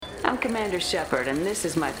Commander Shepard, and this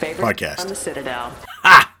is my favorite podcast on the Citadel.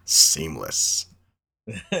 Ha! Seamless.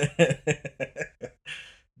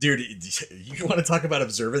 Dude, you want to talk about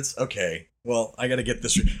observance? Okay. Well, I gotta get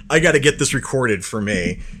this recorded for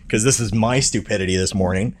me, because this is my stupidity this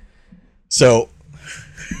morning. So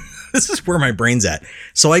this is where my brain's at.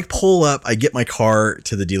 So I pull up, I get my car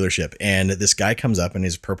to the dealership, and this guy comes up in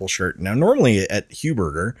his purple shirt. Now, normally at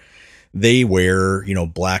Huberger, they wear,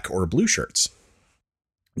 black or blue shirts,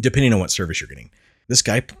 depending on what service you're getting. This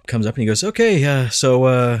guy comes up and he goes, okay,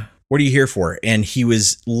 so what are you here for? And he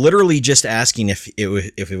was literally just asking if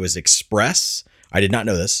it was express. I did not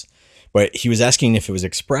know this, but he was asking if it was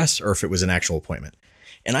express or if it was an actual appointment.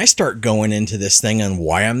 And I start going into this thing on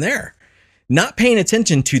why I'm there, not paying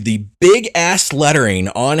attention to the big ass lettering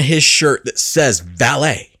on his shirt that says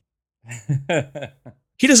valet.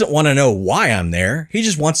 He doesn't want to know why I'm there. He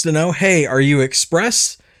just wants to know, hey, are you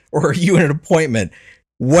express or are you in an appointment?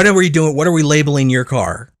 What are we doing? What are we labeling your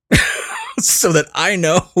car? So that I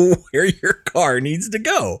know where your car needs to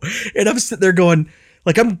go. And I'm sitting there going,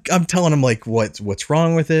 like, I'm telling him like what's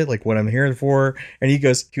wrong with it, like what I'm here for. And he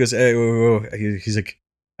goes, hey, whoa. He's like,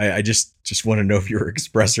 I just want to know if you're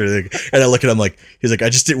express or anything. And I look at him like, he's like, I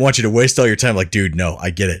just didn't want you to waste all your time. I'm like, dude, no, I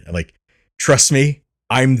get it. I'm like, trust me,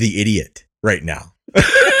 I'm the idiot right now.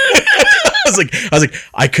 I was like,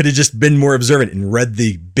 I could have just been more observant and read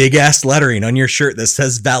the big ass lettering on your shirt that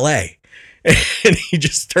says valet. And he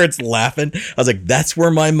just starts laughing. I was like, that's where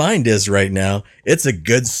my mind is right now. It's a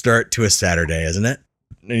good start to a Saturday, isn't it?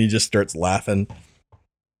 And he just starts laughing.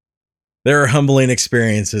 There are humbling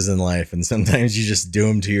experiences in life, and sometimes you just do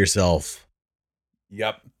them to yourself.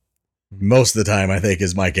 Yep. Most of the time, I think,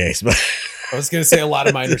 is my case. But I was going to say a lot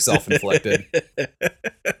of mine are self-inflicted.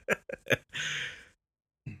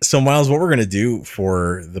 So, Miles, what we're going to do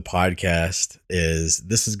for the podcast is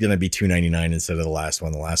this is going to be $2.99 instead of the last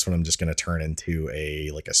one. The last one I'm just going to turn into a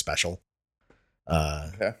special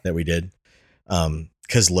that we did.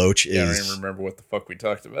 Because Loach is... I don't even remember what the fuck we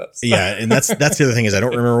talked about. So. Yeah, and that's the other thing is I don't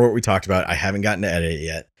remember what we talked about. I haven't gotten to edit it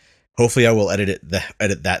yet. Hopefully I will edit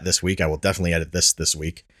that this week. I will definitely edit this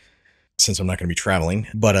week, since I'm not going to be traveling.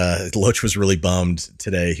 But Loach was really bummed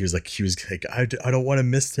today. He was like, I don't want to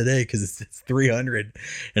miss today because it's 300.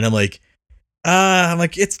 And I'm like,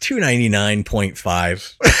 it's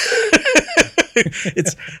 299.5.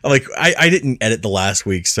 I didn't edit the last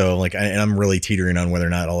week, so I'm really teetering on whether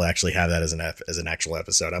or not I'll actually have that as an actual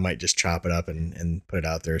episode. I might just chop it up and put it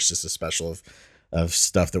out there. It's just a special of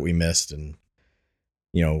stuff that we missed and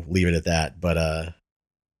leave it at that. But I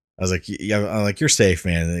was like, yeah, I'm like, you're safe,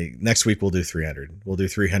 man. Next week we'll do 300. We'll do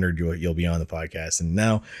 300. You'll be on the podcast. And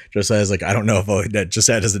now Josiah's like, I don't know if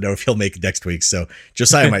Josiah doesn't know if he'll make next week. So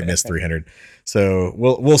Josiah might miss 300. So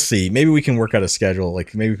we'll see. Maybe we can work out a schedule.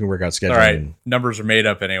 Like maybe we can work out schedule. All right. Numbers are made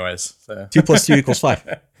up anyways. So. 2 + 2 =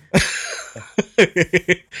 5.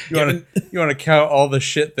 You want to count all the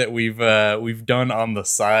shit that we've done on the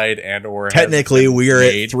side and or technically we are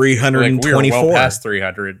at 324. We are well past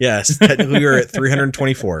 300. Yes, technically we are at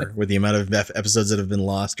 324 with the amount of episodes that have been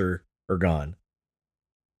lost or gone.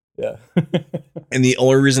 Yeah. And the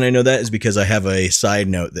only reason I know that is because I have a side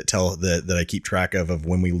note that I keep track of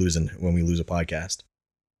when we lose a podcast,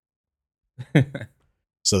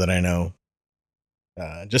 so that I know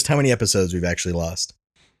just how many episodes we've actually lost.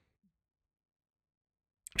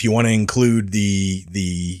 If you want to include the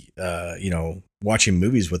watching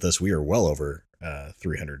movies with us, we are well over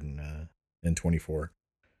 324.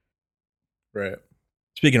 Right.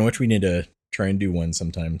 Speaking of which, we need to try and do one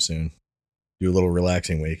sometime soon. Do a little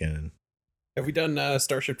relaxing weekend. Have we done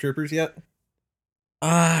Starship Troopers yet?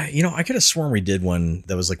 I could have sworn we did one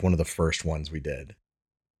that was like one of the first ones we did.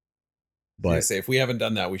 But if we haven't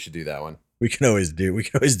done that, we should do that one. We can always do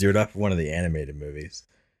it off one of the animated movies.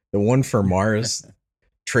 The one for Mars.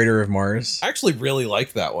 Traitor of Mars. I actually really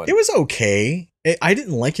liked that one. It was okay. I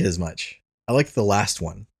didn't like it as much. I liked the last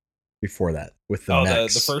one before that with the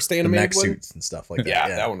mechs, the first animated one? suits and stuff like that. Yeah,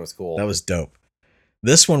 that one was cool. That was dope.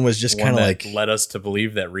 This one was just kind of like led us to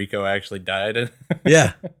believe that Rico actually died.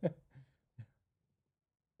 Yeah.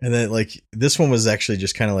 And then this one was actually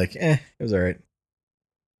just kind of like, it was all right.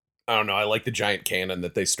 I don't know. I like the giant cannon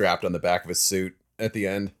that they strapped on the back of his suit at the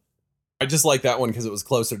end. I just like that one because it was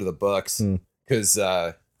closer to the books. Because,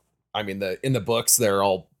 in the books, they're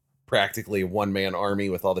all practically one-man army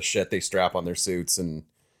with all the shit they strap on their suits. And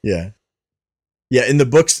yeah. In the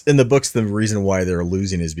books, the reason why they're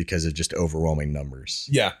losing is because of just overwhelming numbers.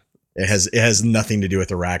 Yeah. It has nothing to do with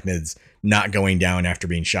arachnids not going down after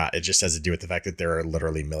being shot. It just has to do with the fact that there are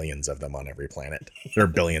literally millions of them on every planet. There are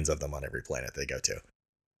billions of them on every planet they go to.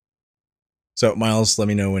 So, Miles, let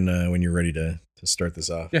me know when you're ready to start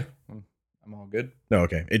this off. Yeah, I'm all good. No,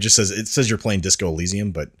 okay. It says you're playing Disco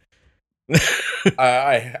Elysium, but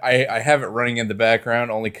I have it running in the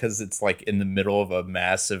background only because it's like in the middle of a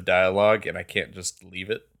massive dialogue, and I can't just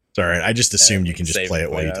leave it. it's all right. I just assumed you can just play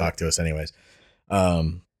it while you talk to us, anyways.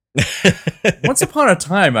 Once upon a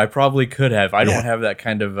time, I probably could have. I don't have that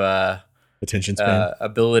kind of attention span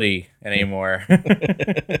ability anymore.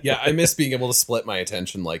 Yeah, I miss being able to split my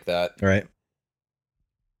attention like that. All right.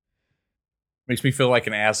 Makes me feel like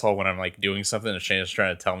an asshole when I'm like doing something and Shayna's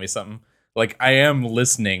trying to tell me something. Like I am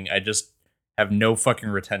listening, I just have no fucking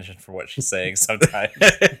retention for what she's saying sometimes.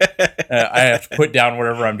 I have to put down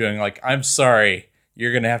whatever I'm doing. Like, I'm sorry,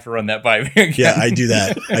 you're gonna have to run that by me again. Yeah, I do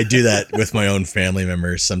that. I do that with my own family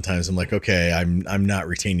members. Sometimes I'm like, okay, I'm not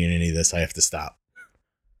retaining any of this. I have to stop.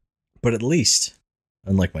 But at least,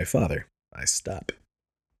 unlike my father, I stop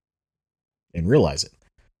and realize it.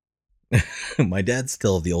 My dad's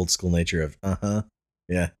still of the old school nature of,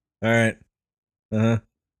 yeah, all right,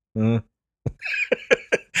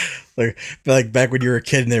 like back when you were a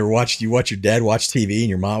kid and you watch your dad watch TV and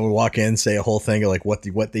your mom would walk in and say a whole thing of like what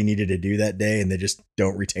they needed to do that day and they just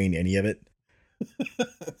don't retain any of it.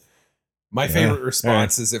 My favorite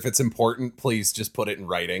response is, if it's important, please just put it in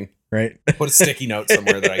writing. Right. Put a sticky note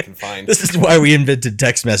somewhere that I can find. This is why we invented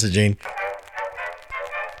text messaging.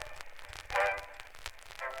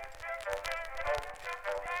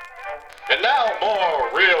 And now, more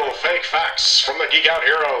real fake facts from the Geek Out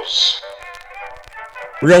Heroes.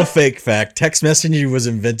 Real fake fact. Text messaging was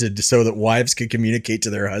invented so that wives could communicate to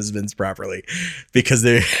their husbands properly. Because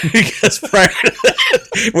prior to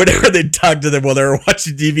that, whenever they'd talk to them while they were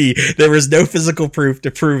watching TV, there was no physical proof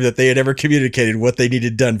to prove that they had ever communicated what they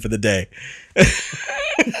needed done for the day.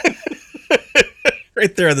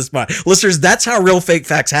 Right there on the spot. Listeners, that's how real fake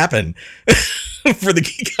facts happen for the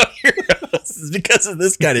Geek Out Heroes. It's because of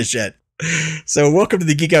this kind of shit. So welcome to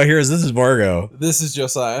the Geek Out Heroes. This is Margo. This is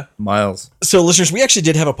Josiah. Miles. So listeners, we actually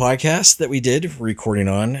did have a podcast that we did recording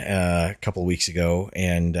on a couple of weeks ago,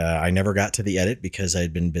 and I never got to the edit because I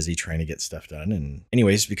had been busy trying to get stuff done. And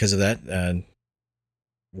anyways, because of that,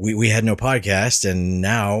 we had no podcast. And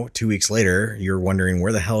now 2 weeks later, you're wondering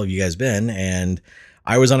where the hell have you guys been? And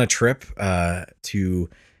I was on a trip to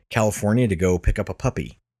California to go pick up a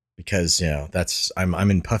puppy because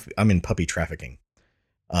I'm in puppy trafficking.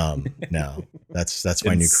 No, that's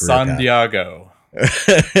my new career. San Diego.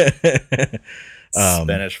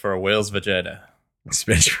 Spanish for a whale's vagina.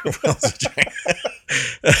 Spanish for a whale's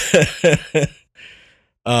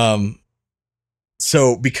vagina.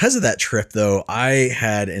 So because of that trip though, I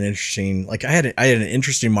had an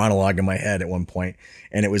interesting monologue in my head at one point,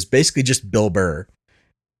 and it was basically just Bill Burr.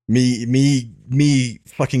 Me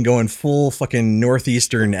fucking going full fucking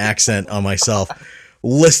Northeastern accent on myself.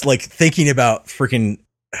 Thinking about freaking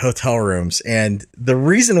hotel rooms. And the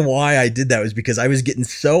reason why I did that was because I was getting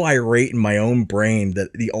so irate in my own brain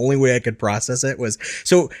that the only way I could process it was,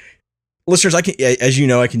 so listeners, I can, as you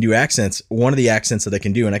know, I can do accents. One of the accents that I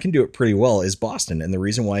can do, and I can do it pretty well, is Boston. And the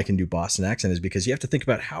reason why I can do Boston accent is because you have to think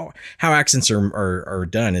about how accents are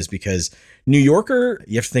done is because New Yorker,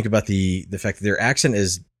 you have to think about the fact that their accent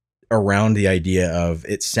is around the idea of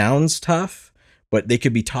it sounds tough, but they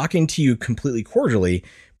could be talking to you completely cordially,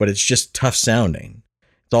 but it's just tough sounding.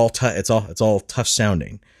 It's all tough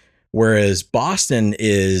sounding. Whereas Boston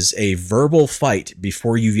is a verbal fight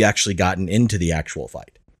before you've actually gotten into the actual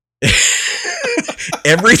fight.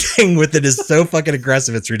 Everything with it is so fucking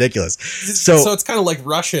aggressive, it's ridiculous. So it's kind of like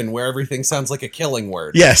Russian, where everything sounds like a killing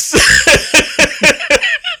word. Yes.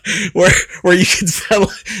 where you could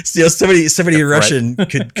somebody in Russian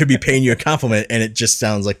could be paying you a compliment and it just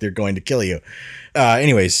sounds like they're going to kill you.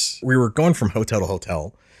 Anyways, we were going from hotel to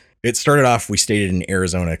hotel. It started off, we stayed in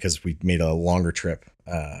Arizona because we made a longer trip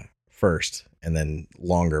first and then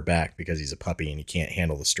longer back because he's a puppy and he can't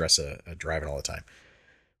handle the stress of driving all the time.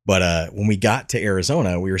 But when we got to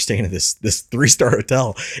Arizona, we were staying at this 3-star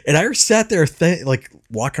hotel, and I sat there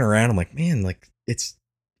walking around. I'm like, man, like it's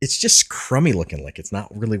just crummy looking. Like it's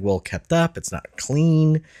not really well kept up. It's not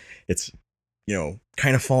clean. It's,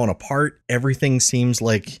 kind of falling apart. Everything seems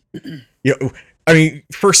like, I mean,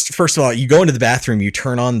 first of all, you go into the bathroom, you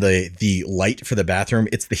turn on the light for the bathroom.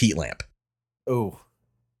 It's the heat lamp. Oh,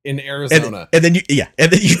 in Arizona. And then you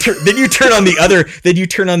turn on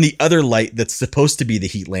the other light that's supposed to be the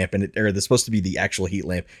heat lamp that's supposed to be the actual heat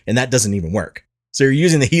lamp, and that doesn't even work. So you're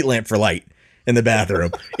using the heat lamp for light in the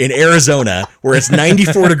bathroom in Arizona where it's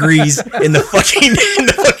 94 degrees in the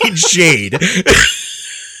fucking shade.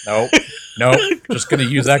 Nope. Just gonna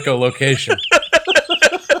use echolocation.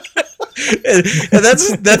 And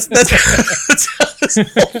that's this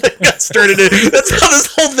whole thing got started. That's how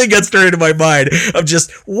this whole thing got started in my mind. Of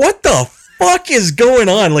just what the fuck is going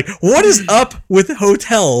on? Like, what is up with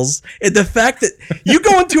hotels and the fact that you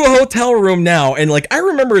go into a hotel room now, and like I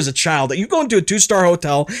remember as a child that you go into a 2-star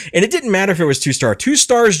hotel, and it didn't matter if it was 2-star. 2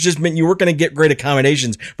 stars just meant you weren't going to get great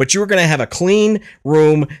accommodations, but you were going to have a clean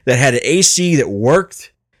room that had an AC that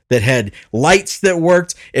worked, that had lights that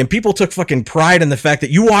worked, and people took fucking pride in the fact that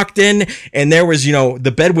you walked in and there was,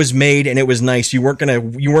 the bed was made and it was nice. You weren't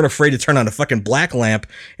afraid to turn on a fucking black lamp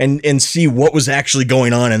and see what was actually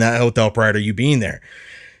going on in that hotel prior to you being there.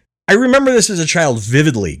 I remember this as a child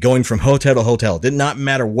vividly, going from hotel to hotel. It did not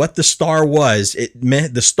matter what the star was. It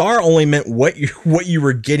meant the star only meant what you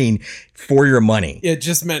were getting for your money. It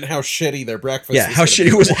just meant how shitty their breakfast. Yeah, how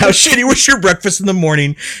shitty was your breakfast in the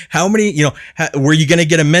morning? How many, were you going to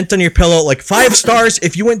get a mint on your pillow? Like 5 stars.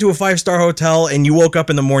 If you went to a 5-star hotel and you woke up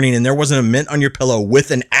in the morning and there wasn't a mint on your pillow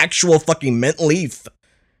with an actual fucking mint leaf,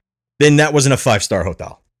 then that wasn't a 5-star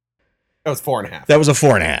hotel. That was 4.5. That was a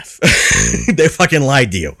 4.5. They fucking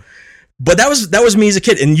lied to you. But that was me as a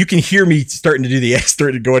kid, and you can hear me starting to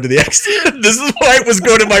go into the X. This is why it was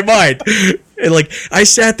going in my mind, and like I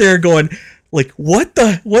sat there going, like, what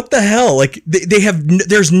the hell? Like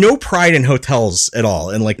there's no pride in hotels at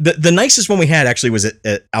all, and like the nicest one we had actually was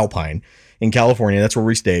at Alpine in California. That's where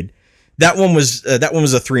we stayed. That one was a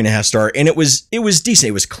 3.5 star, and it was decent.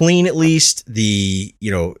 It was clean, at least.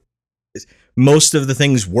 Most of the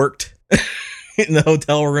things worked in the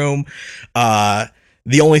hotel room.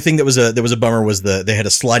 The only thing that was a bummer was they had a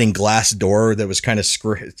sliding glass door that was kind of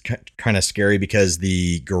scary because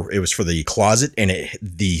it was for the closet, and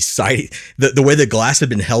the way the glass had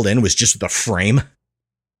been held in was just with a frame.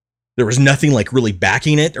 There was nothing like really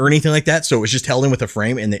backing it or anything like that, so it was just held in with a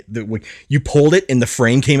frame, and you pulled it and the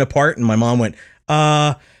frame came apart, and my mom went,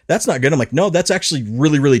 that's not good. I'm like, no, that's actually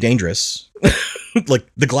really, really dangerous. Like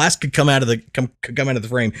the glass could come out of the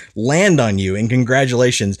frame, land on you, and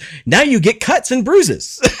congratulations. Now you get cuts and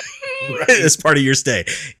bruises as part of your stay.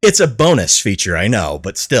 It's a bonus feature, I know,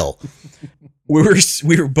 but still,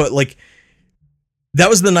 but like that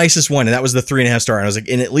was the nicest one, and that was the 3.5 star. And I was like,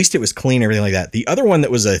 and at least it was clean, everything like that. The other one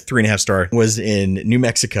that was a 3.5 star was in New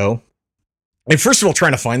Mexico. And first of all,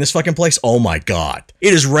 trying to find this fucking place, oh my God.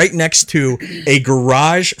 It is right next to a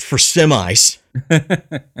garage for semis.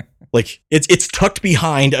 Like it's tucked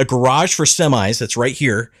behind a garage for semis that's right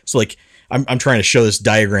here. So like I'm trying to show this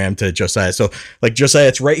diagram to Josiah. So like Josiah,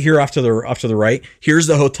 it's right here off to the right. Here's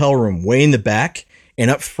the hotel room way in the back, and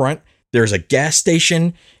up front there's a gas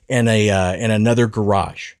station and another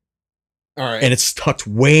garage. All right. And it's tucked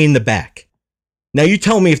way in the back. Now you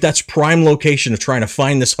tell me if that's prime location of trying to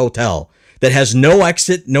find this hotel that has no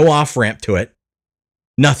exit, no off ramp to it.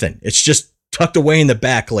 Nothing. It's just tucked away in the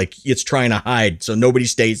back like it's trying to hide so nobody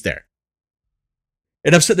stays there.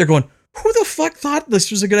 And I'm sitting there going, who the fuck thought this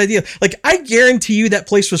was a good idea? Like, I guarantee you that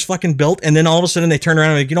place was fucking built, and then all of a sudden they turn around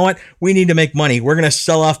and like, you know what? We need to make money. We're going to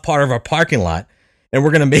sell off part of our parking lot, and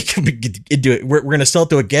we're going to we're going to sell it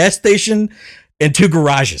to a gas station and 2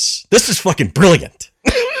 garages. This is fucking brilliant.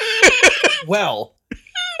 Well,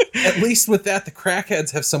 at least with that, the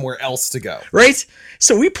crackheads have somewhere else to go. Right?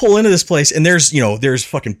 So we pull into this place, and there's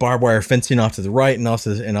fucking barbed wire fencing off to the right and off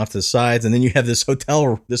to the sides, and then you have this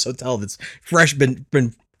hotel that's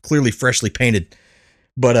been clearly freshly painted.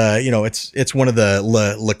 But it's one of the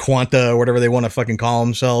La Quinta or whatever they want to fucking call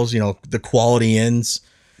themselves, the quality inns.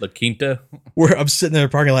 La Quinta. Where I'm sitting in the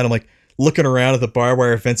parking lot, I'm like looking around at the barbed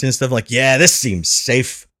wire fencing and stuff, I'm like, yeah, this seems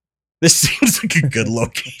safe. This seems like a good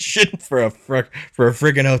location for a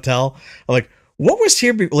friggin' hotel. I'm like, what was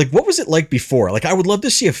here? What was it like before? Like, I would love to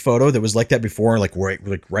see a photo that was like that before, like right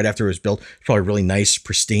after it was built. It's probably really nice,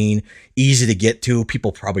 pristine, easy to get to.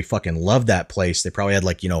 People probably fucking loved that place. They probably had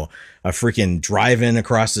a freaking drive-in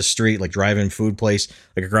across the street, like drive-in food place,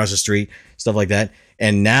 like across the street, stuff like that.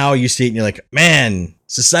 And now you see it and you're like, man,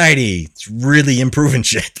 society, it's really improving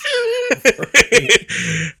shit.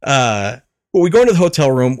 Well, we go into the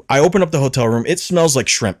hotel room. I open up the hotel room. It smells like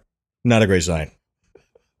shrimp. Not a great sign.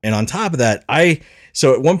 And on top of that,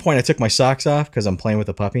 so at one point I took my socks off because I'm playing with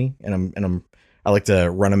the puppy, and I like to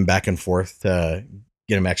run him back and forth to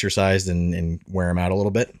get him exercised and wear him out a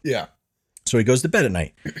little bit. Yeah. So he goes to bed at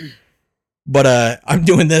night. But I'm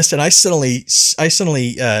doing this, and I suddenly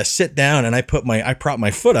sit down and I prop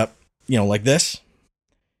my foot up, like this,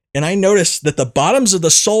 and I notice that the bottoms of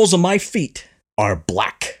the soles of my feet are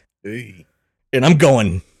black. Hey. And I'm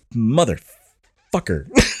going, motherfucker.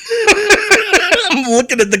 I'm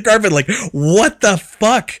looking at the carpet like, what the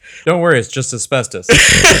fuck? Don't worry, it's just asbestos.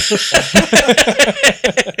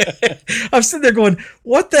 I'm sitting there going,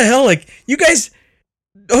 what the hell? Like, you guys,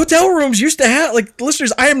 hotel rooms used to have, like,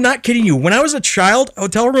 listeners, I am not kidding you. When I was a child,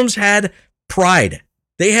 hotel rooms had pride.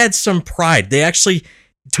 They had some pride. They actually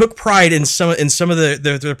took pride in some of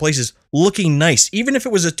their places looking nice, even if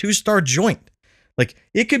it was a 2-star joint. Like,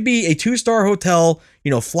 it could be a 2-star hotel,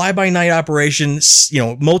 fly-by-night operation,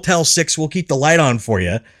 Motel 6 will keep the light on for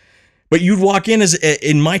you. But you'd walk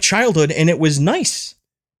in my childhood, and it was nice.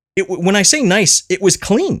 When I say nice, it was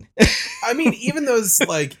clean. I mean, even those,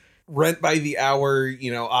 like, rent by the hour,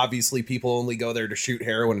 obviously people only go there to shoot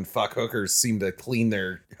heroin and fuck hookers seem to clean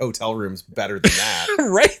their hotel rooms better than that.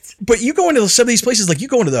 Right? But you go into some of these places, like you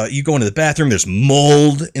go into the bathroom, there's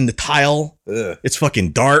mold in the tile. Ugh. It's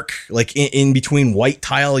fucking dark. Like in between white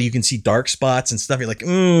tile, you can see dark spots and stuff. You're like,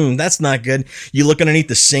 that's not good. You look underneath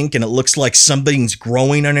the sink and it looks like something's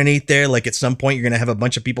growing underneath there. Like at some point you're going to have a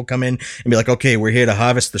bunch of people come in and be like, okay, we're here to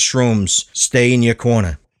harvest the shrooms. Stay in your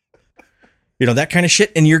corner. That kind of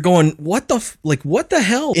shit. And you're going, what the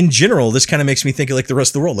hell? In general, this kind of makes me think of like the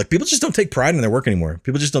rest of the world. Like people just don't take pride in their work anymore.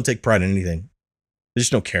 People just don't take pride in anything. They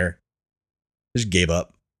just don't care. They just gave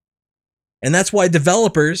up. And that's why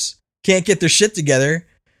developers can't get their shit together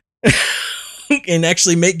and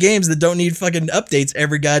actually make games that don't need fucking updates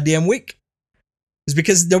every goddamn week. It's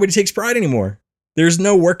because nobody takes pride anymore. There's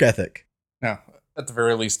no work ethic. No, at the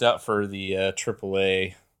very least, out for the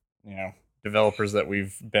AAA, developers that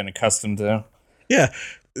we've been accustomed to. Yeah,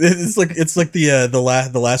 it's like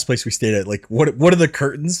the last place we stayed at. Like, what are the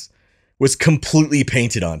curtains was completely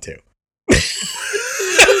painted onto.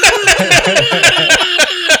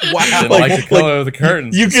 Wow! Didn't like the color of the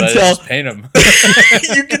curtains. You can tell. Just paint them.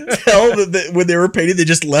 You can tell that when they were painted, they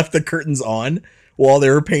just left the curtains on while they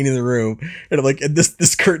were painting the room. And I'm like, and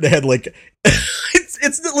this curtain had like, it's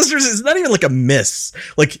listeners. It's not even like a miss.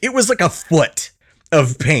 Like it was like a foot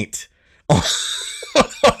of paint on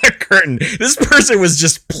a curtain. This person was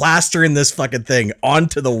just plastering this fucking thing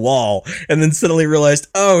onto the wall, and then suddenly realized,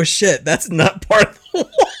 oh shit, that's not part of the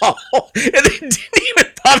wall, and they didn't even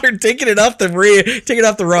bother taking it off the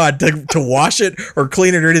rod to wash it or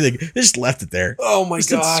clean it or anything. They just left it there. Oh my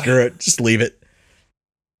god! Screw it, just leave it.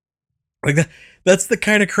 Like that. That's the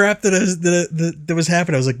kind of crap that was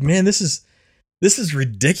happening. I was like, man, this is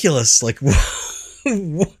ridiculous. Like,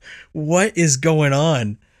 what is going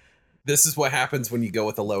on? This is what happens when you go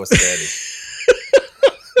with the lowest bid.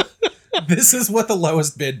 This is what the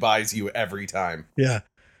lowest bid buys you every time. Yeah.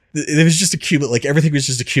 It was just everything was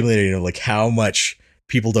just accumulating of like how much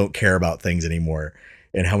people don't care about things anymore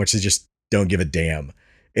and how much they just don't give a damn.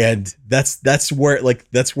 And that's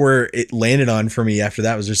where it landed on for me after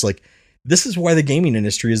that was just like, this is why the gaming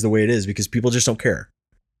industry is the way it is, because people just don't care.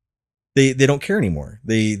 They don't care anymore.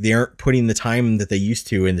 They aren't putting the time that they used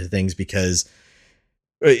to into things because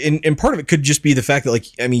and part of it could just be the fact that, like,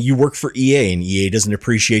 I mean, you work for EA and EA doesn't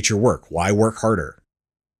appreciate your work. Why work harder?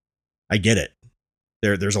 I get it.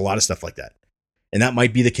 There's a lot of stuff like that. And that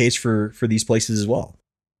might be the case for these places as well.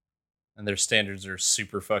 And their standards are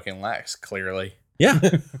super fucking lax, clearly. Yeah.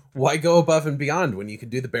 Why go above and beyond when you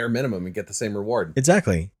could do the bare minimum and get the same reward?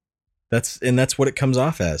 Exactly. That's what it comes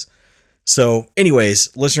off as. So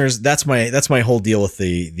anyways, listeners, that's my whole deal with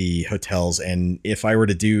the hotels. And if I were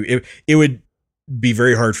to do it, it would be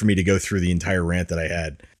very hard for me to go through the entire rant that I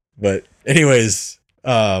had. But anyways,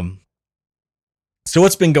 so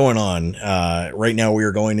what's been going on? Right now we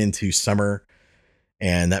are going into summer,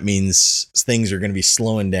 and that means things are going to be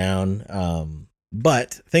slowing down.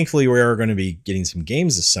 But thankfully we are going to be getting some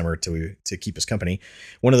games this summer to keep us company.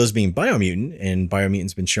 One of those being Biomutant, and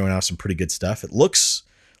Biomutant's been showing off some pretty good stuff. It looks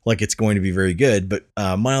like it's going to be very good. But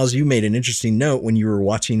Miles, you made an interesting note when you were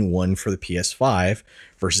watching one for the PS5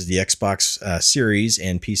 versus the Xbox Series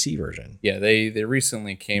and PC version. Yeah, they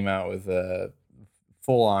recently came out with a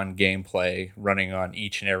full-on gameplay running on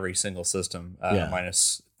each and every single system,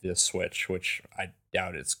 minus the Switch, which I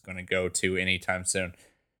doubt it's going to go to anytime soon.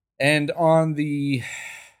 And on the,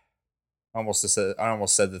 I almost said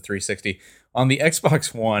the 360, on the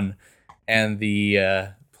Xbox One and the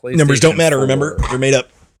PlayStation Numbers don't matter, 4, remember? They're made up.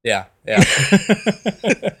 Yeah.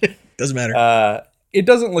 Doesn't matter. It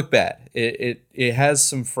doesn't look bad. It has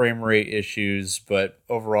some frame rate issues, but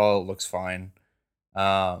overall it looks fine.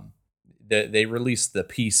 They released the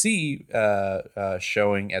PC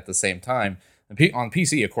showing at the same time. On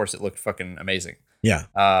PC, of course, it looked fucking amazing. Yeah.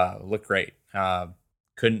 Looked great.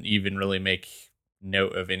 Couldn't even really make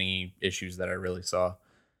note of any issues that I really saw.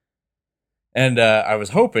 And I was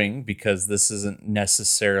hoping, because this isn't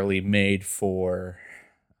necessarily made for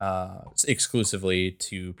exclusively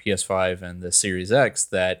to PS5 and the Series X,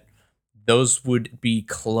 that those would be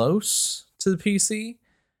close to the PC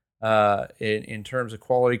in terms of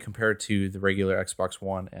quality compared to the regular Xbox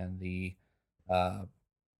One and the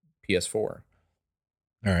PS4. All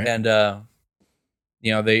right. And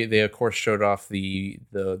they of course showed off the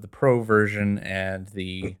Pro version and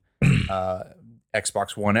the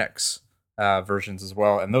Xbox One X versions as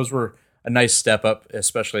well, and those were a nice step up,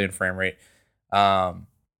 especially in frame rate.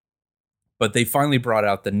 But they finally brought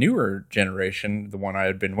out the newer generation, the one I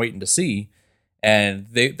had been waiting to see, and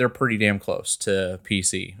they're pretty damn close to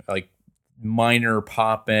PC. Like minor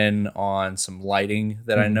pop in on some lighting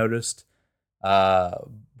that I noticed,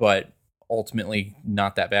 but ultimately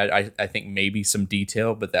not that bad. I think maybe some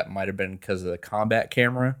detail, but that might have been because of the combat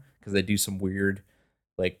camera, because they do some weird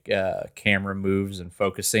like camera moves and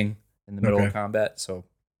focusing in the middle of combat. So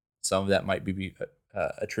some of that might be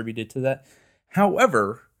attributed to that.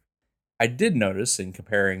 However, I did notice in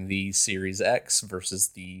comparing the Series X versus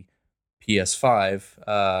the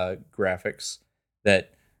PS5 graphics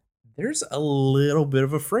that there's a little bit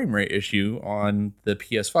of a frame rate issue on the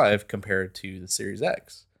PS5 compared to the Series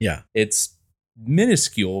X. Yeah. It's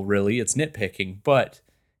minuscule, really. It's nitpicking, but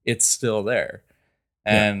it's still there.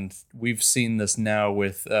 And we've seen this now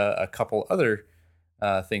with a couple other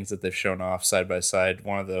things that they've shown off side by side.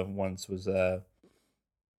 One of the ones was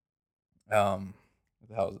Cyberpunk.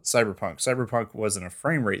 Cyberpunk wasn't a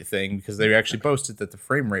frame rate thing because they actually boasted that the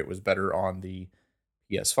frame rate was better on the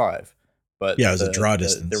PS5. But yeah, it was a draw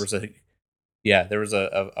distance. There was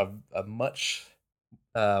a much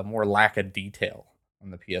more lack of detail on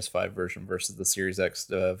the PS5 version versus the Series X.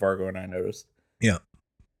 Vargo and I noticed. Yeah.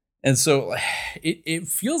 And so it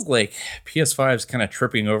feels like PS5 is kind of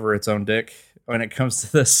tripping over its own dick when it comes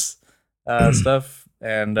to this stuff,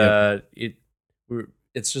 and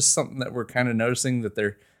it's just something that we're kind of noticing that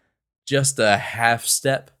they're just a half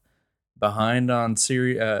step behind on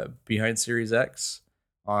Series X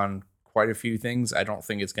on quite a few things. I don't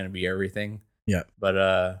think it's going to be everything. Yeah,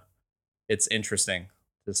 but it's interesting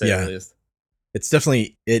to say the least.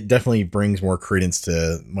 It definitely brings more credence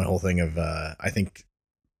to my whole thing of I think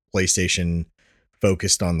PlayStation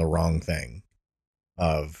focused on the wrong thing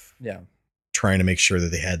of trying to make sure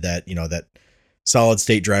that they had that, that solid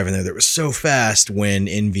state drive in there that was so fast when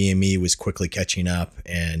NVMe was quickly catching up,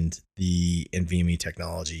 and the NVMe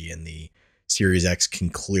technology and the Series X can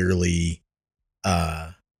clearly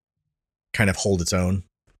kind of hold its own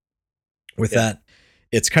with that.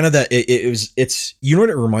 It's kind of that it's you know what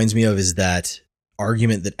it reminds me of is that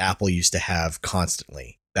argument that Apple used to have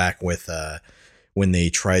constantly back with when they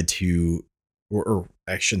tried to, or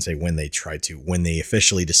I shouldn't say when they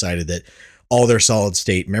officially decided that all their solid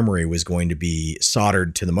state memory was going to be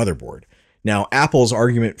soldered to the motherboard. Now, Apple's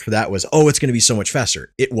argument for that was, it's going to be so much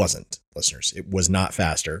faster. It wasn't, listeners. It was not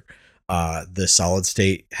faster. Having solid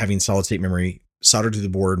state memory soldered to the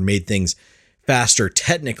board made things faster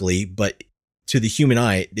technically, but to the human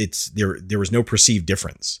eye, there was no perceived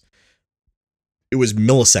difference. It was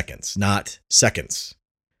milliseconds, not seconds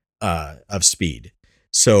of speed.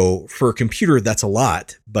 So for a computer, that's a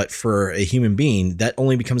lot, but for a human being, that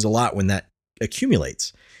only becomes a lot when that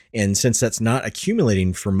accumulates. And since that's not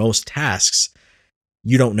accumulating for most tasks,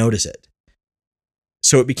 you don't notice it.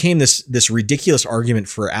 So it became this ridiculous argument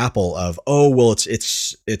for Apple of,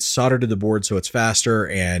 it's soldered to the board, so it's faster,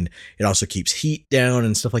 and it also keeps heat down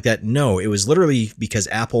and stuff like that. No, it was literally because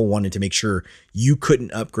Apple wanted to make sure you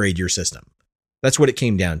couldn't upgrade your system. That's what it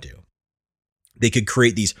came down to. They could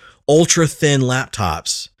create these ultra thin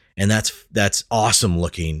laptops, and that's awesome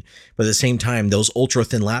looking. But at the same time, those ultra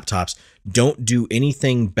thin laptops don't do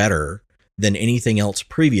anything better than anything else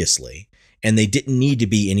previously, and they didn't need to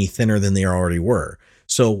be any thinner than they already were.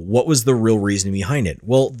 So what was the real reasoning behind it?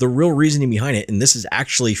 Well, the real reasoning behind it, and this is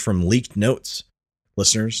actually from leaked notes,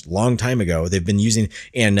 listeners, long time ago, they've been using,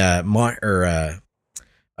 and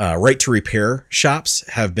right to repair shops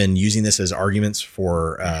have been using this as arguments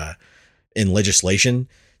for in legislation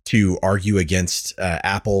to argue against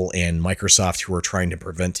Apple and Microsoft, who are trying to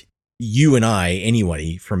prevent you and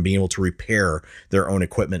anybody from being able to repair their own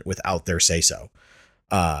equipment without their say-so.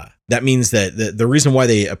 That means that the reason why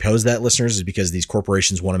they oppose that, listeners, is because these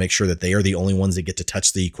corporations want to make sure that they are the only ones that get to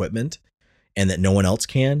touch the equipment and that no one else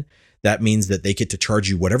can. That means that they get to charge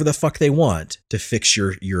you whatever the fuck they want to fix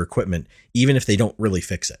your equipment, even if they don't really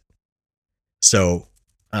fix it. So,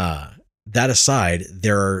 that aside,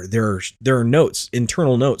 there are notes,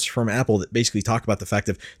 internal notes from Apple that basically talk about the fact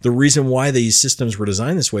that the reason why these systems were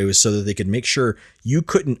designed this way was so that they could make sure you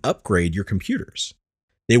couldn't upgrade your computers.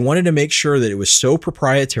 They wanted to make sure that it was so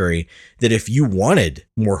proprietary that if you wanted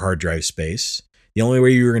more hard drive space, the only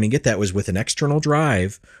way you were going to get that was with an external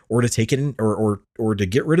drive, or to take it in, or to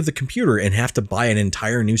get rid of the computer and have to buy an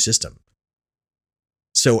entire new system.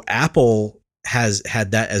 So Apple has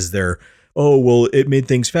had that as their, it made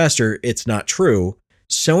things faster. It's not true.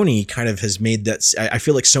 Sony kind of has made that. I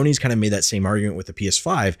feel like Sony's kind of made that same argument with the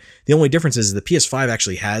PS5. The only difference is the PS5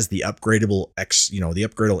 actually has the upgradable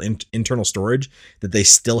internal storage that they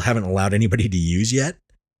still haven't allowed anybody to use yet.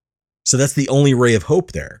 So that's the only ray of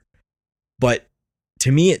hope there. But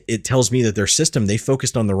to me, it tells me that their system, they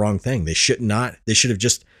focused on the wrong thing. They should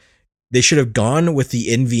have gone with the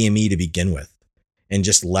NVMe to begin with and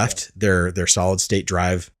just left their solid state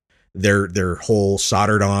drive, their whole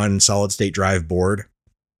soldered on solid state drive board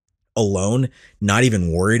alone, not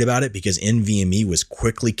even worried about it, because NVMe was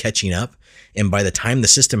quickly catching up. And by the time the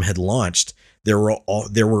system had launched, there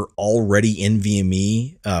were already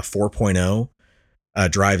NVMe 4.0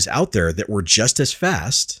 drives out there that were just as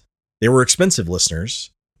fast. They were expensive,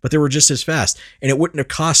 listeners, but they were just as fast. And it wouldn't have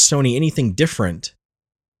cost Sony anything different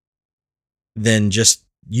than just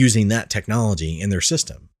using that technology in their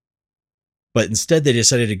system. But instead, they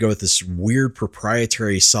decided to go with this weird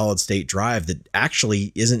proprietary solid state drive that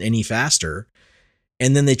actually isn't any faster.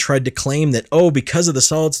 And then they tried to claim that, because of the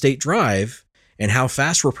solid state drive and how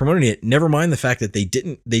fast we're promoting it, never mind the fact that they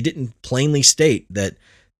didn't plainly state that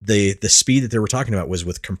the speed that they were talking about was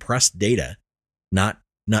with compressed data, not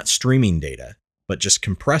streaming data, but just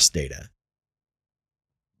compressed data.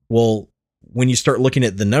 Well, when you start looking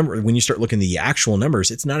at the actual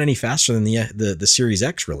numbers, it's not any faster than the Series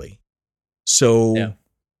X, really. So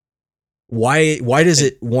why does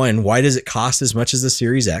it cost as much as the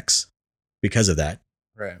Series X? Because of that.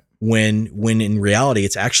 Right. When in reality,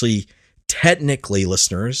 it's actually technically,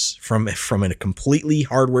 listeners, from a completely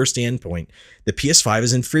hardware standpoint, the PS5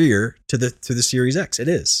 is inferior to the Series X. It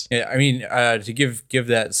is. Yeah, I mean, to give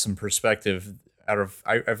that some perspective,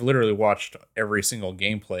 I've literally watched every single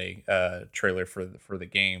gameplay trailer for the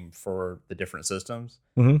game for the different systems,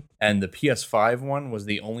 and the PS5 one was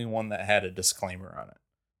the only one that had a disclaimer on it.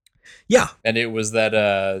 Yeah, and it was that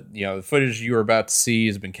the footage you were about to see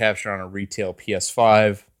has been captured on a retail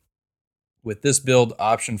PS5. With this build,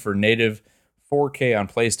 option for native 4K on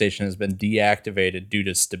PlayStation has been deactivated due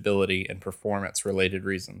to stability and performance related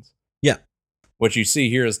reasons. Yeah. What you see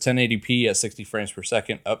here is 1080p at 60 frames per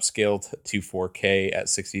second, upscaled to 4K at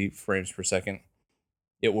 60 frames per second.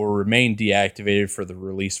 It will remain deactivated for the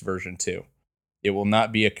release version 2. It will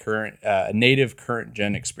not be a native current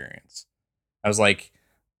gen experience. I was like,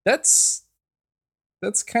 that's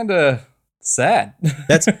kind of sad.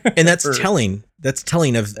 That's telling. That's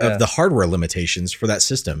telling of the hardware limitations for that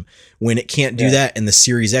system when it can't do that, and the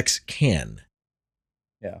Series X can.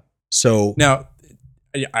 Yeah. So now,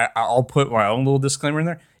 I'll put my own little disclaimer in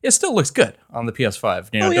there. It still looks good on the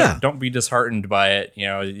PS5. Don't be disheartened by it.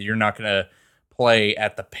 You're not gonna play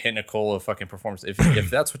at the pinnacle of fucking performance. If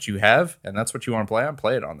that's what you have and that's what you want to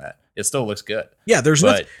play it on that. It still looks good. Yeah, there's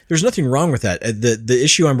nothing wrong with that. The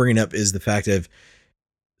issue I'm bringing up is the fact of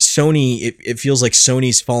Sony. It feels like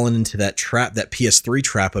Sony's fallen into that trap, that PS3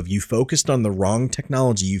 trap of you focused on the wrong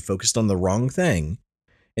technology, you focused on the wrong thing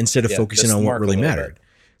instead of focusing on what really mattered.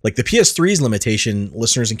 Like the PS3's limitation,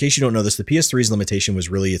 listeners, in case you don't know this, the PS3's limitation was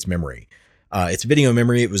really its memory. Its video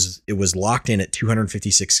memory, it was locked in at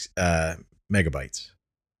 256 megabytes.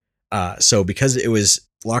 So because it was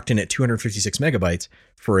locked in at 256 megabytes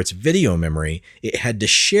for its video memory, it had to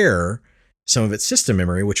share some of its system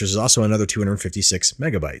memory, which was also another 256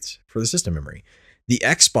 megabytes for the system memory. The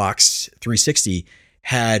Xbox 360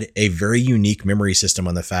 had a very unique memory system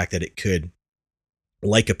on the fact that it could,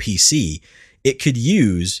 like a PC, it could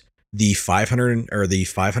use the 500 or the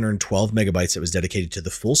 512 megabytes that was dedicated to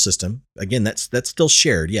the full system. Again, that's still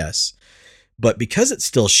shared, yes. But because it's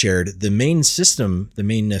still shared, the main system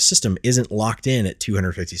isn't locked in at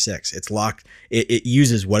 256. It's locked. It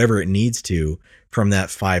uses whatever it needs to from that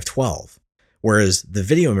 512. Whereas the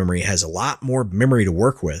video memory has a lot more memory to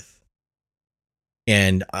work with.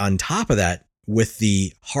 And on top of that, with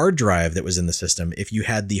the hard drive that was in the system, if you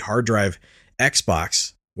had the hard drive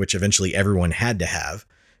Xbox, which eventually everyone had to have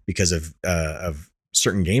because of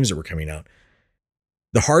certain games that were coming out,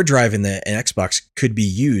 the hard drive in an Xbox could be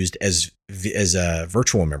used as a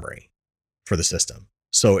virtual memory for the system.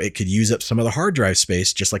 So it could use up some of the hard drive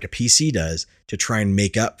space, just like a PC does, to try and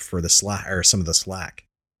make up for the slack or some of the slack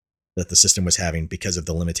that the system was having because of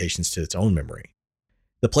the limitations to its own memory.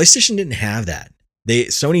 The PlayStation didn't have that.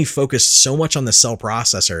 Sony focused so much on the cell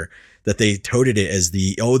processor that they touted it as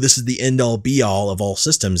this is the end all be all of all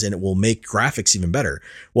systems and it will make graphics even better.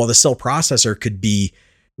 While the cell processor could be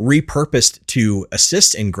repurposed to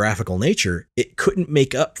assist in graphical nature, it couldn't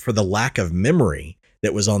make up for the lack of memory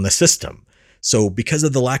that was on the system. So because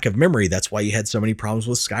of the lack of memory, that's why you had so many problems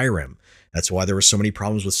with Skyrim. That's why there were so many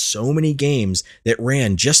problems with so many games that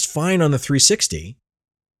ran just fine on the 360.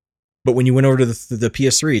 But when you went over to the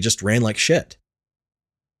PS3, it just ran like shit.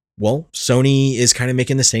 Well, Sony is kind of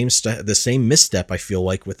making the same misstep, I feel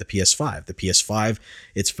like, with the PS5. The PS5,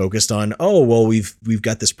 it's focused on, we've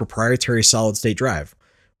got this proprietary solid state drive.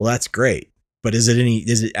 Well, that's great, but is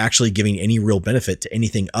it actually giving any real benefit to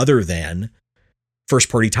anything other than first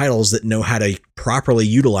party titles that know how to properly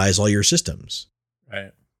utilize all your systems?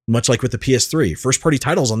 Right. Much like with the PS3, first party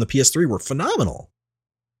titles on the PS3 were phenomenal.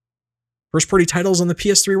 First party titles on the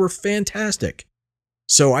PS3 were fantastic.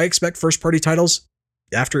 So I expect first party titles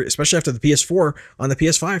especially after the PS4 on the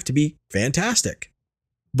PS5 to be fantastic.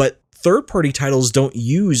 But third party titles don't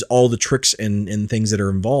use all the tricks and things that are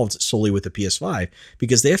involved solely with the PS5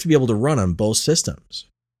 because they have to be able to run on both systems,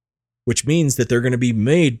 which means that they're going to be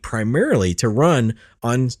made primarily to run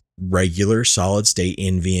on regular solid state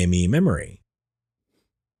NVMe memory,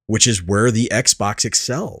 which is where the Xbox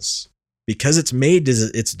excels because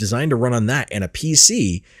it's designed to run on that and a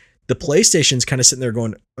PC. The PlayStation's kind of sitting there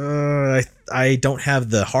going, I don't have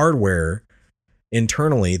the hardware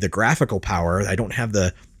internally, the graphical power. I don't have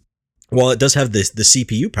it does have the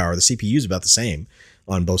CPU power. The CPU is about the same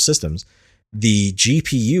on both systems. The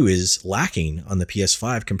GPU is lacking on the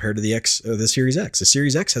PS5 compared to the Series X. The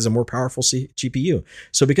Series X has a more powerful GPU.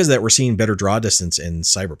 So because of that, we're seeing better draw distance in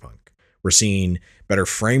Cyberpunk. We're seeing better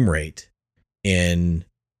frame rate in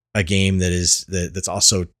a game that's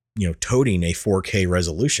also, toting a 4K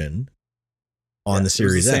resolution on the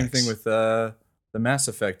Series X. Same thing with the Mass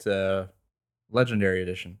Effect Legendary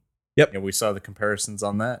Edition. Yep. We saw the comparisons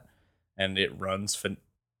on that, and it runs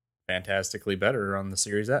fantastically better on the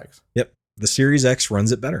Series X. Yep. The Series X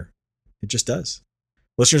runs it better. It just does.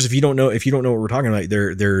 Listeners, if you don't know what we're talking about,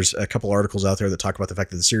 there's a couple articles out there that talk about the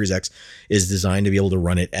fact that the Series X is designed to be able to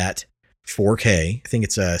run it at 4K. I think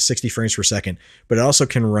it's 60 frames per second, but it also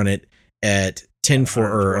can run it at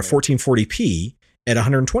 1440p at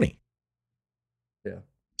 120. Yeah.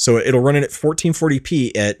 So it'll run it at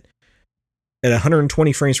 1440p at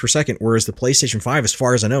 120 frames per second, whereas the PlayStation 5, as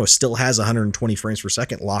far as I know, still has 120 frames per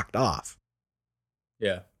second locked off.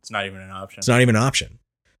 Yeah, it's not even an option. It's not even an option.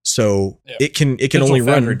 So it can Digital only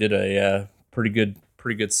Foundry run. Did a pretty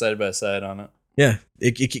good side by side on it. Yeah,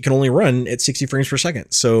 it can only run at 60 frames per second.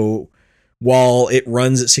 So while it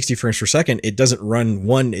runs at 60 frames per second, it doesn't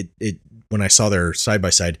run it when I saw their side by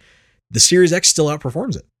side, the Series X still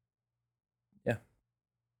outperforms it. Yeah.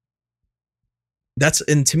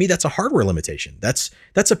 To me, that's a hardware limitation. The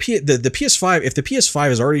PS5. If the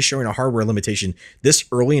PS5 is already showing a hardware limitation this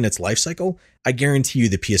early in its life cycle, I guarantee you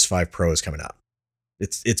the PS5 Pro is coming out.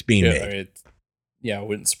 It's being made. It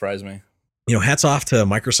wouldn't surprise me. Hats off to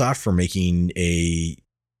Microsoft for making a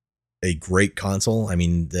great console. I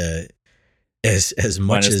mean, as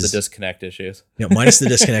much minus as the disconnect issues. Minus the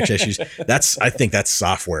disconnect issues. I think that's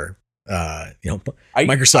software.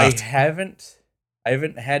 Microsoft. I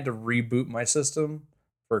haven't had to reboot my system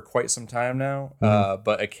for quite some time now.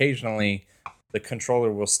 But occasionally the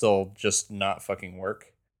controller will still just not fucking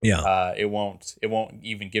work. Yeah. It won't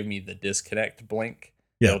even give me the disconnect blink.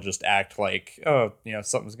 Yeah. It'll just act like,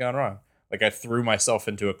 something's gone wrong. Like I threw myself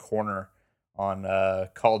into a corner on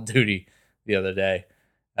Call of Duty the other day.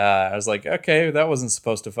 I was like, okay, that wasn't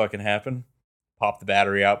supposed to fucking happen. Pop the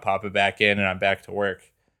battery out, pop it back in, and I'm back to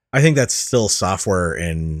work. I think that's still software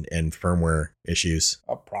and firmware issues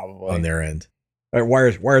Probably on their end.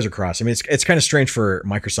 Wires are crossed. I mean, it's kind of strange for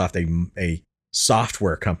Microsoft, a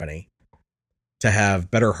software company, to have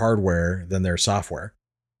better hardware than their software.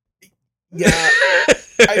 Yeah.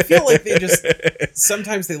 I feel like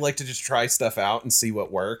sometimes they like to just try stuff out and see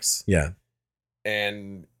what works. Yeah.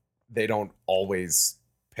 And they don't always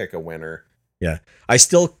pick a winner. Yeah. I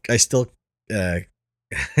still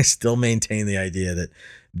maintain the idea that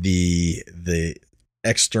the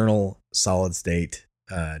external solid state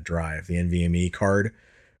drive, the NVMe card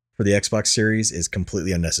for the Xbox Series, is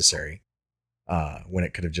completely unnecessary when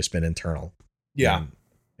it could have just been internal. Yeah.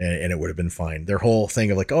 And it would have been fine. Their whole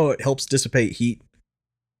thing of like, it helps dissipate heat.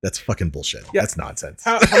 That's fucking bullshit. Yeah. That's nonsense.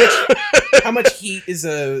 How much heat is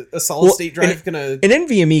a solid state drive gonna? An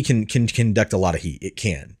NVMe can conduct a lot of heat. It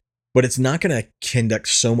can, but it's not going to conduct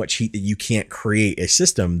so much heat that you can't create a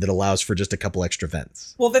system that allows for just a couple extra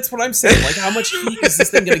vents. Well, that's what I'm saying. Like, how much heat is this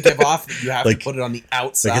thing going to give off that you have to put it on the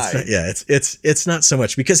outside? It's not so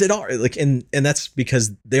much because and that's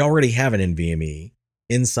because they already have an NVMe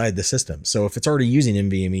inside the system. So if it's already using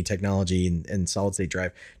NVMe technology and solid state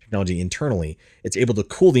drive technology internally, it's able to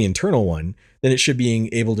cool the internal one, then it should be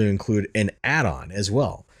able to include an add-on as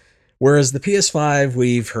well. Whereas the PS5,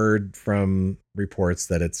 we've heard from reports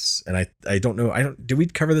that it's, and I don't know, did we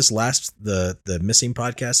cover this the missing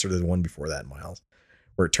podcast or the one before that, Miles,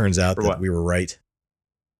 where it turns out that we were right?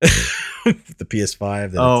 the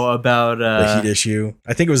PS5. About the heat issue.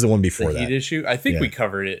 I think it was the one before the that. heat issue. I think Yeah. we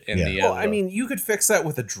covered it in Yeah. the. Well, I mean, you could fix that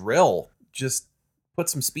with a drill. Just put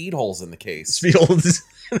some speed holes in the case. Speed holes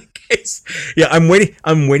in the case. Yeah, I'm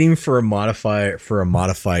waiting for a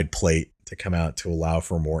modified plate to come out to allow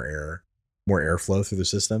for more airflow through the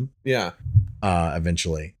system. Yeah.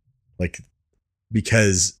 Eventually,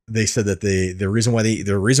 because they said that the reason why the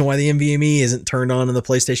NVMe isn't turned on in the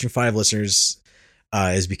PlayStation 5 listeners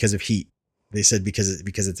is because of heat. They said because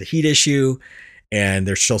it's a heat issue, and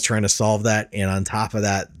they're still trying to solve that. And on top of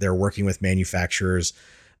that, they're working with manufacturers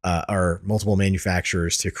or multiple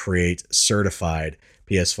manufacturers to create certified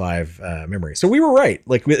PS5 memory. So we were right.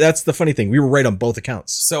 That's the funny thing. We were right on both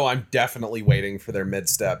accounts. So I'm definitely waiting for their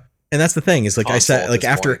mid-step. And that's the thing is I said,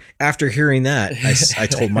 after hearing that, I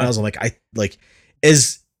told Miles, I'm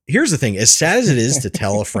here's the thing, as sad as it is to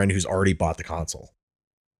tell a friend who's already bought the console.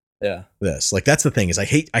 Yeah. That's the thing is I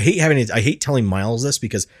hate telling Miles this,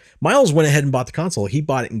 because Miles went ahead and bought the console. He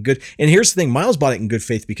bought it in good. And here's the thing. Miles bought it in good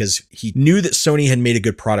faith because he knew that Sony had made a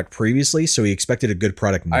good product previously. So he expected a good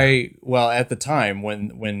product. At the time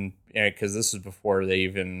when, because this is before they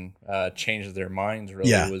even changed their minds,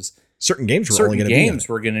 really, Yeah. it was certain games were going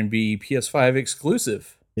to be PS5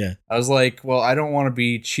 exclusive. Yeah. I was like, well, I don't want to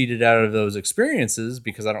be cheated out of those experiences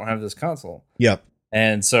because I don't have this console. Yep.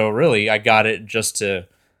 And so really I got it just to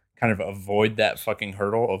kind of avoid that fucking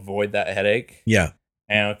hurdle, avoid that headache. Yeah.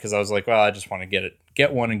 And because I was like, well, I just want to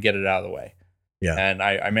get one and get it out of the way. Yeah. And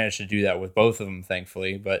I managed to do that with both of them,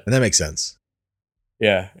 thankfully. But And that makes sense.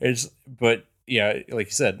 yeah, like you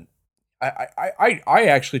said, I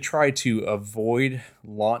actually try to avoid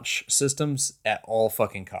launch systems at all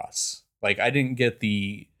fucking costs. Like, I didn't get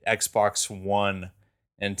the Xbox One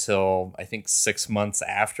until I think 6 months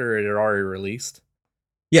after it had already released.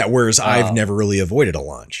 Yeah, whereas I've never really avoided a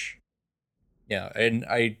launch. Yeah, and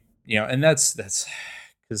and that's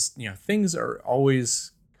because things are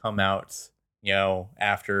always come out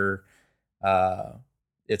after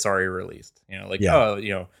it's already released.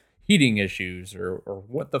 Heating issues or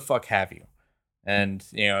what the fuck have you. And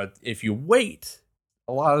if you wait,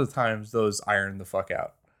 a lot of the times those iron the fuck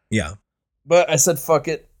out. Yeah. But I said fuck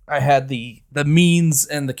it. I had the means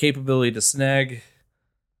and the capability to snag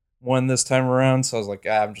one this time around, so I was like,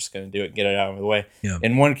 I'm just going to do it and get it out of the way. Yeah.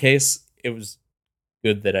 In one case, it was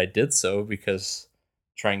good that I did so because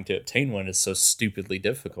trying to obtain one is so stupidly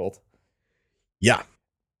difficult. Yeah.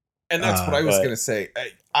 And that's what I was going to say.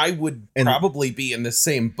 I would probably be in the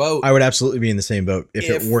same boat. I would absolutely be in the same boat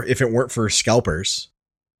if it weren't for scalpers.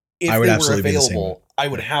 If I would they absolutely were be in the same available, boat. I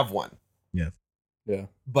would have one. Yeah. Yeah.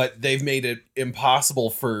 But they've made it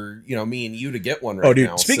impossible for me and you to get one right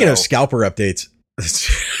now. Speaking of scalper updates,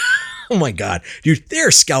 oh my god, dude,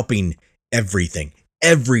 they're scalping everything.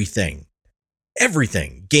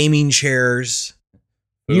 Gaming chairs,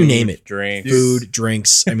 you name it. Food,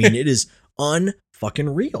 drinks. I mean, it is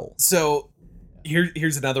unfucking real. So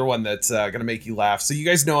here's another one that's gonna make you laugh. So you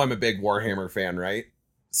guys know I'm a big Warhammer fan, right?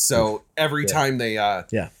 So every time they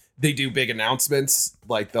do big announcements,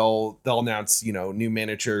 like they'll announce new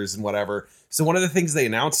miniatures and whatever. So one of the things they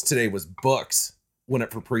announced today was books went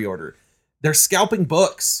up for pre-order. They're scalping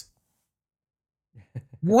books.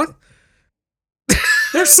 What?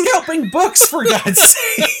 They're scalping books, for God's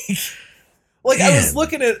sake. I was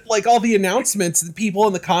looking at all the announcements, and people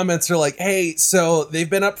in the comments are like, hey, so they've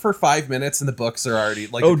been up for 5 minutes and the books are already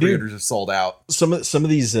the pre-orders are sold out. Some of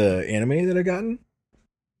these anime that I've gotten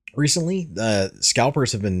recently,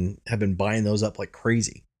 scalpers have been buying those up like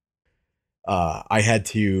crazy. I had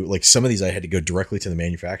to some of these I had to go directly to the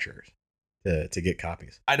manufacturers to get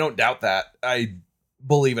copies. I don't doubt that. I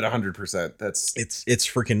believe it 100%. It's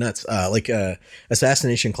freaking nuts.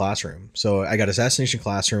 Assassination Classroom. So I got Assassination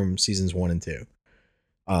Classroom seasons 1 and 2.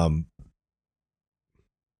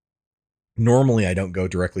 Normally I don't go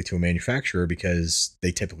directly to a manufacturer because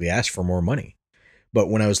they typically ask for more money. But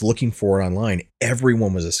when I was looking for it online,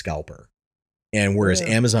 everyone was a scalper. And whereas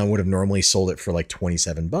Amazon would have normally sold it for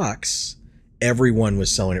 $27, everyone was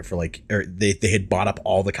selling it for they had bought up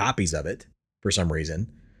all the copies of it for some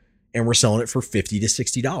reason. And we're selling it for $50 to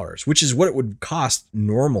 $60, which is what it would cost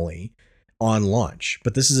normally on launch.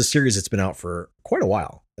 But this is a series that's been out for quite a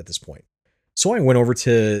while at this point. So I went over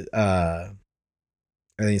to I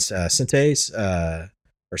think it's Sentai's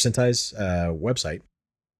website,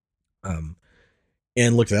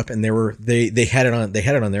 and looked it up, and they had it on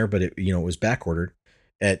there, but it was back ordered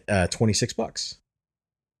at $26.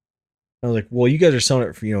 I was like, well, you guys are selling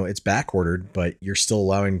it for it's back ordered, but you're still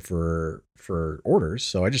allowing for for orders.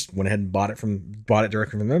 So I just went ahead and bought it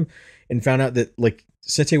directly from them, and found out that like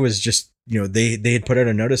Sente was just, they had put out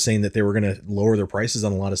a notice saying that they were going to lower their prices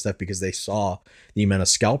on a lot of stuff because they saw the amount of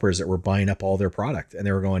scalpers that were buying up all their product, and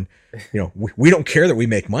they were going, we don't care that we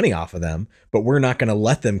make money off of them, but we're not going to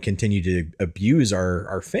let them continue to abuse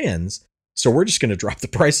our fans. So we're just going to drop the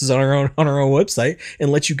prices on our own website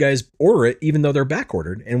and let you guys order it, even though they're back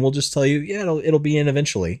ordered. And we'll just tell you, it'll be in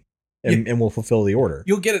eventually, and we'll fulfill the order.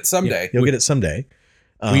 You'll get it someday. You'll get it someday.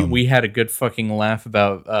 We had a good fucking laugh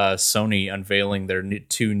about Sony unveiling their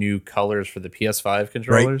two new colors for the PS5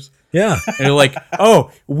 controllers. Right? Yeah. And they're like,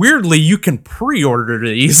 oh, weirdly, you can pre-order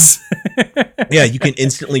these. Yeah, you can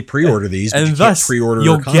instantly pre-order these, but and you thus, can't pre-order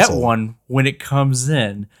you'll a console. get one when it comes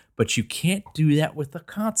in, but you can't do that with the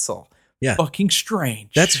console. Yeah. Fucking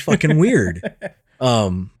strange. That's fucking weird.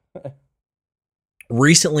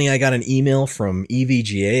 Recently, I got an email from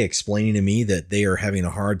EVGA explaining to me that they are having a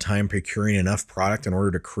hard time procuring enough product in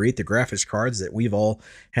order to create the graphics cards that we've all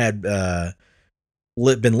had been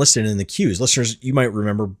listed in the queues. Listeners, you might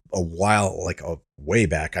remember a while, like way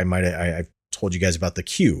back, I've told you guys about the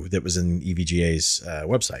queue that was in EVGA's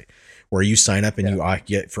website, where you sign up and you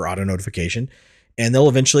get for auto notification, and they'll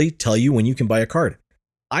eventually tell you when you can buy a card.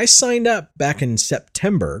 I signed up back in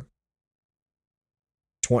September.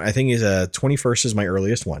 I think 21st is my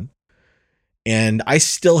earliest one. And I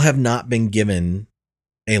still have not been given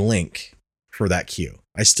a link for that queue.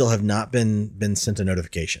 I still have not been sent a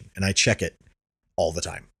notification. And I check it all the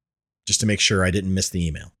time just to make sure I didn't miss the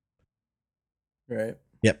email. right.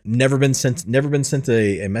 Yep. Never been sent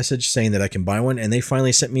a message saying that I can buy one. And they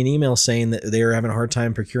finally sent me an email saying that they are having a hard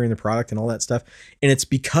time procuring the product and all that stuff. And it's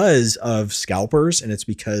because of scalpers, and it's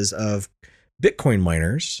because of Bitcoin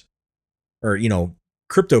miners, or,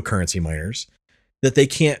 cryptocurrency miners, that they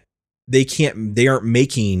aren't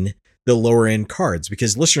making the lower end cards.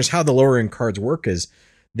 Because listeners, how the lower end cards work is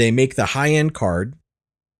they make the high end card,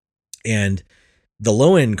 and the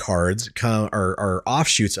low end cards are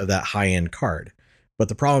offshoots of that high end card. But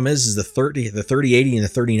the problem is the 3080 and the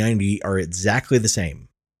 3090 are exactly the same,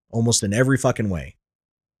 almost in every fucking way.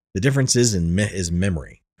 The difference is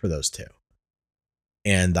memory for those two.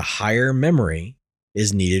 And the higher memory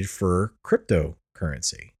is needed for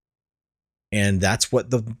cryptocurrency. And that's what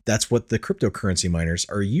the cryptocurrency miners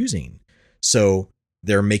are using. So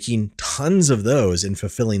they're making tons of those and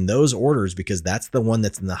fulfilling those orders because that's the one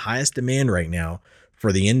that's in the highest demand right now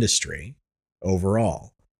for the industry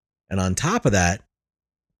overall. And on top of that,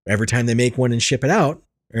 every time they make one and ship it out,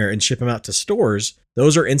 and ship them out to stores,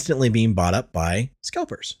 those are instantly being bought up by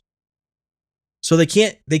scalpers. So they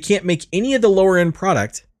can't make any of the lower end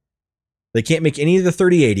product. They can't make any of the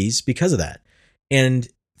 3080s because of that. And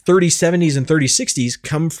 3070s and 3060s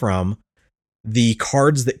come from the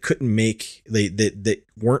cards that couldn't make, that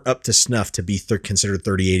weren't up to snuff to be considered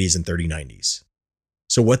 3080s and 3090s.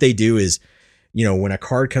 So what they do is, when a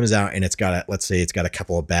card comes out and let's say it's got a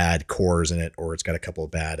couple of bad cores in it, or it's got a couple of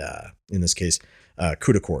bad, in this case,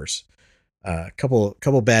 CUDA cores, a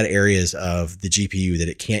couple bad areas of the GPU that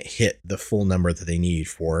it can't hit the full number that they need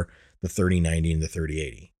for the 3090 and the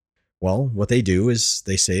 3080. Well, what they do is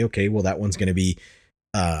they say, okay, well, that one's going to be,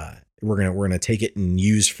 we're going to take it and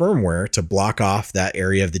use firmware to block off that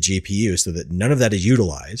area of the GPU so that none of that is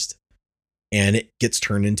utilized, and it gets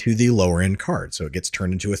turned into the lower end card. So it gets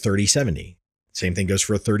turned into a 3070. Same thing goes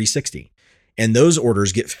for a 3060. And those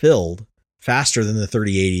orders get filled faster than the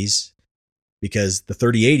 3080s because the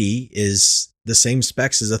 3080 is the same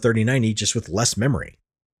specs as a 3090, just with less memory.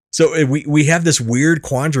 So we have this weird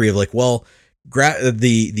quandary of like, well,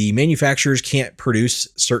 the manufacturers can't produce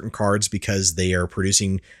certain cards because they are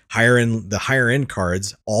producing higher end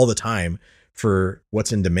cards all the time for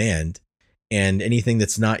what's in demand. And anything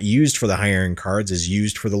that's not used for the higher end cards is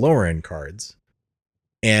used for the lower end cards.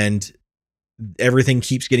 And everything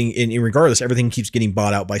keeps getting, everything keeps getting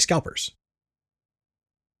bought out by scalpers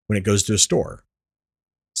when it goes to a store.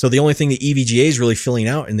 So the only thing that EVGA is really filling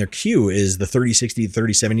out in their queue is the 3060,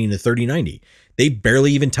 3070, and the 3090. They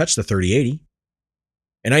barely even touch the 3080.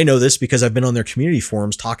 And I know this because I've been on their community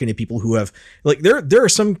forums talking to people who have, like, there are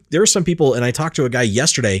some people, and I talked to a guy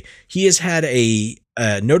yesterday. He has had a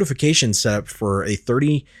notification set up for a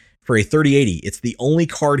 3080. It's the only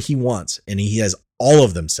card he wants, and he has all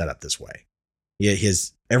of them set up this way. He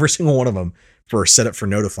has every single one of them for set up for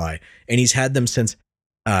Notify, and he's had them since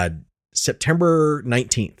September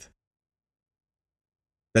 19th.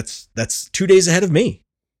 That's 2 days ahead of me,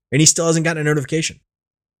 and he still hasn't gotten a notification.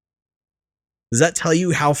 Does that tell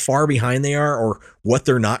you how far behind they are or what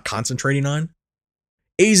they're not concentrating on?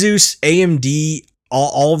 Asus, AMD,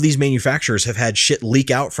 all of these manufacturers have had shit leak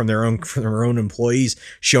out from their own employees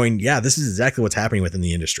showing, yeah, this is exactly what's happening within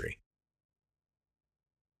the industry.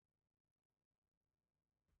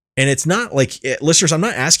 And it's not like, listeners, I'm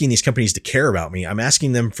not asking these companies to care about me. I'm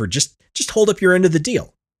asking them for just hold up your end of the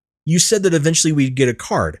deal. You said that eventually we'd get a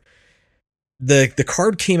card. The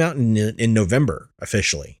card came out in November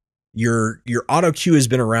officially. Your auto queue has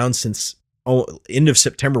been around since end of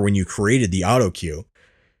September when you created the auto queue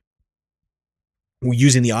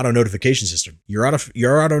using the auto notification system. Your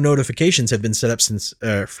auto notifications have been set up since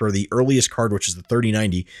for the earliest card, which is the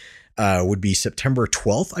 3090, would be September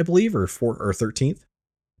 12th, I believe, or 13th.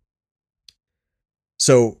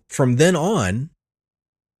 So from then on,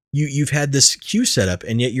 you've had this queue set up,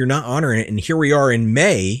 and yet you're not honoring it. And here we are in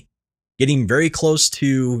May, getting very close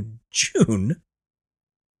to June,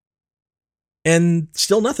 and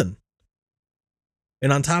still nothing.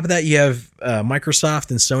 And on top of that, you have Microsoft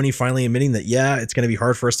and Sony finally admitting that, yeah, it's going to be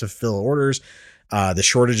hard for us to fill orders. The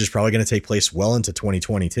shortage is probably going to take place well into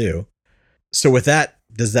 2022. So with that,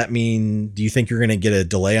 does that mean, do you think you're going to get a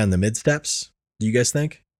delay on the mid steps? Do you guys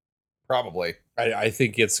think? Probably. I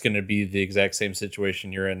think it's going to be the exact same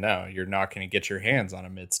situation you're in now. You're not going to get your hands on a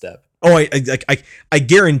mid step. Oh, I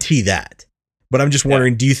guarantee that. But I'm just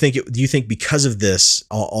wondering, do you think because of this,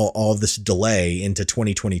 all of this delay into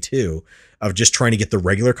 2022 of just trying to get the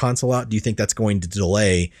regular console out, do you think that's going to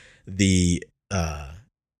delay the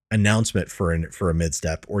announcement for a mid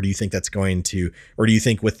step, or do you think that's going to, or do you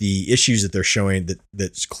think with the issues that they're showing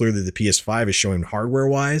that's clearly the PS5 is showing hardware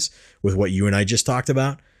wise with what you and I just talked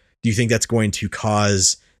about, do you think that's going to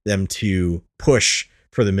cause them to push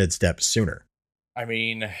for the mid step sooner? I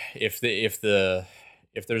mean, if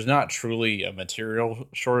there's not truly a material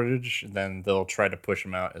shortage, then they'll try to push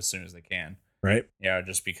them out as soon as they can. Right.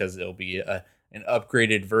 Just because it'll be an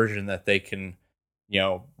upgraded version that they can,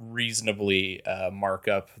 reasonably mark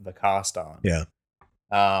up the cost on. Yeah.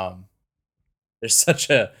 There's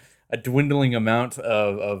such a dwindling amount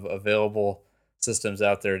of available systems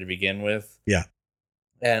out there to begin with. Yeah.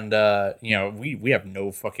 And we have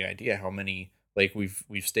no fucking idea how many, like we've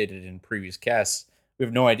stated in previous casts, we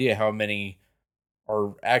have no idea how many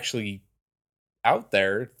are actually out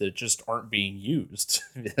there that just aren't being used.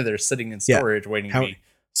 They're sitting in storage waiting to be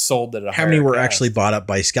sold at a higher How many were cost. actually bought up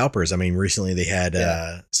by scalpers? I mean, recently they had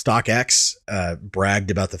StockX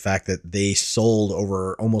bragged about the fact that they sold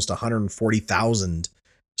over almost 140,000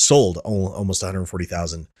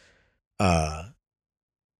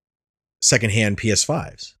 secondhand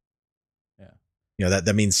PS5s. Yeah.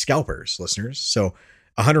 That means scalpers, listeners. So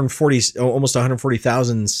almost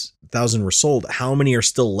 140,000 were sold. How many are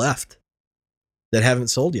still left that haven't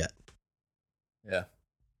sold yet? Yeah.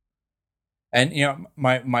 And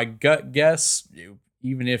my gut guess,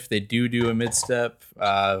 even if they do a mid step,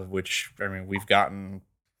 which I mean we've gotten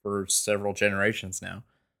for several generations now,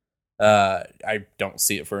 I don't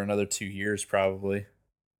see it for another 2 years probably.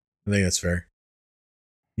 I think that's fair.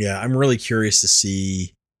 Yeah, I'm really curious to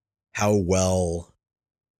see how well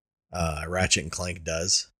Ratchet and Clank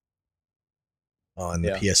does on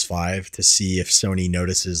the PS5, to see if Sony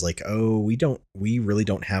notices like, oh, we really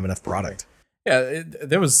don't have enough product. Yeah,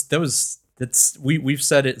 we've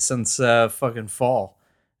said it since fucking fall.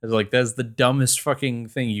 It's like that's the dumbest fucking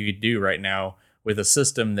thing you could do right now with a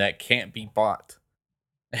system that can't be bought.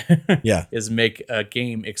 Yeah, is make a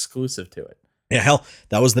game exclusive to it. Yeah, hell,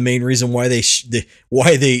 that was the main reason why they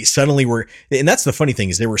suddenly were, and that's the funny thing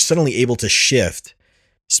is they were suddenly able to shift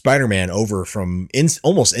Spider-Man over from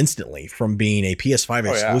almost instantly from being a PS5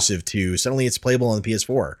 exclusive to suddenly it's playable on the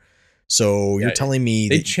PS4. So you're telling me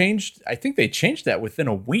they changed? I think they changed that within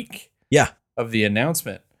a week. Yeah, of the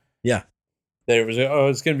announcement. Yeah, there was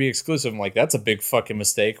it's going to be exclusive. I'm like, that's a big fucking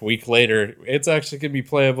mistake. A week later, it's actually going to be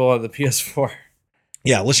playable on the PS4.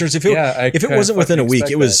 Yeah, listeners, if it wasn't within a week,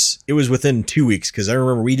 it was within 2 weeks, because I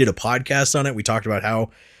remember we did a podcast on it. We talked about how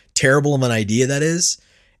terrible of an idea that is,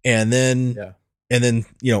 and then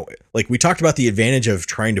like we talked about the advantage of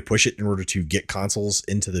trying to push it in order to get consoles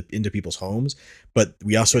into people's homes, but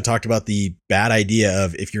we also talked about the bad idea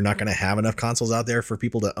of if you're not going to have enough consoles out there for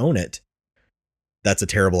people to own it, that's a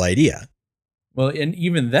terrible idea. Well, and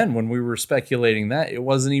even then, when we were speculating that, it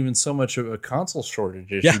wasn't even so much of a console shortage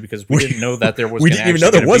issue because we didn't know that there was. We didn't even know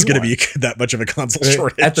there was going to be that much of a console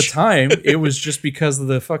shortage at the time. It was just because of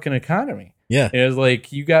the fucking economy. Yeah, it was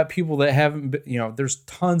like you got people that haven't. There's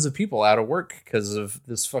tons of people out of work because of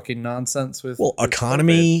this fucking nonsense with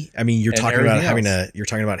economy. I mean, you're talking about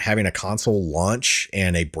having a console launch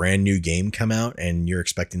and a brand new game come out, and you're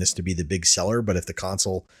expecting this to be the big seller. But if the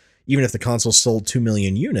console, even if the console sold 2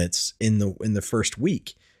 million units in the first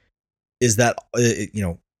week, is that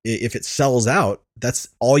if it sells out, that's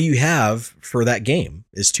all you have for that game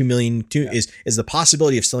is 2 million. Is the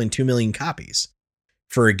possibility of selling 2 million copies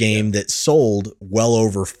for a game that sold well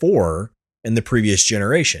over 4 in the previous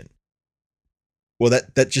generation. Well,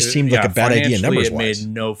 that just seemed like a bad idea numbers wise. It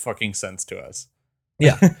made no fucking sense to us.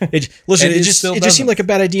 Yeah. It just seemed like a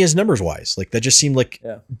bad idea as numbers wise. Like that just seemed like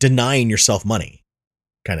denying yourself money,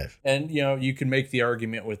 kind of. And you can make the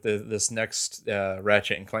argument with this next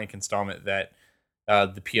Ratchet and Clank installment that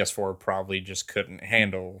the PS4 probably just couldn't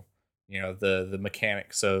handle the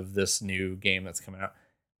mechanics of this new game that's coming out.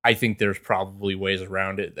 I think there's probably ways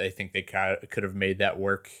around it. I think they could have made that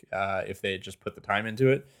work if they had just put the time into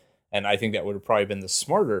it. And I think that would have probably been the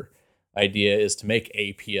smarter idea, is to make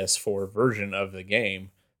a PS4 version of the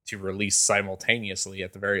game to release simultaneously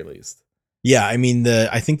at the very least. Yeah, I mean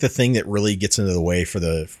I think the thing that really gets into the way for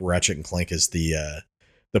Ratchet and Clank is the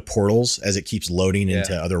portals as it keeps loading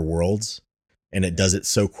into other worlds, and it does it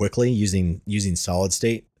so quickly using solid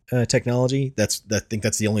state technology. I think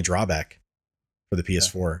that's the only drawback for the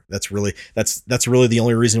PS4. That's really the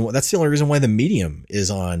only reason. That's the only reason why the Medium is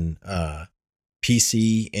on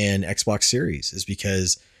PC and Xbox Series, is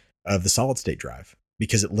because of the solid state drive,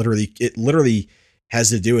 because it literally has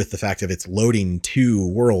to do with the fact of it's loading 2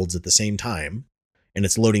 worlds at the same time, and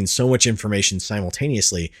it's loading so much information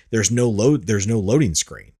simultaneously. There's no loading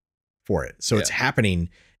screen for it. So it's happening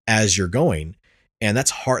as you're going, and that's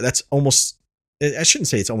hard. That's almost, I shouldn't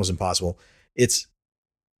say it's almost impossible. It's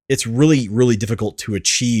really, really difficult to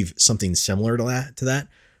achieve something similar to that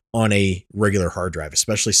on a regular hard drive,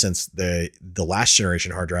 especially since the last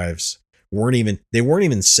generation hard drives weren't even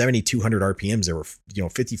 7,200 RPMs. They were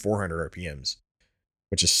 5,400 RPMs,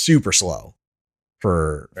 which is super slow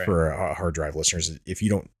for hard drive listeners. If you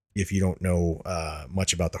don't know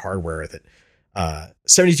much about the hardware with it,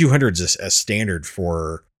 7,200 is a standard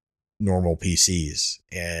for normal PCs,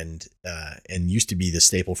 and used to be the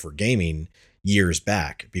staple for gaming years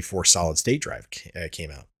back before solid state drive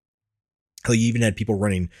came out. Hell, you even had people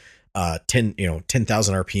running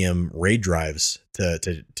 10,000 RPM RAID drives to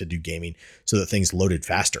do gaming so that things loaded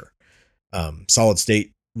faster. Solid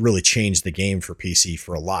state really changed the game for PC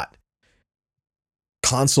for a lot.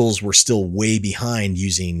 Consoles were still way behind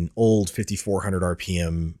using old 5,400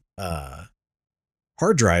 RPM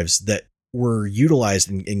hard drives that were utilized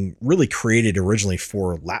and really created originally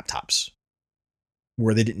for laptops,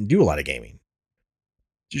 where they didn't do a lot of gaming.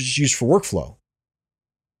 Just used for workflow.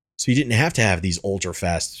 So you didn't have to have these ultra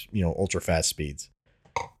fast speeds.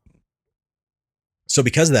 So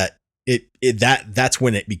because of that, that's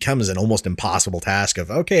when it becomes an almost impossible task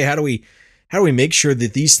of, okay, how do we make sure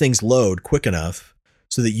that these things load quick enough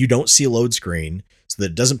so that you don't see a load screen, so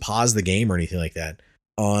that it doesn't pause the game or anything like that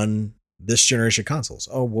on this generation consoles?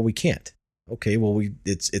 Oh, well, we can't. Okay, well,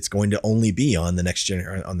 it's going to only be on the next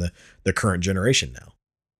on the current generation now.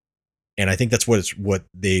 And I think that's what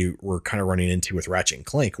they were kind of running into with Ratchet and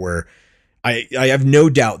Clank, where I have no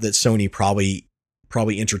doubt that Sony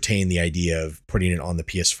probably entertained the idea of putting it on the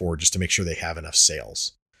PS4 just to make sure they have enough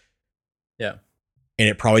sales. Yeah. And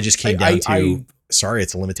it probably just came down to, sorry,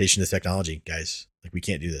 it's a limitation of technology, guys. Like, we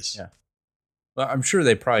can't do this. Yeah. Well, I'm sure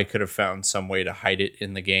they probably could have found some way to hide it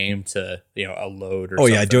in the game to, a load or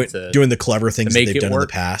something. Oh, yeah, doing the clever things that they've done in the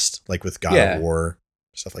past, like with God of War,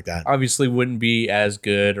 stuff like that. Obviously wouldn't be as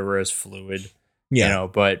good or as fluid,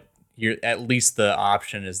 but at least the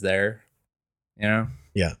option is there, Yeah.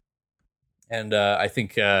 And I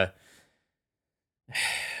think their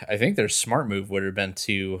smart move would have been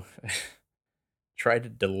to try to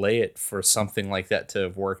delay it for something like that to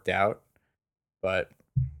have worked out. But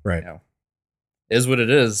right. Is what it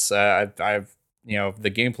is. I've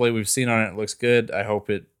the gameplay we've seen on it looks good. I hope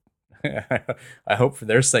I hope for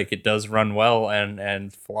their sake it does run well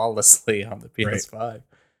and flawlessly on the PS5. Right.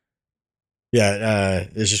 Yeah,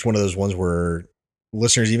 it's just one of those ones where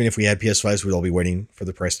listeners, even if we had PS5s, we'd all be waiting for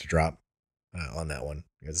the price to drop on that one,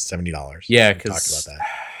 because it's $70. Yeah, because talked about that.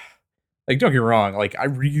 Like, don't get me wrong, like, I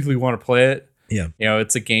really want to play it. Yeah,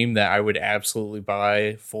 it's a game that I would absolutely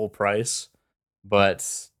buy full price,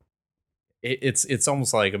 but it's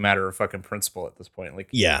almost like a matter of fucking principle at this point. Like,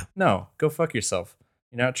 yeah, no, go fuck yourself.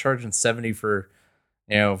 You're not charging $70 for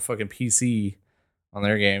fucking PC on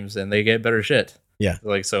their games, and they get better shit. Yeah,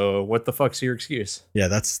 like, so what the fuck's your excuse? Yeah,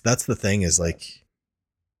 that's the thing, is like,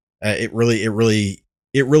 it really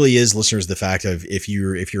is, listeners, the fact of if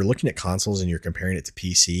you're looking at consoles and you're comparing it to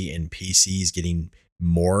PC, and PC is getting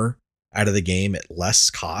more out of the game at less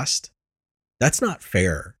cost, that's not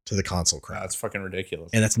fair to the console crowd. That's fucking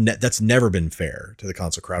ridiculous. And that's never been fair to the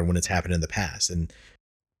console crowd when it's happened in the past.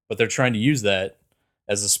 But they're trying to use that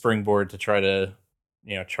as a springboard to try to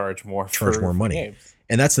charge more more money. games.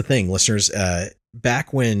 And that's the thing, listeners.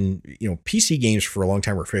 Back when PC games for a long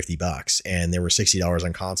time were $50, and they were $60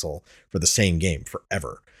 on console for the same game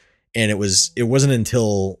forever. And it wasn't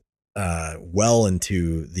until well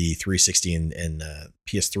into the 360 and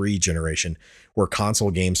PS3 generation where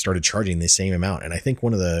console games started charging the same amount. And I think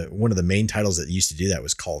one of the main titles that used to do that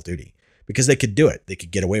was Call of Duty, because they could do it, they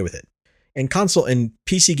could get away with it. And console and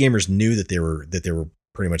PC gamers knew that they were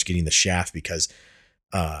pretty much getting the shaft because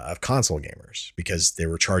of console gamers, because they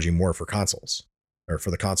were charging more for consoles, or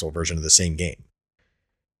for the console version of the same game.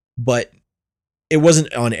 But it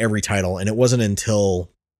wasn't on every title, and it wasn't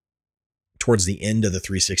until towards the end of the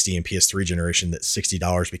 360 and PS3 generation that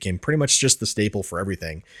 $60 became pretty much just the staple for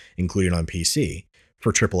everything, including on PC,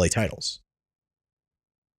 for AAA titles.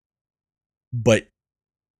 But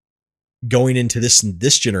going into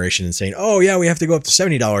this generation and saying, "Oh yeah, we have to go up to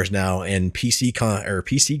 $70 now," and PC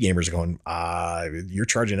gamers are going, "You're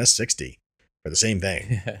charging us $60 for the same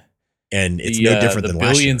thing." And it's no different than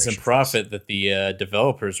last billions in generation. profit that the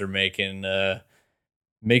developers are making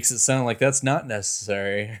makes it sound like that's not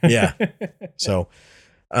necessary. Yeah. So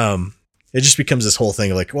it just becomes this whole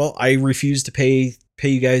thing of like, well, I refuse to pay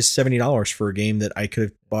you guys $70 for a game that I could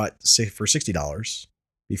have bought for $60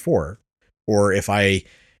 before. Or if I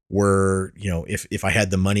were, if I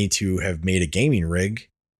had the money to have made a gaming rig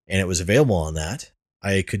and it was available on that,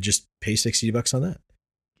 I could just pay $60 on that.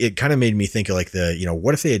 It kind of made me think of like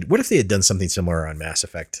what if they had done something similar on Mass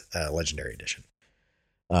Effect Legendary Edition,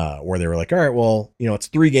 where they were like, all right, well, it's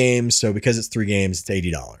 3 games, so because it's 3 games, it's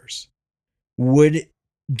 $80. Would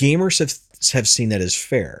gamers have seen that as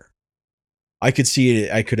fair? I could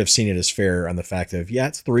have seen it as fair on the fact of, yeah,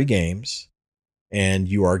 it's 3 games, and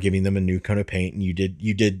you are giving them a new coat of paint, and you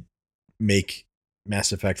did make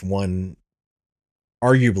Mass Effect 1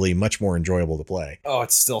 arguably much more enjoyable to play. Oh,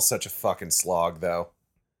 it's still such a fucking slog, though.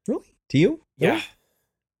 Really? To you? Yeah. Really?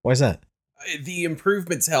 Why is that? The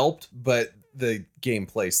improvements helped, but the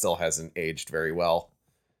gameplay still hasn't aged very well.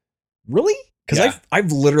 Really? Because Yeah.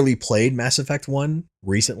 I've literally played Mass Effect 1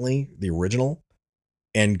 recently, the original,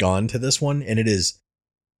 and gone to this one, and it is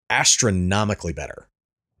astronomically better.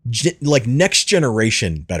 Like next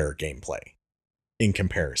generation better gameplay in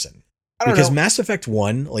comparison. I don't Because know. Mass Effect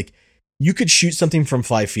 1, like, you could shoot something from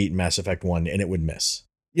 5 feet in Mass Effect 1 and it would miss.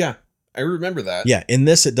 Yeah, I remember that. Yeah, in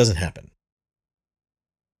this it doesn't happen.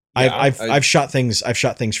 Yeah, I've shot things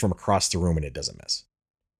from across the room and it doesn't miss.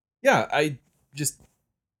 Yeah, I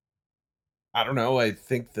don't know. I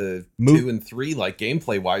think the Move- 2 and 3, like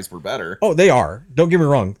gameplay wise, were better. Oh, they are. Don't get me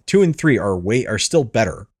wrong. 2 and 3 are still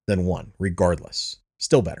better than 1, regardless.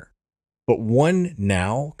 Still better. But 1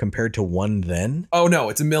 now compared to 1 then, Oh no,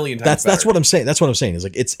 it's a million times that's better. what I'm saying. That's what I'm saying. Is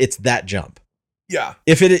like it's that jump. Yeah.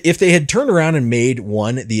 If they had turned around and made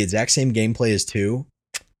 1 the exact same gameplay as 2,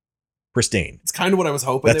 pristine. It's kind of what I was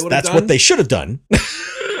hoping they would have That's done. what they should have done.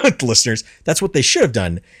 Listeners, that's what they should have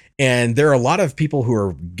done. And there are a lot of people who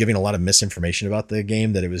are giving a lot of misinformation about the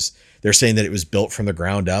game, they're saying that it was built from the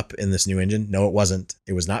ground up in this new engine. No, it wasn't.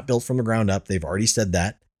 It was not built from the ground up. They've already said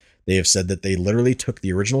that. They have said that they literally took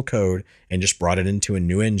the original code and just brought it into a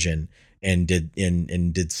new engine and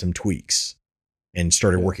did some tweaks and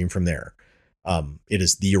started working from there. It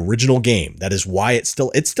is the original game. That is why it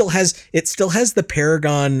still has the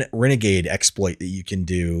Paragon Renegade exploit that you can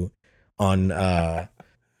do on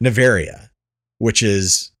Nevaria, which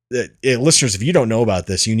is listeners, if you don't know about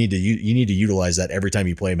this, you need to utilize that every time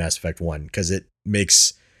you play Mass Effect 1, because it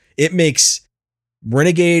makes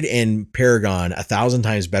Renegade and Paragon 1,000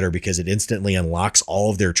 times better, because it instantly unlocks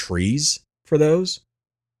all of their trees for those,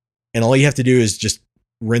 and all you have to do is just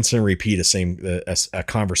rinse and repeat a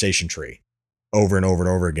conversation tree over and over and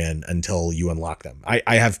over again until you unlock them.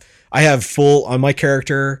 I have full on my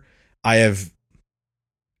character. I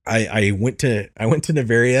went to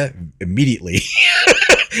Nevaria immediately.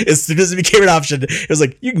 As soon as it became an option, it was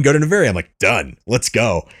like, you can go to Nevaria. I'm like, done. Let's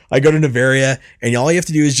go. I go to Nevaria, and all you have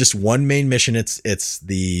to do is just one main mission. It's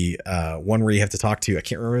the one where you have to talk to, I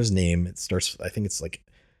can't remember his name. It starts, I think it's like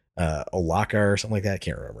Olaka or something like that. I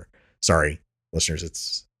can't remember. Sorry, listeners.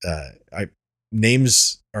 It's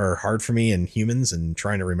names are hard for me in humans, and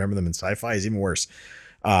trying to remember them in sci-fi is even worse.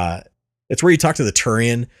 It's where you talk to the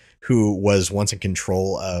Turian, who was once in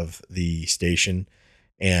control of the station,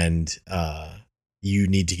 and you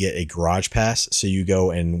need to get a garage pass. So you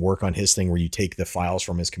go and work on his thing where you take the files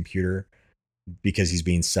from his computer, because he's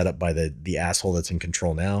being set up by the asshole that's in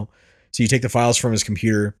control now. So you take the files from his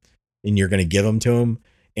computer and you're going to give them to him.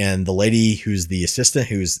 And the lady who's the assistant,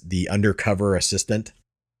 who's the undercover assistant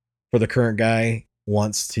for the current guy,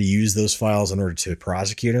 wants to use those files in order to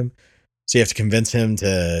prosecute him. So you have to convince him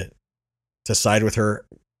to to side with her,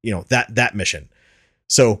 that mission.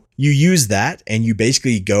 So you use that and you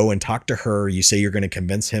basically go and talk to her. You say you're going to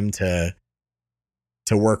convince him to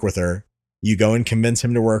work with her. You go and convince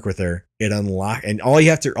him to work with her. It and all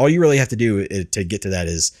you really have to do to get to that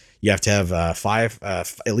is you have to have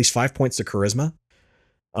at least 5 points to charisma,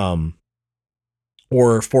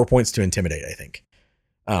 or 4 points to intimidate, I think.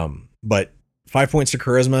 But 5 points to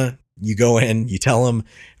charisma. You go in, you tell him,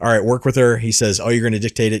 all right, work with her. He says, oh, you're going to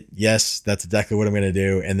dictate it. Yes, that's exactly what I'm going to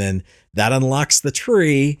do. And then that unlocks the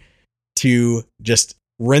tree to just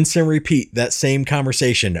rinse and repeat that same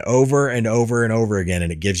conversation over and over and over again.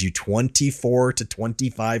 And it gives you 24 to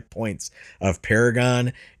 25 points of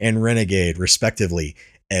Paragon and Renegade, respectively,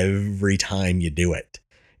 every time you do it.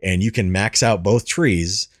 And you can max out both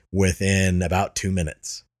trees within about 2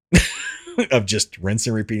 minutes. Of just rinse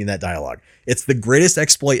and repeating that dialogue. It's the greatest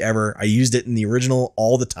exploit ever. I used it in the original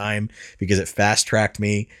all the time because it fast tracked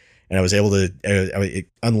me and I was able to, it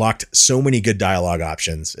unlocked so many good dialogue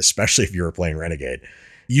options, especially if you were playing Renegade.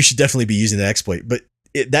 You should definitely be using that exploit, but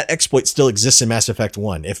that exploit still exists in Mass Effect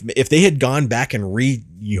 1. If they had gone back and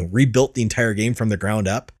rebuilt the entire game from the ground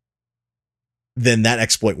up, then that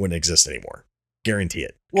exploit wouldn't exist anymore. Guarantee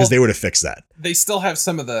it. Because they would have fixed that. They still have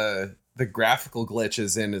some of the graphical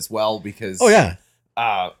glitches in as well because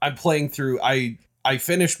I'm playing through I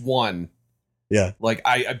finished 1. Yeah. Like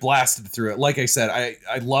I blasted through it. Like I said,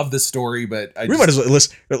 I love the story, but we might as well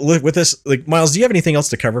listen with this. Like, Miles, do you have anything else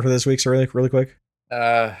to cover for this week? So really quick.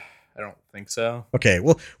 I don't think so. Okay.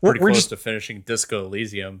 Well, we're close just to finishing Disco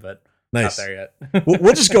Elysium, but nice. Not there yet.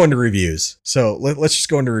 we'll just go into reviews. So let's just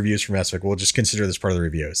go into reviews from Mass Effect. We'll just consider this part of the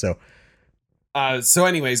review. So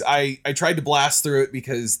anyways, I tried to blast through it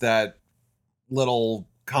because that little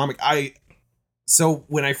comic so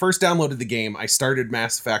when I first downloaded the game, I started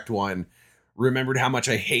Mass Effect 1, remembered how much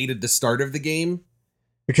I hated the start of the game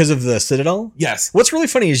because of the Citadel. Yes. What's really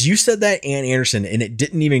funny is you said that, Ann Anderson, and it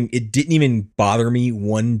didn't even bother me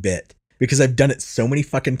one bit because I've done it so many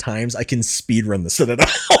fucking times. I can speed run the Citadel.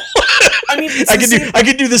 I mean, I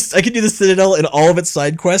could do the Citadel and all of its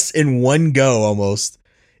side quests in one go almost.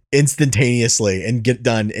 Instantaneously and get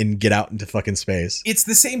done and get out into fucking space. It's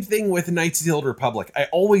the same thing with Knights of the Old Republic. I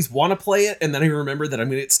always want to play it, and then I remember that I'm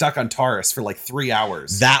going to get stuck on Taurus for like 3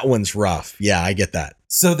 hours. That one's rough. Yeah, I get that.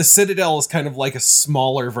 So the Citadel is kind of like a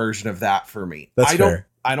smaller version of that for me. That's fair.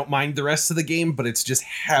 I don't mind the rest of the game, but it's just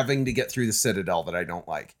having to get through the Citadel that I don't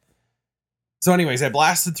like. So anyways, I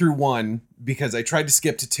blasted through 1 because I tried to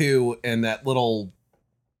skip to 2 and that little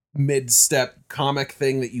mid-step comic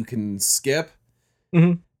thing that you can skip.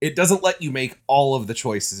 Mm-hmm. It doesn't let you make all of the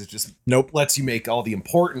choices. It just lets you make all the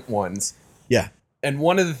important ones. Yeah. And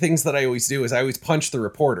one of the things that I always do is I always punch the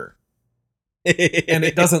reporter. And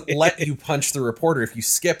it doesn't let you punch the reporter if you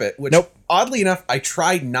skip it, which oddly enough, I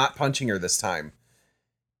tried not punching her this time.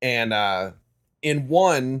 And in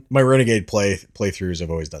 1... My Renegade playthroughs, I've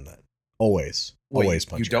always done that. Always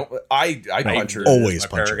punch you don't. I punch her. Always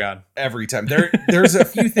punch her. Every time. There's a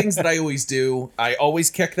few things that I always do. I always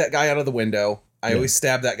kick that guy out of the window. I always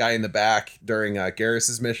stab that guy in the back during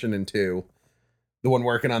Garrus's mission in 2, the one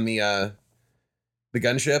working on the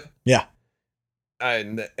gunship. Yeah,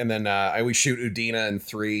 and then I always shoot Udina in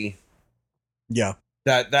 3. Yeah,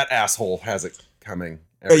 that asshole has it coming.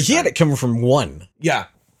 He had it coming from 1. Yeah.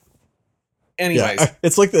 Anyways,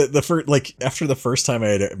 it's like the first, like after the first time I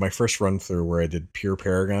had my first run through where I did pure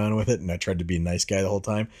Paragon with it, and I tried to be a nice guy the whole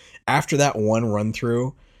time. After that one run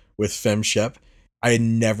through with Fem Shep, I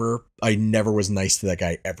never was nice to that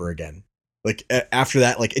guy ever again. Like after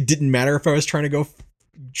that, like it didn't matter if I was trying to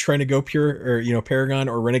go pure or Paragon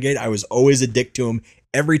or Renegade. I was always a dick to him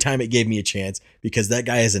every time it gave me a chance because that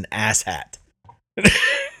guy is an asshat.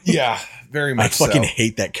 Yeah, very much. I fucking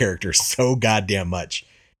hate that character so goddamn much.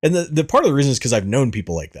 And the part of the reason is because I've known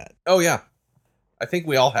people like that. Oh yeah, I think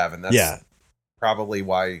we all have, and that's probably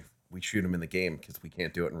why we shoot him in the game because we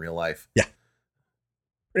can't do it in real life. Yeah,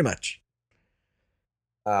 pretty much.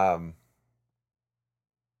 I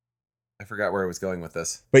forgot where I was going with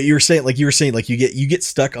this. But you were saying you get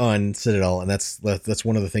stuck on Citadel, and that's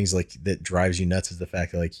one of the things like that drives you nuts is the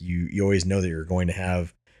fact that like you always know that you're going to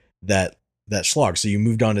have that slog. So you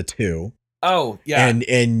moved on to 2. Oh yeah,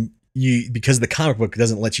 and you because the comic book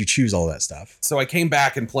doesn't let you choose all that stuff. So I came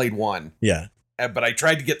back and played 1. Yeah, but I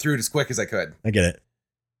tried to get through it as quick as I could. I get it.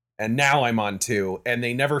 And now I'm on 2, and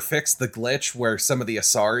they never fixed the glitch where some of the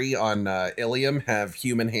Asari on Ilium have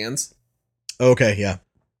human hands. Okay, yeah.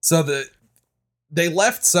 So they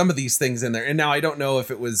left some of these things in there, and now I don't know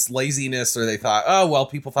if it was laziness or they thought, oh well,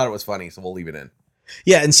 people thought it was funny, so we'll leave it in.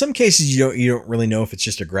 Yeah, in some cases you don't really know if it's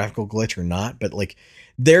just a graphical glitch or not, but like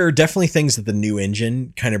there are definitely things that the new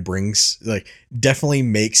engine kind of brings, like definitely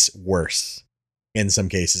makes worse in some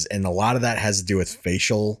cases. And a lot of that has to do with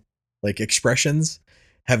facial like expressions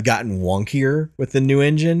have gotten wonkier with the new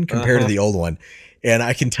engine compared to the old one. And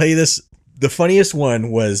I can tell you this, the funniest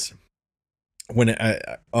one was when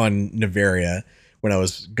on Navaria, when I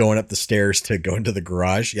was going up the stairs to go into the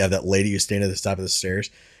garage. Yeah, that lady who's standing at the top of the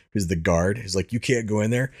stairs, who's the guard, who's like, you can't go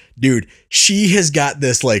in there. Dude, she has got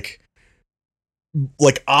this like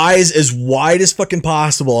eyes as wide as fucking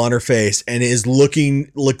possible on her face and is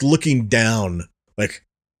looking down like,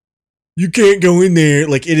 you can't go in there.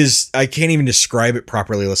 Like it is, I can't even describe it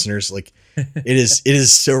properly, listeners. Like it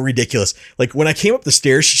is so ridiculous. Like when I came up the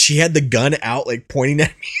stairs, she had the gun out, like pointing at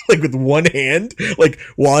me, like with one hand, like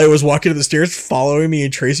while I was walking up the stairs, following me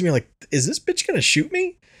and tracing me. Like, is this bitch gonna shoot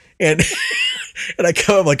me? And and I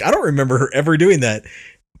come, like, I don't remember her ever doing that.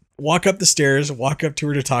 Walk up the stairs, walk up to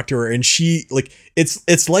her to talk to her, and she like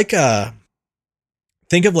it's like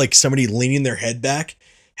think of like somebody leaning their head back,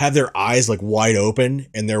 have their eyes like wide open,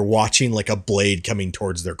 and they're watching like a blade coming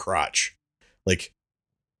towards their crotch, like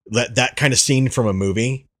that kind of scene from a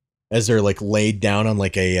movie as they're like laid down on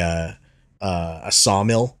like a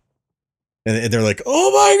sawmill, and they're like,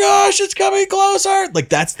 oh my gosh, it's coming closer. Like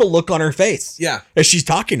that's the look on her face. Yeah, as she's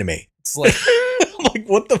talking to me. It's like, I'm like,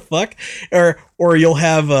 what the fuck? Or you'll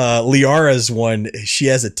have Liara's one. She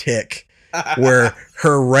has a tick where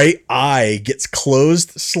her right eye gets closed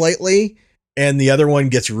slightly, and the other one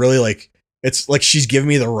gets really like, it's like she's giving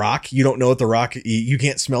me the rock. You don't know what the rock. You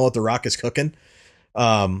can't smell what the rock is cooking.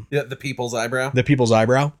 Yeah, the people's eyebrow. The people's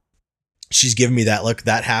eyebrow. She's giving me that look.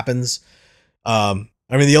 That happens. I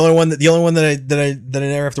mean, the only one that I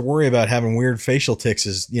never have to worry about having weird facial tics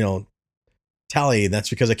is, you know, Tally. And that's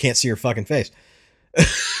because I can't see her fucking face.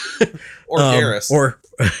 Or Garrus. Or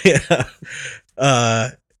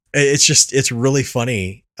yeah. It's really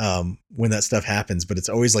funny when that stuff happens, but it's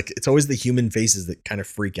always the human faces that kind of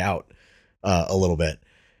freak out a little bit.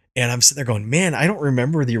 And I'm sitting there going, man, I don't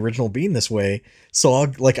remember the original being this way. So I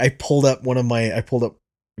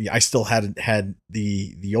still had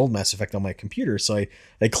the old Mass Effect on my computer. So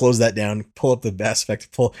I close that down, pull up the Mass Effect,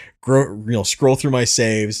 scroll through my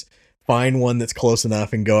saves, find one that's close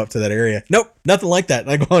enough and go up to that area. Nope, nothing like that.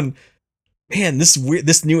 And I'm going, man,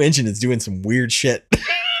 this new engine is doing some weird shit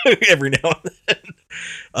every now and then.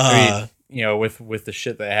 I mean, you know, with the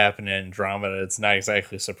shit that happened in Andromeda, it's not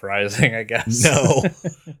exactly surprising, I guess. No.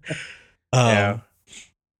 Yeah.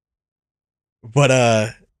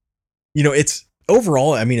 But you know, it's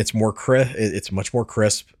overall, I mean, it's much more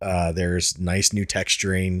crisp. There's nice new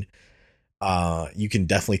texturing. You can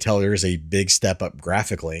definitely tell there's a big step up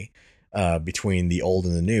graphically between the old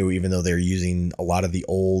and the new, even though they're using a lot of the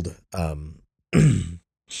old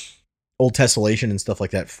old tessellation and stuff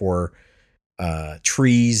like that for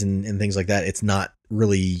trees and things like that. It's not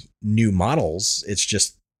really new models. It's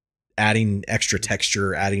just adding extra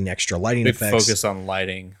texture, adding extra lighting big effects. Focus on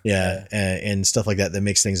lighting. Yeah, and stuff like that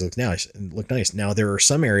makes things look nice. Now there are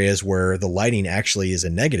some areas where the lighting actually is a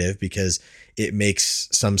negative because it makes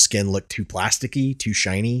some skin look too plasticky, too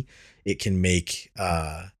shiny. It can make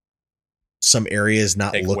some areas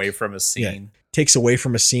not take look away from a scene. Yeah, takes away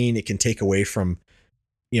from a scene. It can take away from,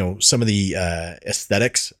 you know, some of the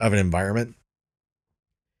aesthetics of an environment.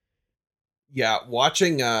 Yeah,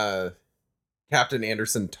 watching Captain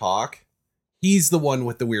Anderson talk, he's the one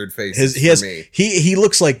with the weird faces. He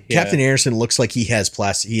looks like Captain Anderson looks like he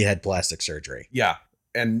had plastic surgery. Yeah,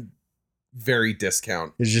 and very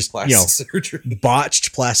discount. It's just plastic surgery,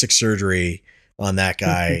 botched plastic surgery on that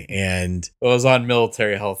guy, and it was on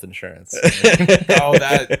military health insurance. Oh,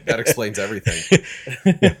 that explains everything.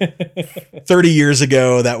 30 years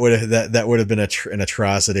ago, that would have been an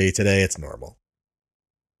atrocity. Today, it's normal.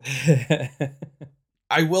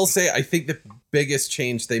 I will say, I think the biggest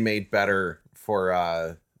change they made better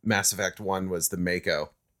for Mass Effect 1 was the Mako.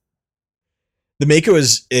 The Mako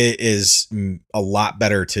is a lot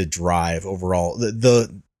better to drive overall.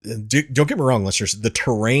 Don't get me wrong, listeners. The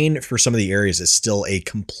terrain for some of the areas is still a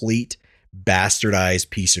complete bastardized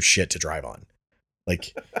piece of shit to drive on.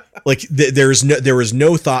 There was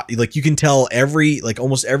no thought. Like, you can tell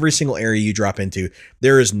almost every single area you drop into,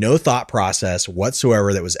 there is no thought process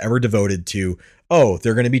whatsoever that was ever devoted to, oh,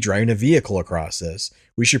 they're going to be driving a vehicle across this.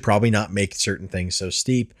 We should probably not make certain things so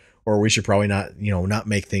steep, or we should probably not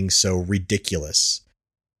make things so ridiculous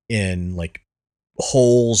in like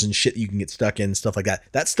holes and shit you can get stuck in, stuff like that.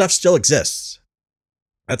 That stuff still exists.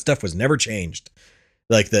 That stuff was never changed.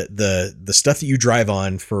 Like the stuff that you drive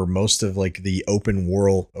on for most of like the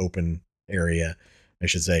open area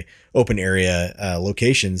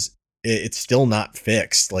locations, it's still not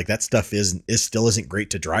fixed. Like that stuff still isn't great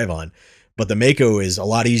to drive on. But the Mako is a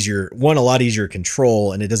lot easier to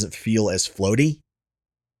control, and it doesn't feel as floaty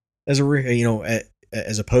as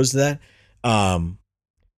as opposed to that.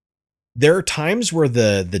 There are times where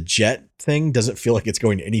the jet thing doesn't feel like it's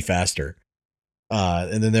going any faster.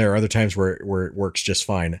 And then there are other times where it works just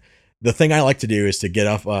fine. The thing I like to do is to get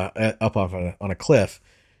up off on a cliff,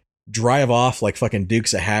 drive off like fucking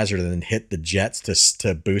Dukes of Hazzard, and then hit the jets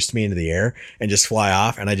to boost me into the air and just fly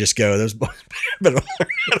off. And I just go, those better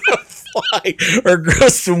fly or grow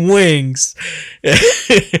some wings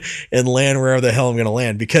and land wherever the hell I'm going to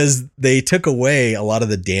land, because they took away a lot of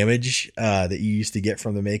the damage that you used to get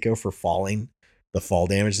from the Mako for falling, the fall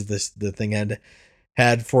damage that the thing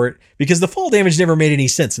had for it, because the fall damage never made any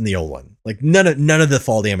sense in the old one. Like none of the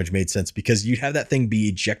fall damage made sense, because you'd have that thing be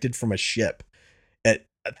ejected from a ship at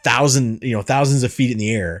thousands of feet in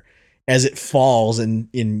the air as it falls and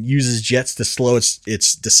uses jets to slow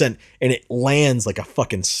its descent, and it lands like a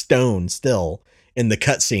fucking stone still in the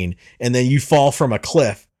cutscene, and then you fall from a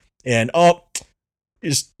cliff and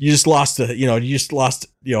you just lost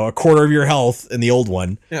a quarter of your health in the old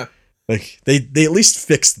one. Yeah. Like they at least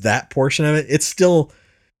fixed that portion of it. It's still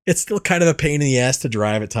kind of a pain in the ass to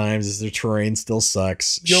drive at times, as the terrain still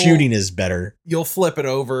sucks. Shooting is better. You'll flip it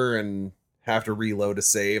over and have to reload a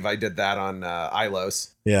save. I did that on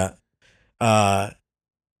Ilos. Yeah.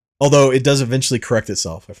 Although it does eventually correct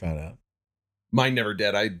itself, I found out. Mine never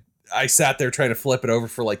did. I sat there trying to flip it over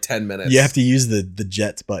for like 10 minutes. You have to use the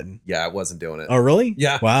jets button. Yeah, I wasn't doing it. Oh, really?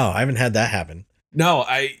 Yeah. Wow, I haven't had that happen. No,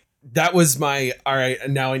 that was my, all right,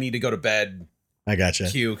 now I need to go to bed I gotcha.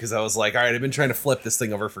 cue, because I was like, all right, I've been trying to flip this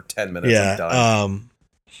thing over for 10 minutes. Yeah. I'm done.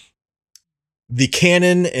 The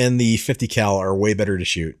cannon and the 50 cal are way better to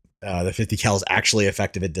shoot. The 50 cal is actually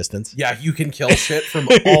effective at distance. Yeah, you can kill shit from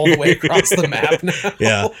all the way across the map now.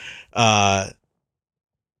 Yeah.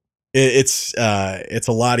 It's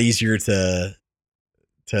a lot easier to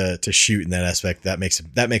shoot in that aspect. That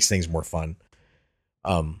makes things more fun.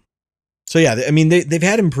 So yeah, I mean they've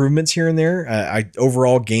had improvements here and there.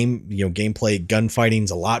 Overall gameplay,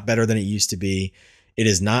 gunfighting's a lot better than it used to be. It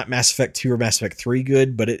is not Mass Effect 2 or Mass Effect 3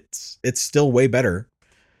 good, but it's still way better.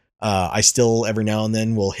 I still every now and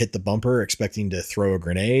then will hit the bumper expecting to throw a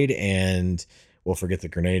grenade, and we'll forget the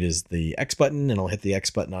grenade is the X button, and I'll hit the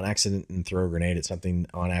X button on accident and throw a grenade at something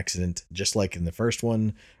on accident, just like in the first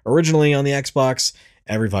one originally on the Xbox,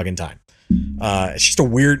 every fucking time. It's just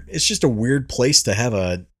a weird place to have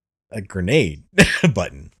a grenade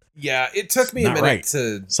button. Yeah, it took me a minute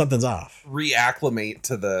to something's off. Reacclimate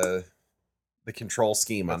to the control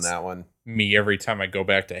scheme on that one. Me every time I go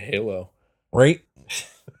back to Halo. Right?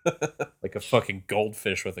 Like a fucking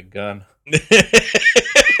goldfish with a gun. I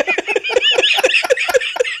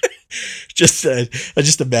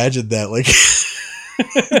just imagined that, like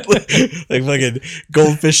like fucking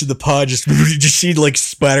goldfish in the pod, just see like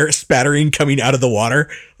spattering coming out of the water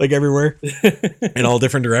like everywhere in all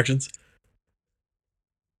different directions.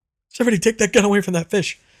 Somebody take that gun away from that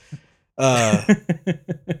fish. The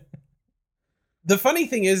funny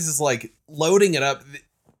thing is like loading it up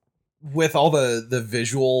with all the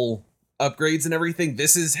visual upgrades and everything.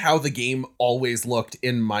 This is how the game always looked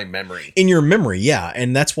in my memory. In your memory, yeah,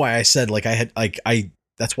 and that's why I said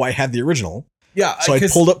that's why I had the original. Yeah, so I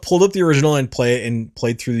pulled up the original and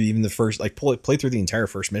played through even the first, like played through the entire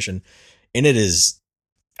first mission, and it is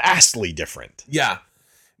vastly different. Yeah,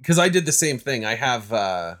 because I did the same thing. I have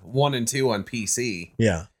 1 and 2 on PC.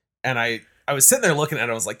 Yeah, and I was sitting there looking at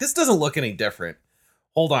it. I was like, this doesn't look any different.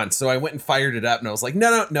 Hold on. So I went and fired it up, and I was like,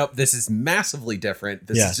 no, this is massively different.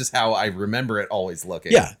 This is just how I remember it always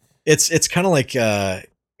looking. Yeah, it's kind of like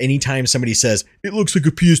anytime somebody says it looks like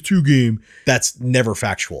a PS2 game, that's never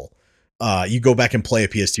factual. You go back and play a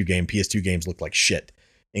PS2 game. PS2 games look like shit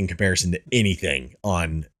in comparison to anything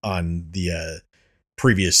on the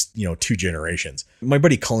previous 2 generations. My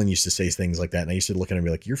buddy Cullen used to say things like that, and I used to look at him and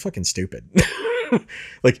be like, "You're fucking stupid."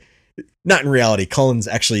 Like, not in reality. Cullen's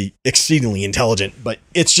actually exceedingly intelligent, but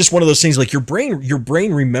it's just one of those things. Like your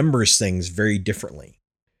brain remembers things very differently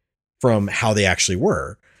from how they actually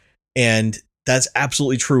were, and that's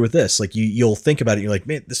absolutely true with this. Like you'll think about it, you're like,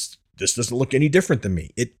 man, this doesn't look any different than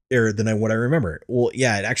me. Than what I remember. Well,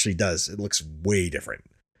 yeah, it actually does. It looks way different.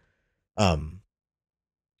 From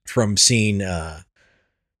seeing what's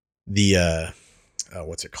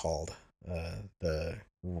it called? The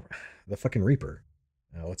fucking Reaper.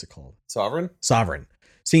 What's it called? Sovereign.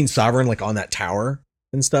 Seeing Sovereign like on that tower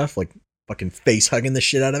and stuff, like fucking face hugging the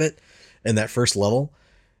shit out of it in that first level.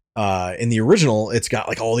 In the original, it's got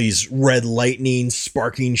like all these red lightning,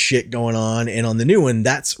 sparking shit going on, and on the new one,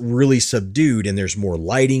 that's really subdued, and there's more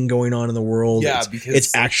lighting going on in the world. Yeah, because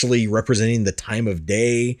it's actually representing the time of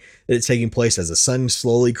day that it's taking place as the sun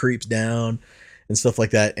slowly creeps down and stuff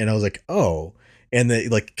like that. And I was like, oh, and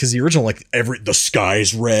because the original, like the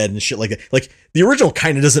sky's red and shit like that. Like the original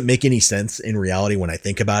kind of doesn't make any sense in reality when I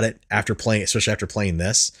think about it after playing, especially after playing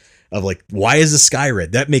this. Of like, why is the sky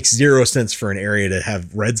red? That makes zero sense for an area to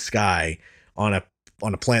have red sky on a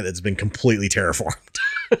planet that's been completely terraformed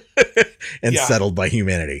and settled by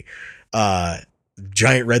humanity.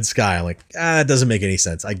 Giant red sky. I'm like, it doesn't make any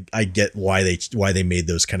sense. I get why they made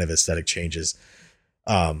those kind of aesthetic changes.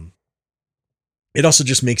 It also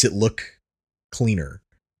just makes it look cleaner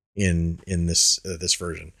in this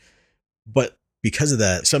version. But because of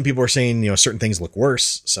that, some people are saying, certain things look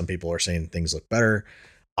worse. Some people are saying things look better.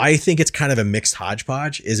 I think it's kind of a mixed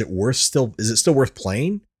hodgepodge. Is it still worth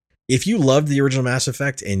playing? If you loved the original Mass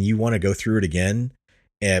Effect and you want to go through it again,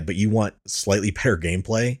 but you want slightly better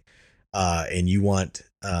gameplay, and you want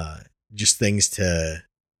just things to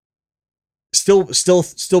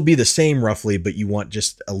still be the same roughly, but you want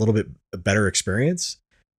just a little bit better experience,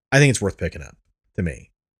 I think it's worth picking up. To me,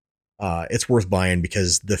 it's worth buying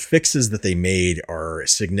because the fixes that they made are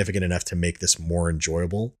significant enough to make this more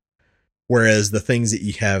enjoyable. Whereas the things that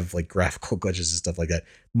you have, like graphical glitches and stuff like that,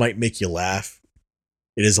 might make you laugh.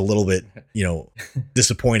 It is a little bit,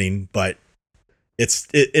 disappointing, but it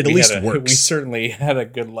at least works. We certainly had a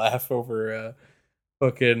good laugh over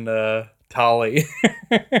fucking Tali.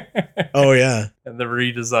 Oh yeah, and the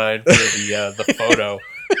redesign for the photo.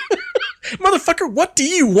 Motherfucker, what do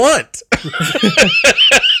you want?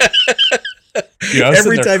 Dude, I was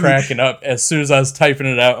sitting there cracking up as soon as I was typing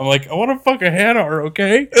it out. I'm like, I want to fuck a Hanar,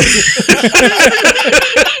 okay?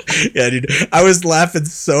 Yeah, dude. I was laughing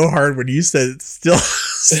so hard when you said it's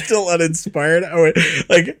still uninspired.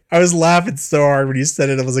 I was laughing so hard when you said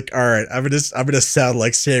it. I was like, all right, I'm gonna sound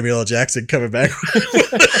like Samuel L. Jackson coming back.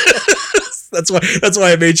 That's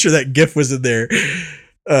why I made sure that GIF was in there.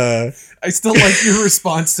 I still like your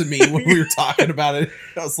response to me when we were talking about it.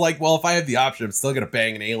 I was like, well, if I have the option, I'm still going to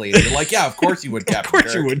bang an alien. And you're like, yeah, of course you would, Captain Kirk.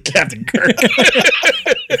 Of course you would, Captain Kirk.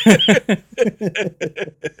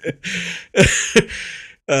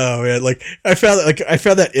 Oh man, I found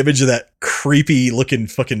that image of that creepy looking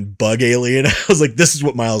fucking bug alien. I was like, this is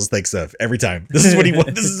what Miles thinks of every time. This is what he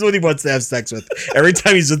wants to have sex with. Every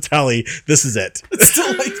time he's with Tali, this is it. It's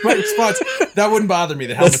still like my response. That wouldn't bother me.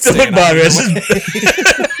 The helmet still wouldn't bother me.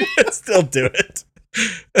 I'd still do it.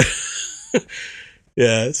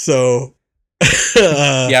 Yeah. So.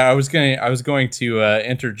 Yeah, I was going to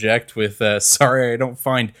interject with sorry I don't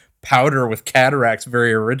find Powder with cataracts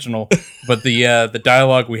very original, but the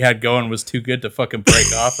dialogue we had going was too good to fucking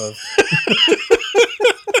break off of.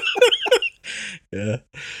 Yeah.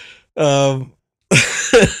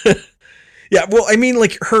 Yeah, well, I mean,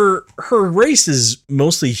 like her race is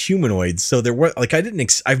mostly humanoid, so there were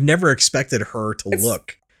I've never expected her to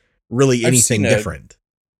look really anything different.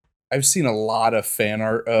 I've seen a lot of fan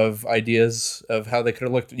art of ideas of how they could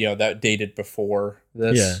have looked, that dated before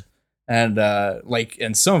this. Yeah. And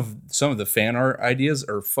and some of the fan art ideas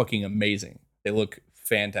are fucking amazing. They look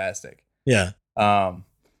fantastic. Yeah. And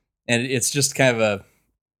it's just kind of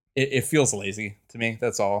it feels lazy to me.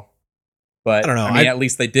 That's all. But I don't know. I mean, at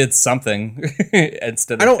least they did something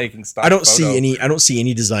instead of taking stock. I don't see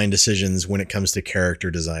any design decisions when it comes to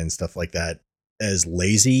character design, stuff like that, as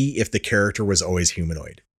lazy if the character was always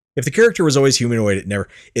humanoid. If the character was always humanoid, it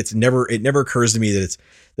never occurs to me that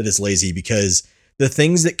it's lazy, because the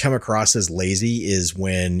things that come across as lazy is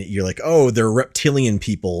when you're like, oh, they're reptilian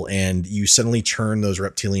people, and you suddenly turn those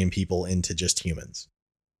reptilian people into just humans.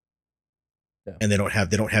 Yeah. And they don't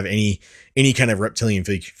have any kind of reptilian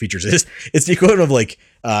features. It's the equivalent of like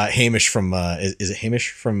Hamish from is it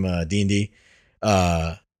Hamish from D&D?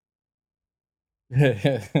 The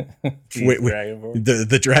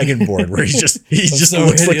Dragonborn, where he just so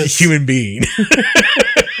looks hideous. Like a human being.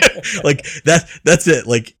 Like that's it.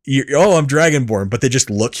 Like I'm Dragonborn, but they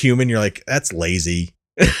just look human. You're like, that's lazy.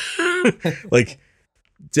 Like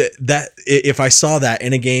that. If I saw that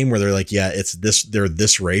in a game where they're like, yeah, they're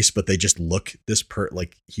this race, but they just look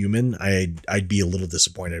like human, I'd be a little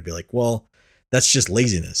disappointed. I'd be like, well, that's just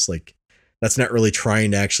laziness. Like that's not really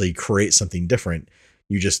trying to actually create something different.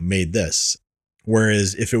 You just made this.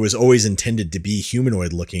 Whereas if it was always intended to be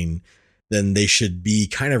humanoid looking, then they should be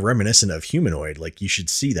kind of reminiscent of humanoid. Like you should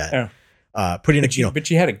see that. Yeah. But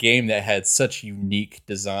you had a game that had such unique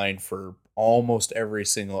design for almost every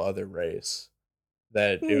single other race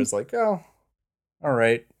that it was like, oh, all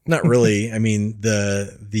right. Not really. I mean,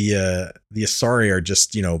 the Asari are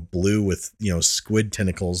just, blue with, squid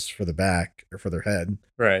tentacles for the back or for their head.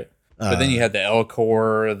 Right. But then you had the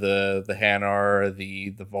Elcor, the Hanar,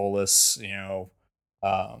 the Volus,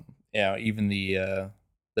 even the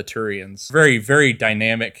Turians. Very, very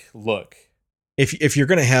dynamic look. If you're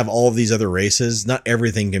gonna have all of these other races, not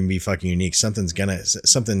everything can be fucking unique. Something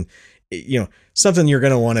you're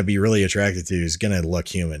gonna want to be really attracted to is gonna look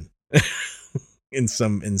human. in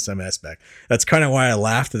some aspect. That's kind of why I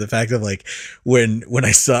laughed at the fact of like when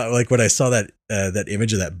I saw that that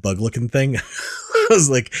image of that bug looking thing. I was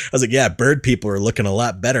like, yeah, bird people are looking a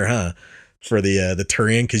lot better, huh? For the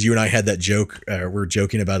Turian, because you and I had that joke. We're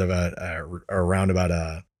joking about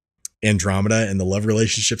Andromeda and the love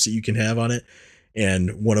relationships that you can have on it.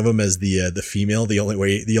 And one of them is the female.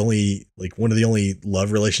 One of the only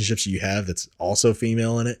love relationships you have that's also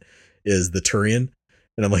female in it is the Turian.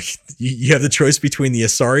 And I'm like, you have the choice between the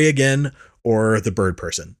Asari again or the bird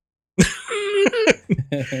person.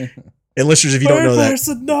 And listeners, if you don't know that,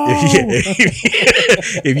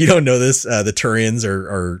 if you don't know this, the Turians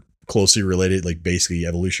are closely related, like basically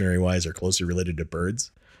evolutionary wise, are closely related to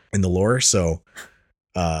birds in the lore. So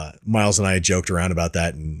Miles and I joked around about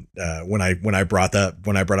that, and when I brought up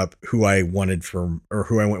who I wanted who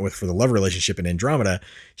I went with for the love relationship in Andromeda,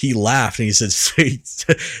 he laughed and he said,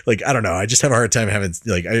 like, I don't know, I just have a hard time having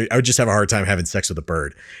I would just have a hard time having sex with a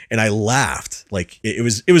bird. And I laughed, like it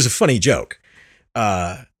was a funny joke.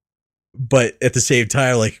 But at the same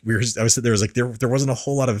time, like there wasn't a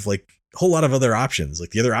whole lot of other options. Like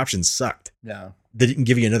the other options sucked. Yeah. They didn't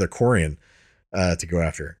give you another Quarian to go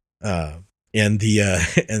after. And the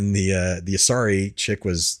Asari chick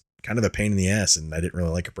was kind of a pain in the ass, and I didn't really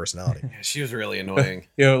like her personality. Yeah, she was really annoying.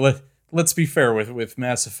 Let's be fair with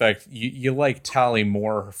Mass Effect. You like Tali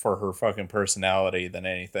more for her fucking personality than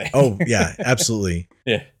anything. Oh yeah, absolutely.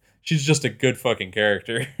 Yeah, she's just a good fucking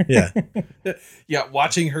character. Yeah, yeah.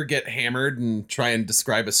 Watching her get hammered and try and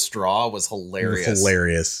describe a straw was hilarious.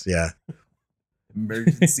 Hilarious. Yeah.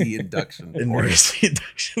 Emergency induction. Emergency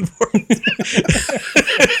induction port.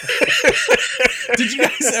 Did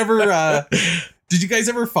you guys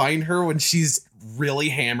ever find her when she's really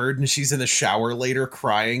hammered and she's in the shower later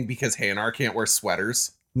crying because Hanar can't wear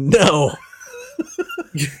sweaters? No.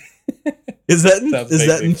 Is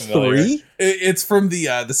that in 3? It's from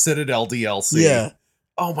the Citadel DLC. Yeah.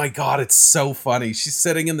 Oh my god, it's so funny. She's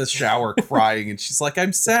sitting in the shower crying and she's like,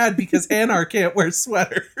 I'm sad because Hanar can't wear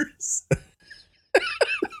sweaters.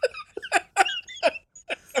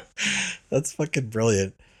 That's fucking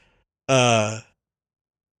brilliant. Yeah,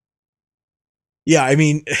 I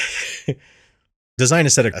mean, design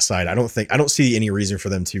aesthetic aside, I don't see any reason for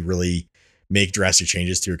them to really make drastic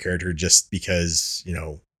changes to a character just because,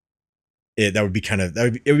 it would be kind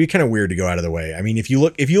of weird to go out of the way. I mean, if you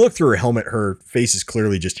look through her helmet, her face is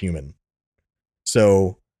clearly just human.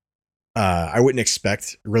 So I wouldn't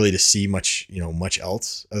expect really to see much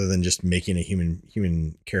else other than just making a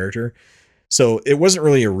human character. So it wasn't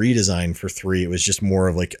really a redesign for 3. It was just more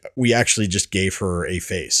of like, we actually just gave her a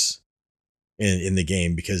face in the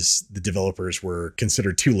game because the developers were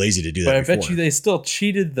considered too lazy to do that. But I bet you they still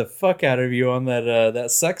cheated the fuck out of you on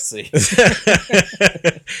that sex scene.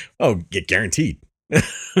 Oh, guaranteed.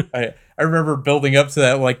 I remember building up to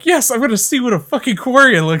that, like, yes, I'm going to see what a fucking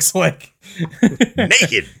Quarian looks like.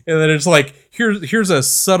 Naked. And then it's like, here's a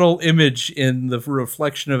subtle image in the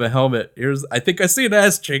reflection of a helmet. I think I see an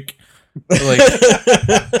ass cheek. Like,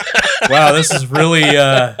 wow, this is really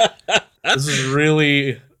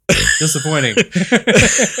disappointing.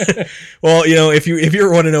 Well, if you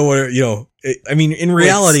ever want to know what, I mean, in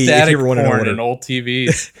reality, if you ever want to know what an old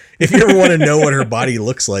TVs, if you ever want to know what her body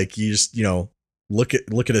looks like, you just, look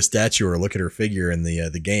at a statue or look at her figure in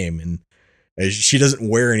the game, and she doesn't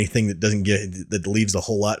wear anything that leaves a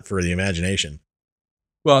whole lot for the imagination.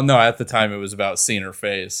 Well, no, at the time it was about seeing her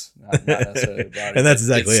face, not necessarily body. And that's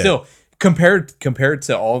exactly it. Still, compared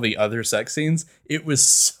to all the other sex scenes, it was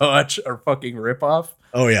such a fucking ripoff.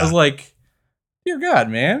 Oh yeah, I was like, dear God,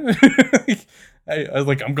 man. I was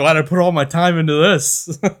like, I'm glad I put all my time into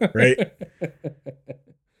this. Right.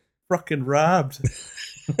 Fucking robbed.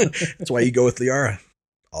 That's why you go with Liara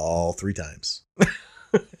all 3 times.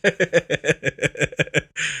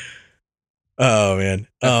 Oh man.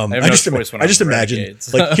 I just imagine,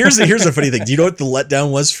 like, here's the funny thing. Do you know what the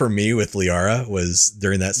letdown was for me with Liara was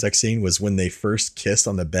during that sex scene was when they first kissed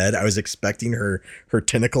on the bed. I was expecting her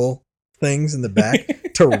tentacle things in the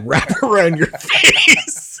back to wrap around your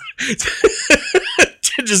face.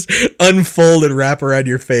 To just unfold and wrap around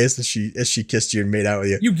your face as she kissed you and made out with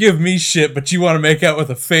you. You give me shit, but you want to make out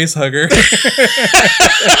with a face hugger.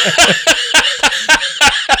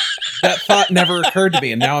 That thought never occurred to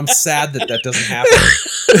me, and now I'm sad that doesn't happen.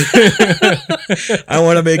 I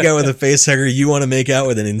want to make out with a face hugger. You want to make out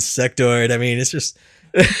with an insectoid. I mean, it's just.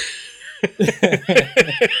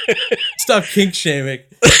 Stop kink shaming.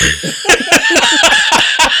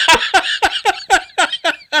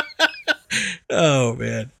 Oh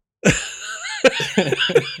man.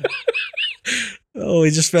 Oh,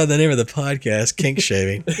 we just found the name of the podcast, Kink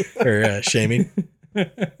Shaming or Shaming.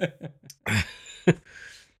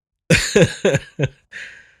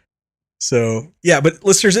 So yeah, but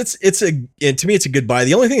listeners, to me it's a good buy.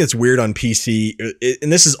 The only thing that's weird on PC,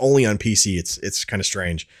 and this is only on PC, it's kind of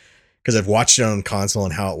strange because I've watched it on console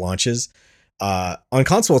and how it launches. On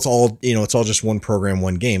console, it's all just one program,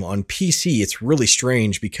 one game. On PC, it's really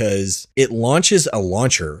strange because it launches a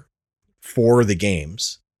launcher for the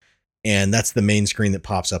games, and that's the main screen that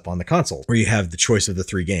pops up on the console where you have the choice of the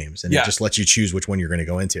 3 games, and it just lets you choose which one you're going to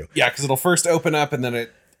go into. Yeah, because it'll first open up, and then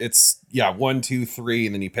it's 1, 2, 3,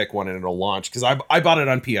 and then you pick one and it'll launch. Because I bought it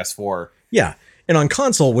on PS4. Yeah. And on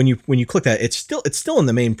console, when you click that, it's still in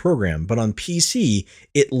the main program, but on PC,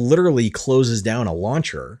 it literally closes down a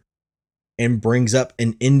launcher and brings up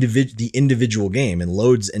the individual game and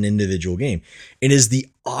loads an individual game. It is the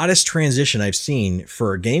oddest transition I've seen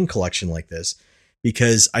for a game collection like this,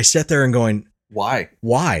 because I sat there and going, why?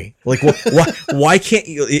 Like, why can't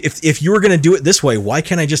you, if you were going to do it this way, why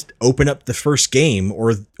can't I just open up the first game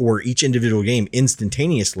or each individual game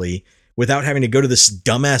instantaneously without having to go to this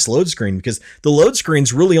dumbass load screen? Because the load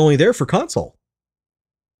screen's really only there for console.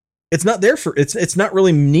 It's not there for, it's not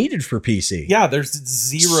really needed for PC. Yeah, there's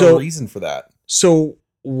zero reason for that. So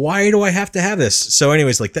why do I have to have this? So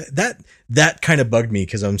anyways, like that kind of bugged me,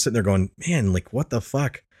 because I'm sitting there going, man, like what the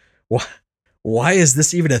fuck? Why is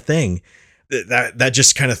this even a thing? That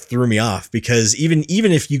just kind of threw me off, because even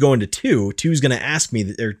if you go into 2 is going to ask me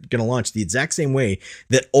that they're going to launch the exact same way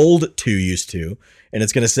that old 2 used to. And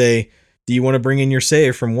it's going to say, do you want to bring in your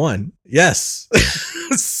save from 1? Yes.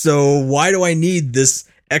 So why do I need this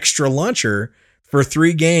extra launcher for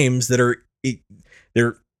 3 games that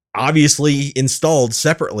they're obviously installed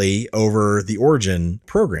separately over the Origin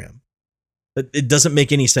program? It doesn't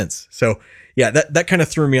make any sense. So yeah, that kind of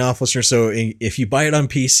threw me off, listener. So if you buy it on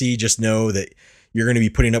PC, just know that you're going to be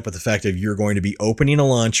putting up with the fact that you're going to be opening a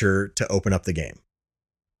launcher to open up the game.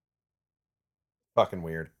 Fucking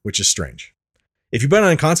weird. Which is strange. If you buy it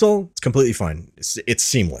on console, it's completely fine. It's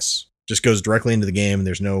seamless. Just goes directly into the game.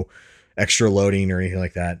 There's no extra loading or anything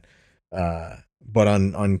like that. But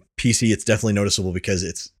on PC, it's definitely noticeable, because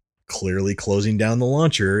it's clearly closing down the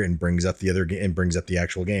launcher and brings up the other game and brings up the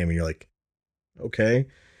actual game. And you're like, okay.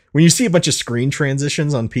 When you see a bunch of screen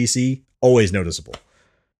transitions on PC, always noticeable.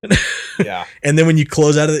 Yeah. And then when you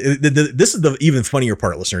close out of this is the even funnier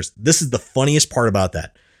part, listeners. This is the funniest part about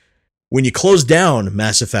that. When you close down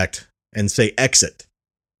Mass Effect and say exit,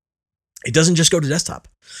 it doesn't just go to desktop.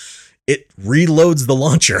 It reloads the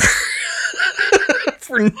launcher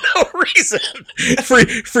for no reason.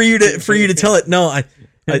 For you to tell it, no, I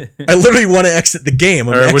literally want to exit the game.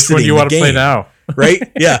 Which one do you want to play now?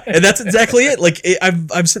 Right? Yeah. And that's exactly it. Like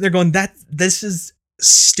I'm sitting there going, this is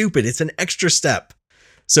stupid. It's an extra step.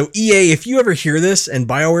 So EA, if you ever hear this, and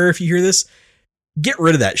BioWare, if you hear this, get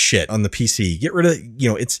rid of that shit on the PC. Get rid of,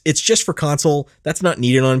 it's just for console. That's not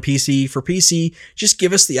needed on PC. For PC, just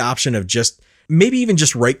give us the option of maybe even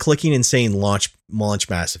just right clicking and saying launch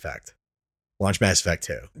Mass Effect. Launch Mass Effect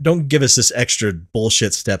 2. Don't give us this extra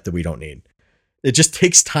bullshit step that we don't need. It just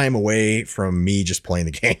takes time away from me just playing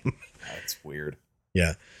the game. That's weird.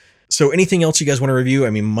 Yeah. So anything else you guys want to review? I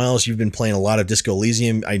mean, Miles, you've been playing a lot of Disco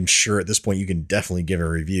Elysium. I'm sure at this point you can definitely give a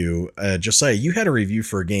review. Josiah, you had a review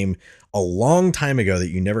for a game a long time ago that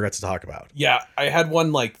you never got to talk about. Yeah, I had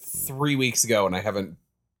one like 3 weeks ago, and I haven't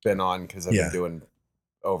been on because I've been doing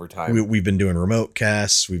overtime. We've been doing remote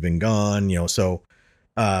casts. We've been gone, so...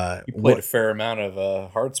 you played a fair amount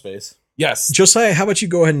of Hard Space. Yes. Josiah, how about you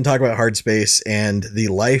go ahead and talk about Hard Space and the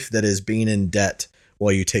life that is being in debt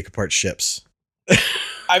while you take apart ships?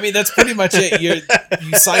 I mean, that's pretty much it. You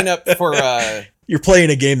sign up for... You're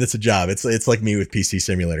playing a game that's a job. It's like me with PC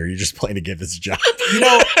Simulator. You're just playing a game that's a job.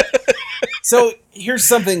 So here's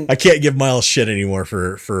something... I can't give Miles shit anymore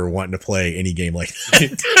for wanting to play any game like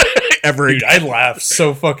that. Ever. Dude, I laughed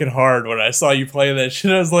so fucking hard when I saw you play that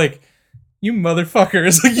shit. I was like... You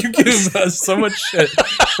motherfuckers, like you give us so much shit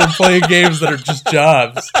for playing games that are just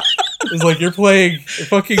jobs. It's like you're playing a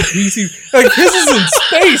fucking PC. Like this is in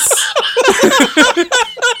space.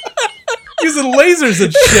 Using lasers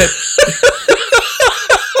and shit.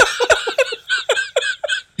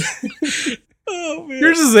 Oh man.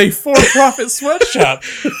 Yours is a for-profit sweatshop.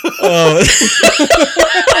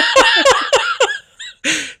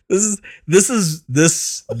 This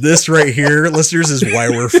right here, listeners, is why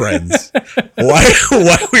we're friends.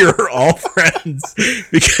 Why we are all friends,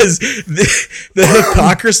 because the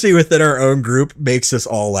hypocrisy within our own group makes us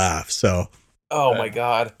all laugh. So, oh my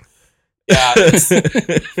god, yeah,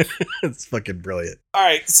 it's fucking brilliant. All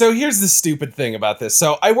right, so here's the stupid thing about this.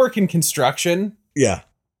 So I work in construction. Yeah.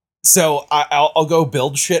 So I'll go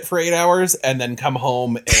build shit for 8 hours and then come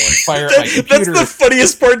home and fire up my computer. That's the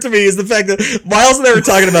funniest part to me is the fact that Miles and I were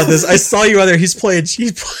talking about this. I saw you out there. He's playing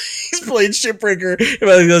Shipbreaker.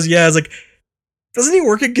 And he goes, yeah. I was like, doesn't he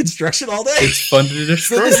work in construction all day? It's fun to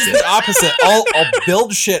destroy So this is shit. the opposite. I'll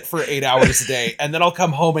build shit for 8 hours a day and then I'll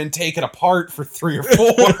come home and take it apart for 3 or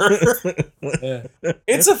 4. Yeah.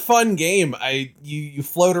 It's a fun game. You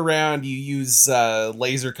float around, you use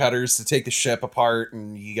laser cutters to take the ship apart,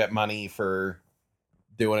 and you get money for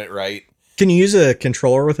doing it right. Can you use a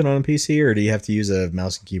controller with it on a PC, or do you have to use a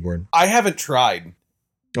mouse and keyboard? I haven't tried.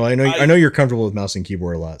 Well, I know you're comfortable with mouse and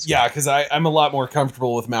keyboard a lot. So. Yeah, because I'm a lot more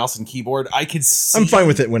comfortable with mouse and keyboard. I could see. I'm fine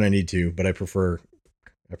with it when I need to, but I prefer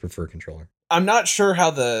controller. I'm not sure how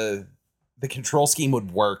the control scheme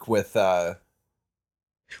would work with.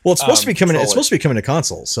 Well, it's supposed to be coming. It's controller. supposed to be coming to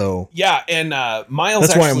console. So Yeah, and Miles.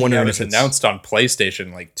 That's why I'm actually- wondering It if was announced on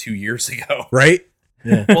PlayStation like 2 years ago. right.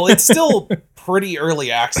 Yeah. Well, it's still pretty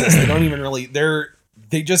early access. They don't even really.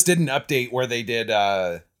 They just did an update where they did.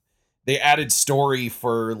 They added story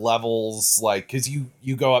for levels, like, because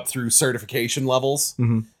you go up through certification levels,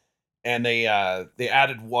 Mhm. and they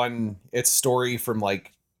added one. It's story from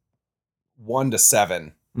like 1 to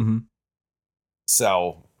 7. Mm-hmm.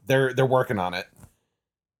 So they're working on it.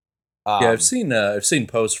 Yeah, I've seen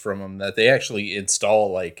posts from them that they actually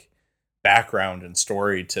install like background and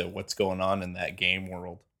story to what's going on in that game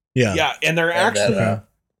world. Yeah. Yeah, and they're And that, actually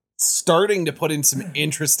starting to put in some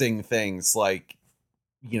interesting things, like,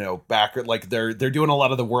 you know, back, like they're doing a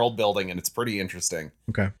lot of the world building, and it's pretty interesting.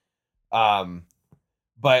 Okay.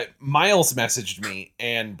 But Miles messaged me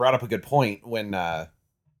and brought up a good point when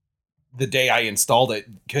the day I installed it,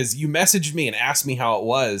 because you messaged me and asked me how it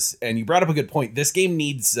was, and you brought up a good point. This game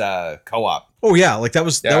needs co-op. Oh yeah, like that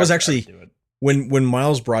was Yeah, actually I'd do it. when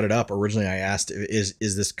Miles brought it up originally. I asked, is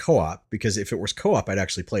this co-op? Because if it was co-op, I'd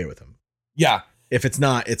actually play with him. Yeah, If it's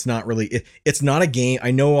not, it's not really. It's not a game.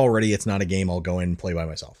 I know already. It's not a game I'll go in and play by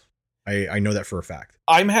myself. I know that for a fact.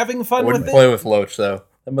 I'm having I fun wouldn't with play it. with Loach though.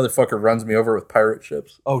 That motherfucker runs me over with pirate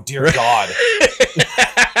ships. Oh dear God.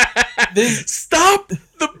 Stop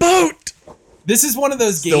the boat. This is one of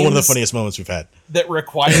those games Still one of the funniest moments we've had. that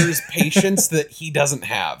requires patience that he doesn't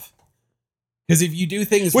have. Because if you do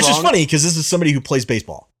things Which wrong, is funny because this is somebody who plays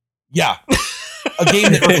baseball. yeah, a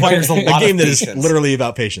game that requires a lot A game of that is patience. literally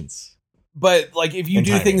about patience. But like, if you And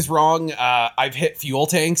do timing. things wrong, I've hit fuel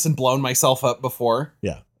tanks and blown myself up before.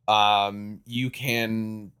 Yeah. You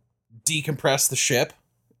can decompress the ship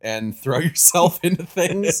and throw yourself into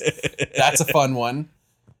things. That's a fun one.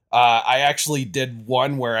 I actually did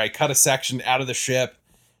one where I cut a section out of the ship,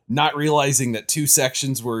 not realizing that 2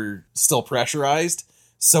 sections were still pressurized.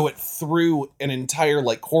 So it threw an entire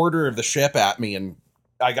like quarter of the ship at me, and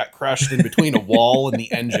I got crushed in between a wall and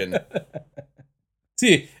the engine.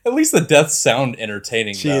 See, at least the deaths sound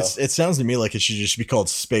entertaining. See, though. it sounds to me like it should just be called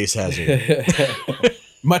Space Hazard.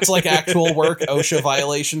 Much like actual work, OSHA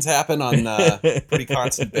violations happen on a pretty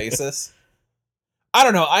constant basis. I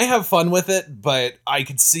don't know. I have fun with it, but I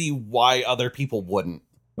could see why other people wouldn't.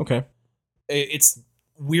 Okay. It's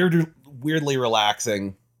weirdly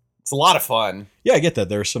relaxing. It's a lot of fun. Yeah, I get that.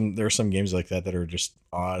 There are some games like that are just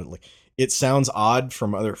odd. Like it sounds odd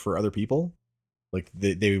for other people. Like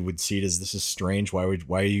they would see it as this is strange. Why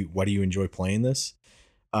do you enjoy playing this?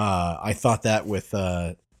 I thought that with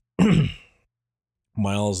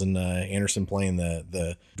Miles and Anderson playing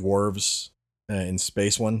the dwarves in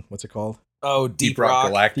space one. What's it called? Oh, Deep Rock.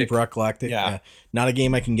 Galactic. Deep Rock Galactic. Yeah. Not a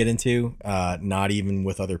game I can get into. Not even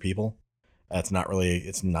with other people. It's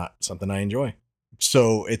not something I enjoy.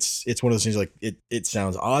 So it's one of those things like it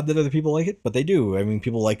sounds odd that other people like it, but they do. I mean,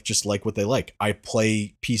 people just like what they like. I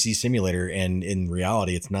play PC Simulator, and in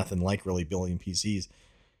reality, it's nothing like really building PCs.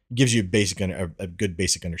 It gives you a good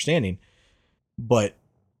basic understanding, but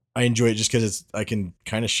I enjoy it just because I can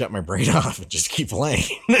kind of shut my brain off and just keep playing.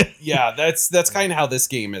 Yeah, that's kind of how this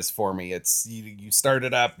game is for me. It's you start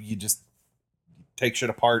it up, you just take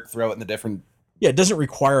shit apart, throw it in the different. Yeah, it doesn't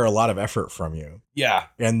require a lot of effort from you. Yeah,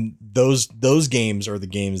 And those games are the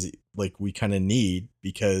games that, like, we kind of need,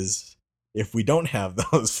 because if we don't have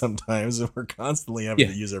those sometimes and we're constantly having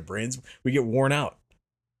to use our brains, we get worn out.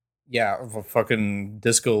 Yeah, fucking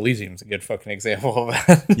Disco Elysium's a good fucking example of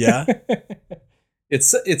that. Yeah.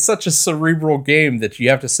 It's such a cerebral game that you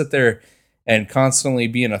have to sit there and constantly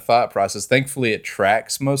be in a thought process. Thankfully, it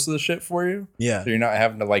tracks most of the shit for you. Yeah. So you're not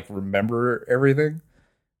having to like remember everything.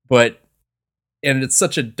 And it's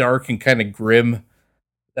such a dark and kind of grim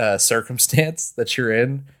circumstance that you're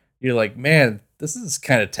in. You're like, man, this is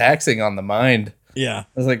kind of taxing on the mind. Yeah. I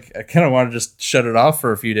was like, I kind of want to just shut it off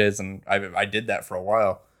for a few days. And I did that for a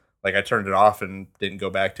while. Like I turned it off and didn't go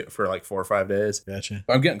back to it for like 4 or 5 days. Gotcha.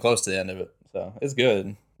 But I'm getting close to the end of it. So it's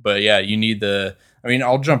good. But yeah, you need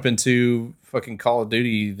I'll jump into fucking Call of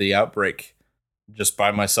Duty, the Outbreak, just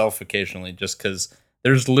by myself occasionally, just because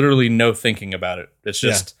there's literally no thinking about it. It's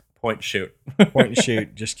just point and shoot. Point and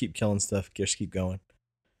shoot. Just keep killing stuff. Just keep going.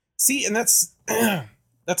 See, and that's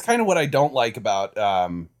kind of what I don't like about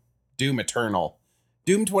Doom Eternal.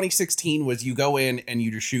 Doom 2016 was you go in and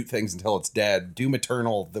you just shoot things until it's dead. Doom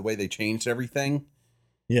Eternal, the way they changed everything.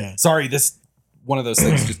 Yeah. Sorry, this one of those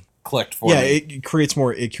things just clicked for me. Yeah, it creates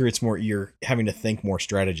more. You're having to think more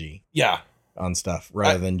strategy. Yeah. On stuff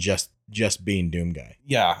rather than just being Doom guy.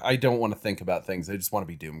 Yeah, I don't want to think about things. I just want to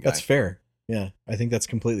be Doom guy. That's fair. Yeah, I think that's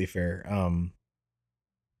completely fair.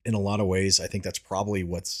 In a lot of ways, I think that's probably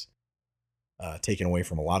what's taken away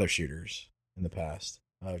from a lot of shooters in the past.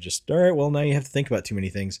 Just all right. Well, now you have to think about too many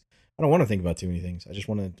things. I don't want to think about too many things. I just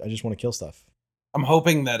want to kill stuff. I'm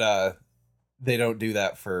hoping that they don't do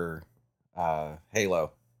that for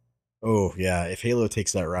Halo. Oh yeah, if Halo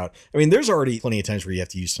takes that route, I mean, there's already plenty of times where you have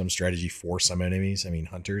to use some strategy for some enemies. I mean,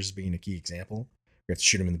 Hunters being a key example. You have to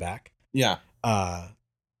shoot them in the back. Yeah.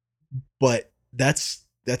 But that's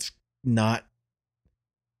not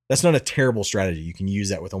a terrible strategy. You can use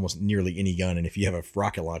that with almost nearly any gun, and if you have a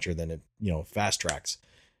rocket launcher, then it fast tracks.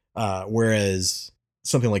 Whereas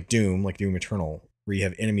something like Doom Eternal, where you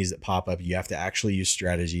have enemies that pop up, you have to actually use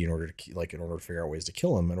strategy in order to figure out ways to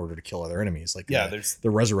kill them, in order to kill other enemies. Like there's the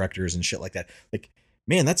resurrectors and shit like that. Like,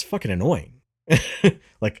 man, that's fucking annoying.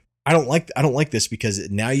 Like, I don't like this because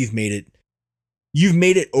now you've made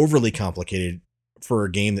it overly complicated for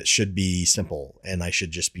a game that should be simple, and I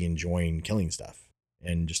should just be enjoying killing stuff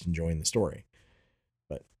and just enjoying the story.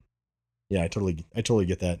 But yeah, I totally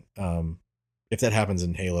get that. If that happens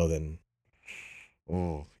in Halo, then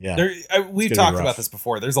oh yeah, we've talked about this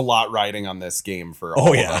before. There's a lot riding on this game for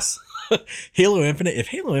all of us. Halo Infinite. If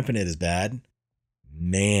Halo Infinite is bad,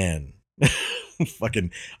 man,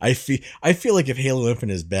 fucking, I feel like if Halo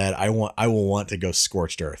Infinite is bad, I will want to go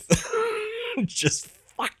scorched earth. Just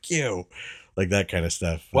fuck you, like that kind of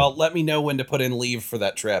stuff. Well, let me know when to put in leave for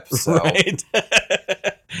that trip. So. Right.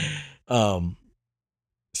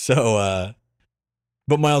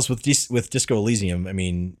 But Miles, with Disco Elysium, I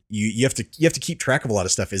mean, you have to keep track of a lot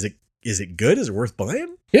of stuff. Is it good? Is it worth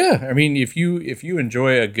buying? Yeah, I mean, if you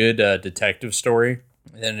enjoy a good detective story,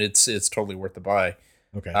 then it's totally worth the buy.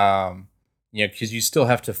 Okay. Because you still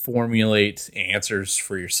have to formulate answers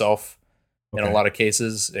for yourself in a lot of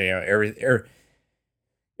cases.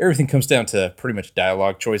 Everything comes down to pretty much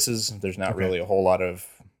dialogue choices. There's not really a whole lot of,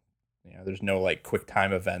 there's no like quick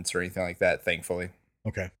time events or anything like that, thankfully.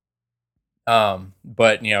 Okay.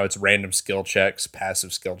 But it's random skill checks,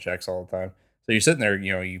 passive skill checks all the time. So you're sitting there,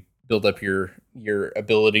 you build up your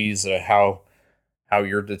abilities, how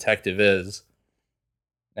your detective is,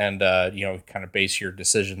 and kind of base your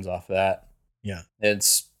decisions off that. Yeah.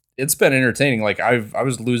 It's been entertaining. Like I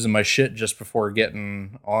was losing my shit just before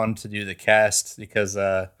getting on to do the cast because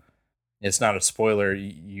it's not a spoiler.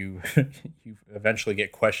 You you eventually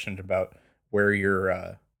get questioned about where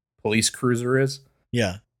your police cruiser is.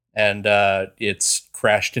 Yeah. And it's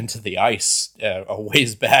crashed into the ice a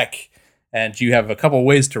ways back, and you have a couple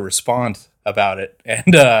ways to respond about it.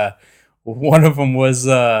 And one of them was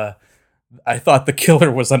I thought the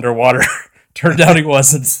killer was underwater. Turned out he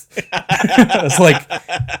wasn't. I was like,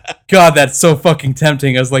 God, that's so fucking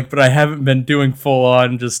tempting. I was like, but I haven't been doing full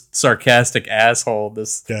on just sarcastic asshole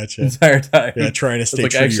this entire time. Yeah, trying to stay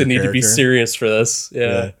true I actually need to be serious for this.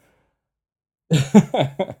 Yeah.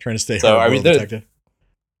 Trying to stay detective.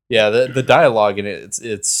 Yeah, the dialogue in it,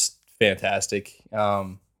 it's fantastic.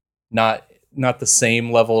 Not the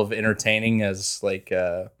same level of entertaining as like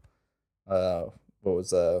what was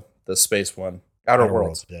the space one? Outer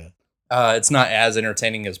Worlds. Yeah. It's not as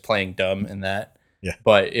entertaining as playing dumb in that. Yeah.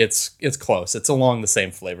 But it's close. It's along the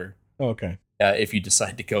same flavor. Oh, okay. If you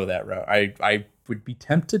decide to go that route. I would be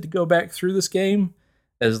tempted to go back through this game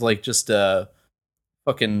as like just a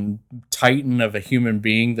fucking titan of a human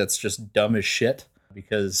being that's just dumb as shit,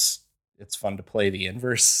 because it's fun to play the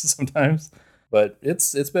inverse sometimes. But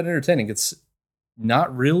it's been entertaining. It's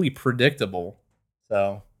not really predictable.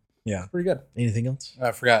 So yeah, pretty good. Anything else?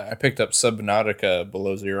 I forgot. I picked up Subnautica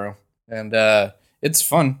Below Zero. And it's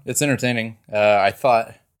fun. It's entertaining. I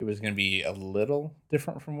thought it was going to be a little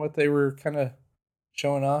different from what they were kind of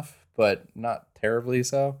showing off, but not terribly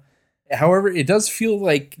so. However, it does feel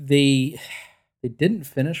like they didn't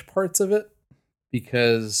finish parts of it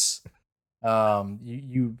because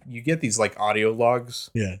you get these like audio logs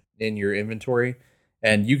in your inventory,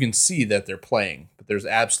 and you can see that they're playing, but there's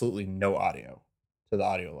absolutely no audio to the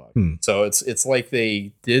audio log. So it's like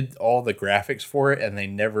they did all the graphics for it and they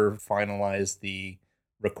never finalized the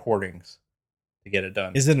recordings to get it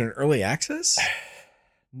done. Is it an early access?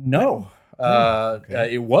 No.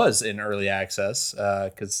 Okay. It was in early access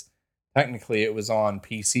because technically it was on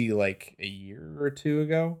PC like a year or two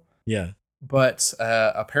ago. Yeah. But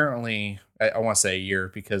apparently, I want to say a year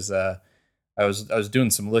because I was doing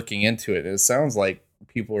some looking into it. It sounds like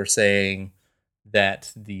people are saying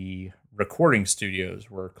that the recording studios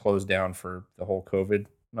were closed down for the whole COVID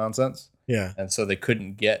nonsense. Yeah. And so they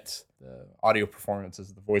couldn't get the audio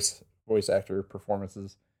performances, the voice actor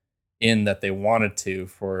performances in that they wanted to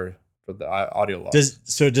for the audio log.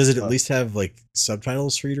 Does it at least have like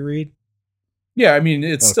subtitles for you to read? Yeah, I mean,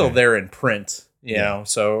 it's still Okay. there in print, you know,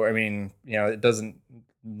 so I mean, it doesn't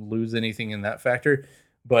lose anything in that factor.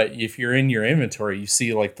 But if you're in your inventory, you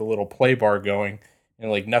see like the little play bar going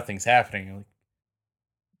and like nothing's happening. Like,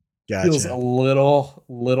 Gotcha. feels a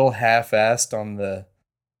little half-assed on the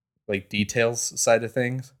like details side of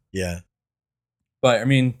things. Yeah. But I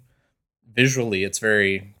mean, visually, it's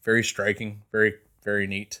very, very striking, very, very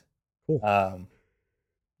neat. Cool.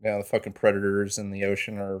 The fucking predators in the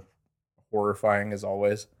ocean are horrifying as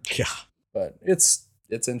always. Yeah. But it's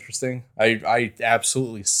interesting. I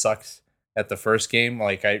absolutely sucked at the first game.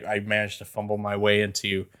 Like I managed to fumble my way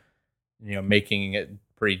into, making it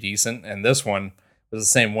pretty decent. And this one was the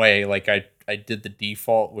same way. Like I did the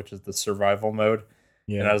default, which is the survival mode.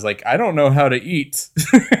 Yeah. And I was like, I don't know how to eat.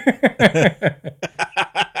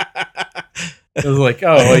 It was like,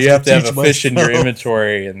 oh, well, you have to have a fish in your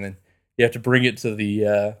inventory, and then you have to bring it to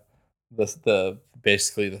the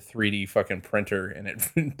basically the 3D fucking printer, and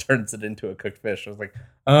it turns it into a cooked fish. I was like,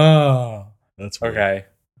 oh, That's weird. okay.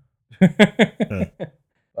 Huh.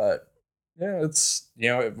 But yeah, it's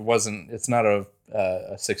it's not a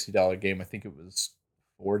 $60 game. I think it was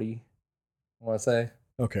 $40. I want to say.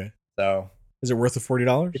 Okay. So Is it worth the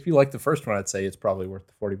 $40? if you like the first one, I'd say it's probably worth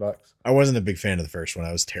the $40. I wasn't a big fan of the first one.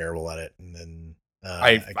 I was terrible at it, and then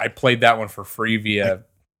I played that one for free via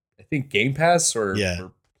I think Game Pass or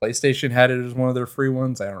PlayStation had it as one of their free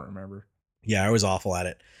ones. I don't remember. Yeah, I was awful at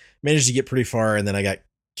it. Managed to get pretty far, and then I got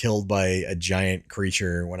killed by a giant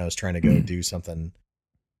creature when I was trying to go do something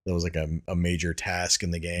that was like a major task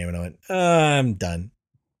in the game, and I went, I'm done.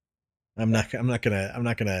 I'm not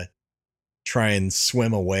gonna try and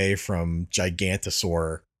swim away from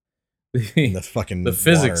Gigantosaur in the fucking The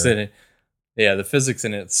physics water. in it. Yeah, the physics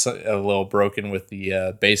in it's a little broken with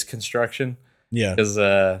the base construction. Yeah. Because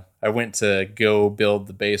I went to go build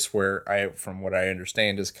the base where from what I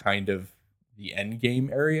understand, is kind of the end game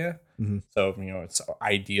area. Mm-hmm. So, it's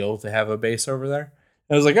ideal to have a base over there.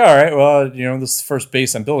 I was like, all right, well, this is the first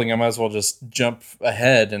base I'm building. I might as well just jump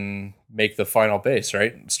ahead and make the final base,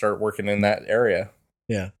 right? And start working in that area.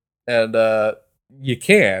 Yeah. And you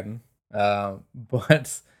can,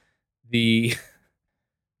 but the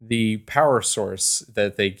power source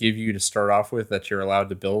that they give you to start off with that you're allowed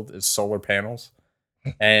to build is solar panels.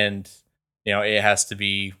 And, it has to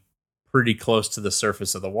be pretty close to the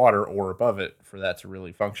surface of the water or above it for that to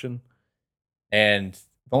really function. And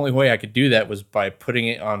the only way I could do that was by putting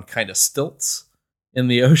it on kind of stilts in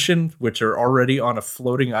the ocean, which are already on a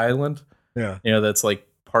floating island. Yeah. That's like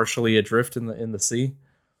partially adrift in the sea.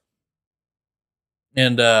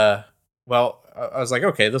 And well, I was like,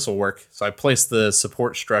 okay, this will work. So I placed the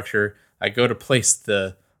support structure. I go to place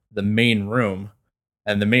the main room,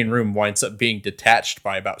 and the main room winds up being detached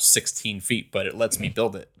by about 16 feet, but it lets me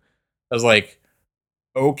build it. I was like,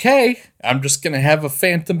 okay, I'm just gonna have a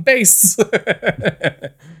phantom base.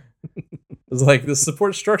 It was like the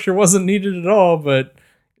support structure wasn't needed at all, but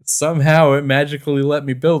somehow it magically let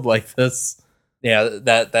me build like this. Yeah,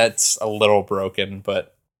 that's a little broken,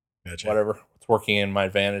 but Gotcha. whatever. It's working in my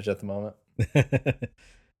advantage at the moment.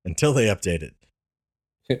 Until they update it.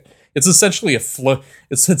 It's essentially It's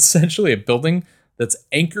essentially a building that's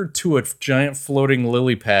anchored to a giant floating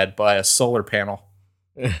lily pad by a solar panel.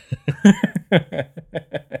 This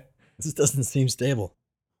doesn't seem stable.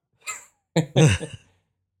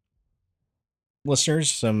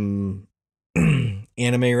 Listeners, some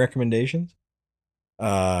anime recommendations.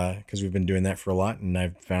 Because we've been doing that for a lot, and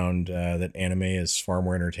I've found that anime is far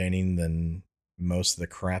more entertaining than most of the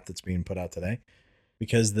crap that's being put out today,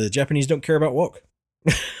 because the Japanese don't care about woke.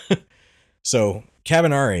 So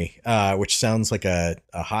Cabanari, which sounds like a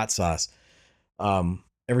hot sauce.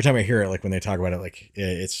 Every time I hear it, like when they talk about it, like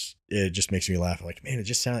it just makes me laugh. Like, man,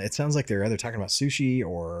 it sounds like they're either talking about sushi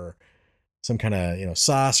or some kind of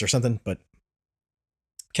sauce or something. But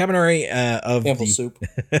Cabanari of Campbell the soup.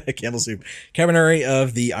 Campbell soup, Cabanari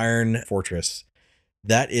of the Iron Fortress.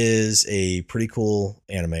 That is a pretty cool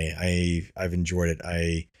anime. I've enjoyed it.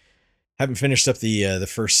 I haven't finished up the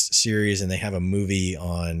first series, and they have a movie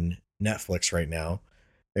on Netflix right now,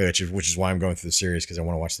 which is why I'm going through the series, because I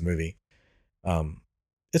want to watch the movie.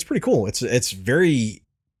 It's pretty cool. It's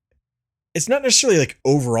not necessarily like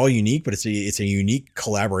overall unique, but it's a unique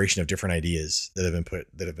collaboration of different ideas that have been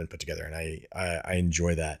put together, and I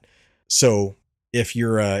enjoy that. So if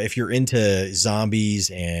you're into zombies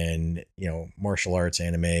and martial arts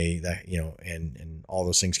anime, that and all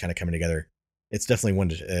those things kind of coming together, it's definitely one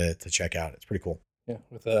to check out. It's pretty cool. Yeah,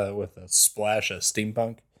 with a splash of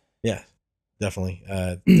steampunk. Yeah, definitely.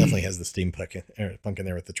 Definitely has the steampunk in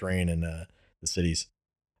there with the train and the cities.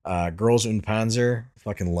 Girls und Panzer,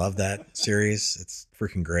 fucking love that series. It's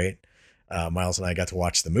freaking great. Miles and I got to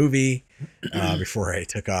watch the movie before I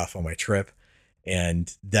took off on my trip,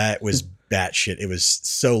 and that was batshit. It was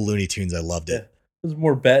so Looney Tunes. I loved it. It was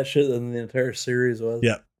more batshit than the entire series was.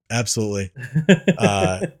 Yeah, absolutely.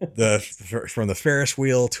 From the Ferris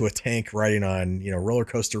wheel to a tank riding on roller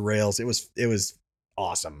coaster rails. It was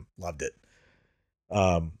awesome. Loved it.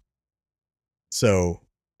 The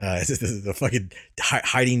fucking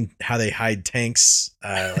hiding, how they hide tanks.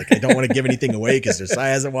 Like, I don't want to give anything away because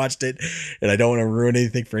Josiah hasn't watched it, and I don't want to ruin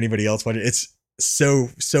anything for anybody else watching it. It's so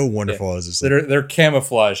wonderful. Yeah. Their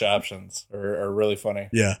camouflage options are really funny.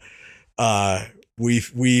 Yeah.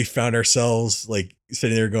 We found ourselves like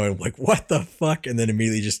sitting there going like, what the fuck? And then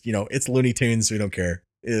immediately just, it's Looney Tunes. So we don't care.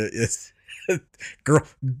 It's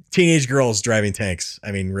teenage girls driving tanks.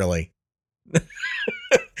 I mean, really,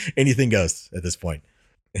 anything goes at this point.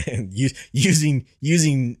 And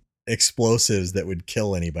using explosives that would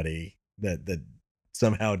kill anybody that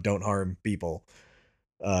somehow don't harm people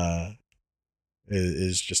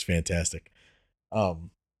is just fantastic. So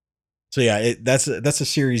yeah, that's a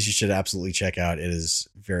series you should absolutely check out. It is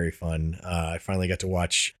very fun. I finally got to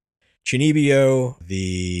watch Chinibyo,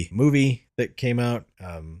 the movie that came out.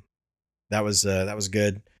 That was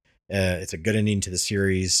good. It's a good ending to the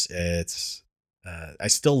series. It's I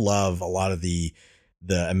still love a lot of the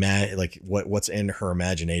what's in her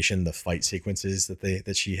imagination, the fight sequences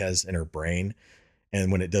that she has in her brain,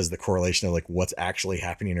 and when it does the correlation of like what's actually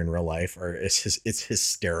happening in real life, it's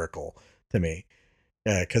hysterical to me,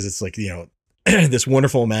 because it's like this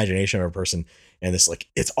wonderful imagination of a person, and this like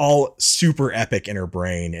it's all super epic in her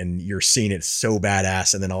brain, and you're seeing it so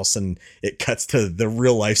badass, and then all of a sudden it cuts to the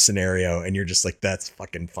real life scenario, and you're just like, that's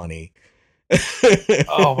fucking funny.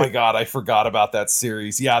 Oh my god, I forgot about that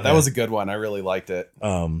series. Yeah, that was a good one. I really liked it.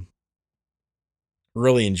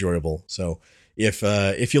 Really enjoyable. So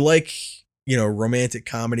if you like romantic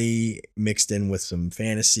comedy mixed in with some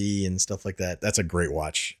fantasy and stuff like that, that's a great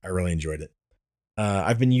watch. I really enjoyed it.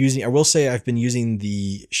 I've been using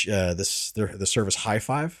the service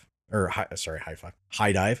HIDIVE.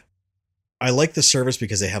 I like the service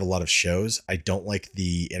because they have a lot of shows. I don't like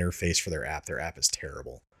the interface for their app. Their app is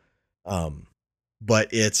terrible. But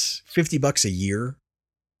it's $50 a year,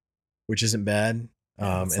 which isn't bad.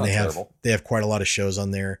 And they have quite a lot of shows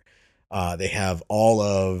on there. They have all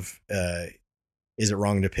of Is It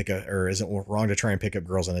Wrong to Try and Pick Up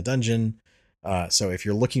Girls in a Dungeon? So if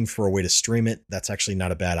you're looking for a way to stream it, that's actually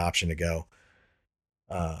not a bad option to go.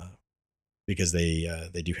 Because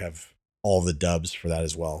they do have all the dubs for that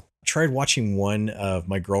as well. I tried watching one of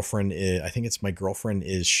My Girlfriend is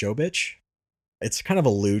Show Bitch. It's kind of a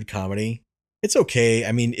lewd comedy. It's okay.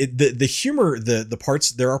 I mean, the humor, the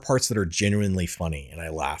parts, there are parts that are genuinely funny and I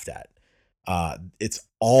laughed at. It's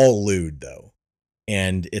all lewd though.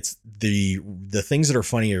 And it's the things that are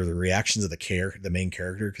funny are the reactions of the main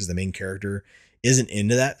character, because the main character isn't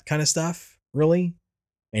into that kind of stuff really.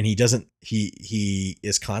 And he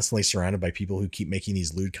is constantly surrounded by people who keep making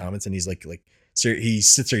these lewd comments, and he's like he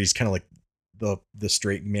sits there, he's kind of like the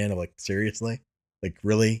straight man of like, seriously? Like,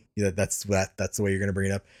 really? That's the way you're going to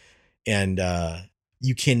bring it up. And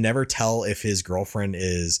you can never tell if his girlfriend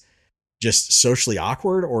is just socially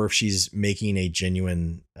awkward or if she's making a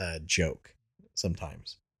genuine joke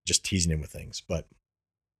sometimes, just teasing him with things. But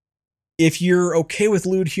if you're okay with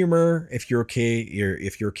lewd humor, if you're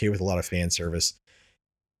okay with a lot of fan service,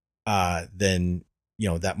 then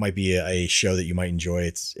that might be a show that you might enjoy.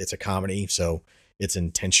 It's a comedy, so it's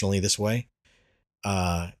intentionally this way.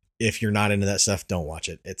 If you're not into that stuff, don't watch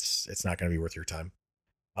it. It's not going to be worth your time.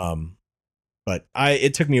 But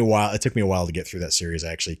it took me a while. It took me a while to get through that series.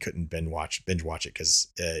 I actually couldn't binge watch it because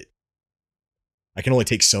I can only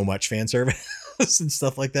take so much fan service and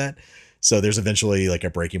stuff like that. So there's eventually like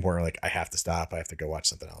a breaking point where like I have to stop. I have to go watch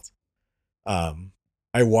something else.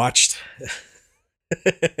 I watched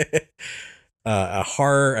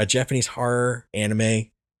a Japanese horror anime. Is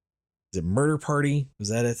it Murder Party? Was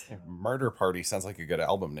that it? Murder Party sounds like a good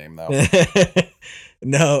album name, though.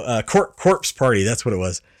 No, Corpse Party. That's what it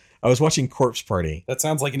was. I was watching Corpse Party. That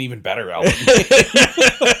sounds like an even better album.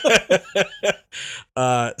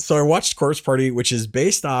 So I watched Corpse Party, which is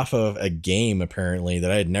based off of a game apparently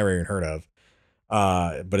that I had never even heard of.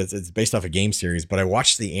 But it's based off a game series. But I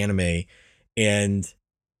watched the anime, and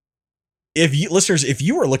if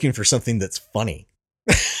you are looking for something that's funny,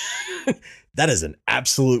 that is an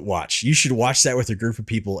absolute watch. You should watch that with a group of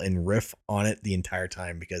people and riff on it the entire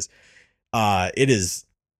time because it is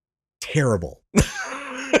terrible.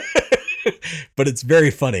 But it's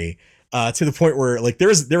very funny to the point where like there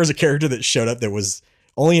was a character that showed up that was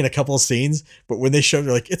only in a couple of scenes, but when they showed,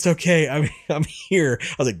 they're like, "It's okay, I'm here."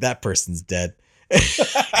 I was like, "That person's dead."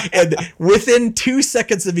 And within 2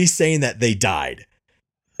 seconds of me saying that, they died,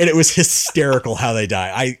 and it was hysterical how they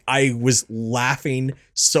died. I was laughing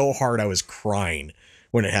so hard I was crying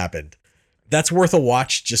when it happened. That's worth a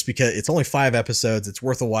watch just because it's only 5 episodes. It's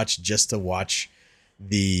worth a watch just to watch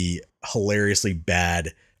the hilariously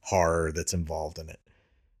bad horror that's involved in it.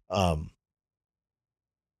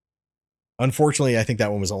 Unfortunately, I think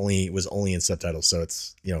that one was only in subtitles, so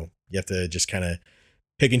it's, you have to just kind of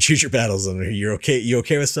pick and choose your battles. And you're okay. You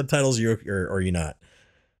okay with subtitles? Or are you not?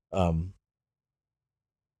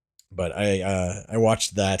 But I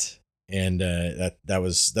watched that, and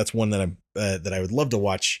that's one that I would love to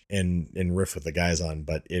watch and riff with the guys on,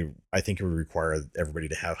 but I think it would require everybody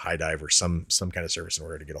to have High Dive or some kind of service in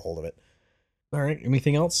order to get a hold of it. All right.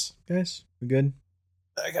 Anything else, guys? We good?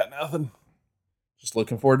 I got nothing. Just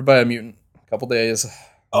looking forward to Biomutant. A couple days.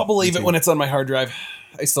 I'll believe it when it's on my hard drive.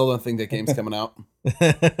 I still don't think that game's coming out.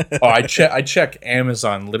 I check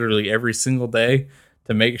Amazon literally every single day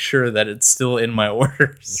to make sure that it's still in my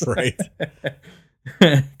orders. Right.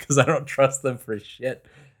 Because I don't trust them for shit.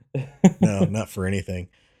 No, not for anything.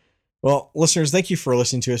 Well, listeners, thank you for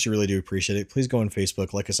listening to us. We really do appreciate it. Please go on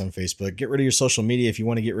Facebook, like us on Facebook. Get rid of your social media if you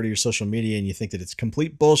want to get rid of your social media and you think that it's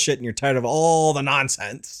complete bullshit and you're tired of all the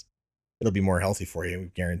nonsense. It'll be more healthy for you. We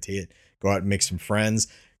guarantee it. Go out and make some friends.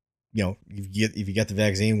 If you get the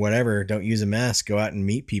vaccine, whatever, don't use a mask. Go out and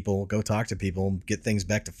meet people. Go talk to people. Get things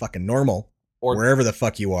back to fucking normal. Or wherever the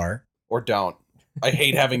fuck you are. Or don't. I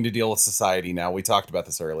hate having to deal with society now. We talked about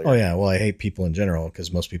this earlier. Oh, yeah. Well, I hate people in general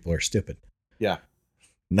because most people are stupid. Yeah.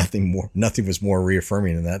 Nothing was more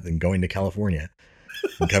reaffirming than that than going to California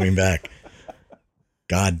and coming back.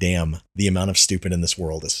 God damn, the amount of stupid in this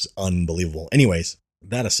world is unbelievable. Anyways,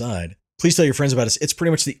 that aside, please tell your friends about us. It's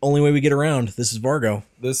pretty much the only way we get around. This is Vargo.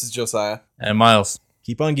 This is Josiah. And Miles.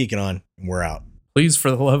 Keep on geeking on, and we're out. Please, for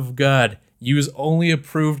the love of God, use only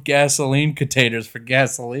approved gasoline containers for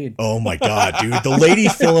gasoline. Oh my God, dude. The lady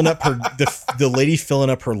filling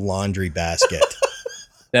up her laundry basket.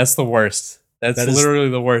 That's the worst. That's literally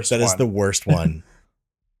the worst. That is the worst one.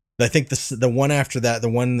 I think the one after that, the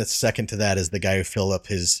one that's second to that, is the guy who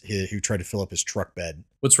tried to fill up his truck bed.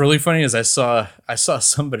 What's really funny is I saw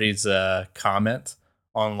somebody's comment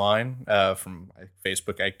online from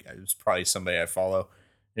Facebook. It was probably somebody I follow.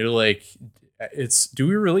 They're like, do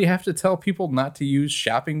we really have to tell people not to use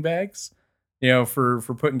shopping bags, for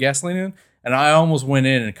putting gasoline in? And I almost went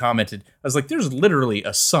in and commented. I was like, there's literally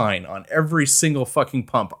a sign on every single fucking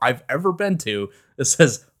pump I've ever been to that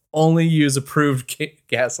says only use approved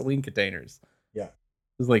gasoline containers. Yeah.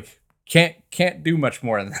 It's like, can't do much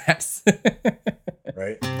more than that.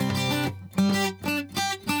 Right.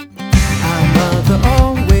 Our mother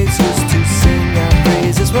always used to sing our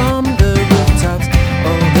praises from the rooftops.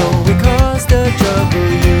 Although we caused a trouble,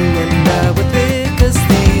 you and I were thick as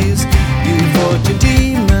thieves. You fought your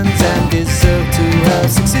demons and deserve to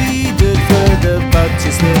have succeeded further, but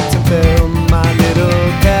you slipped and fell, my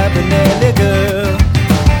little cabinet girl.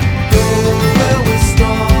 Well, we're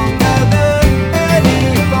stronger than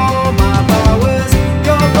any of all my powers.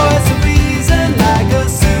 Your voice of reason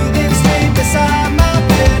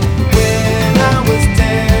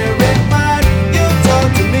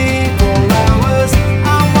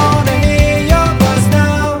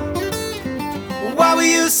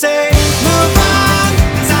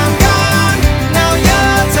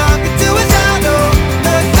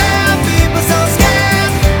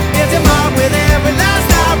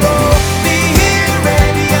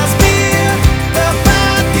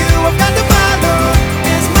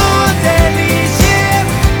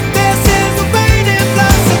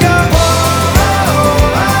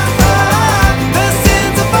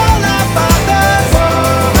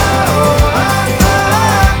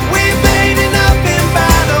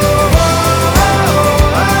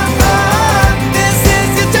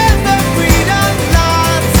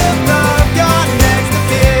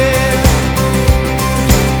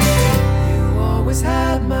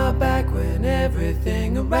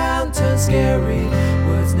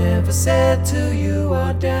never said to you,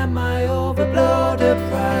 oh damn my overbloated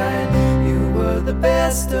pride. You were the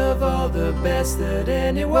best of all the best that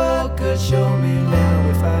any world could show me. Now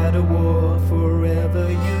we fight a war, forever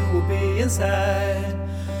you will be inside.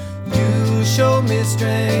 You showed me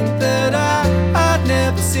strength that I'd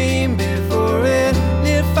never seen before. It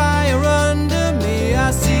lit fire under me. I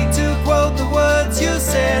seek to quote the words you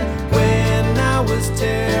said when I was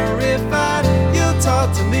terrified. You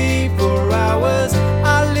talked to me for hours.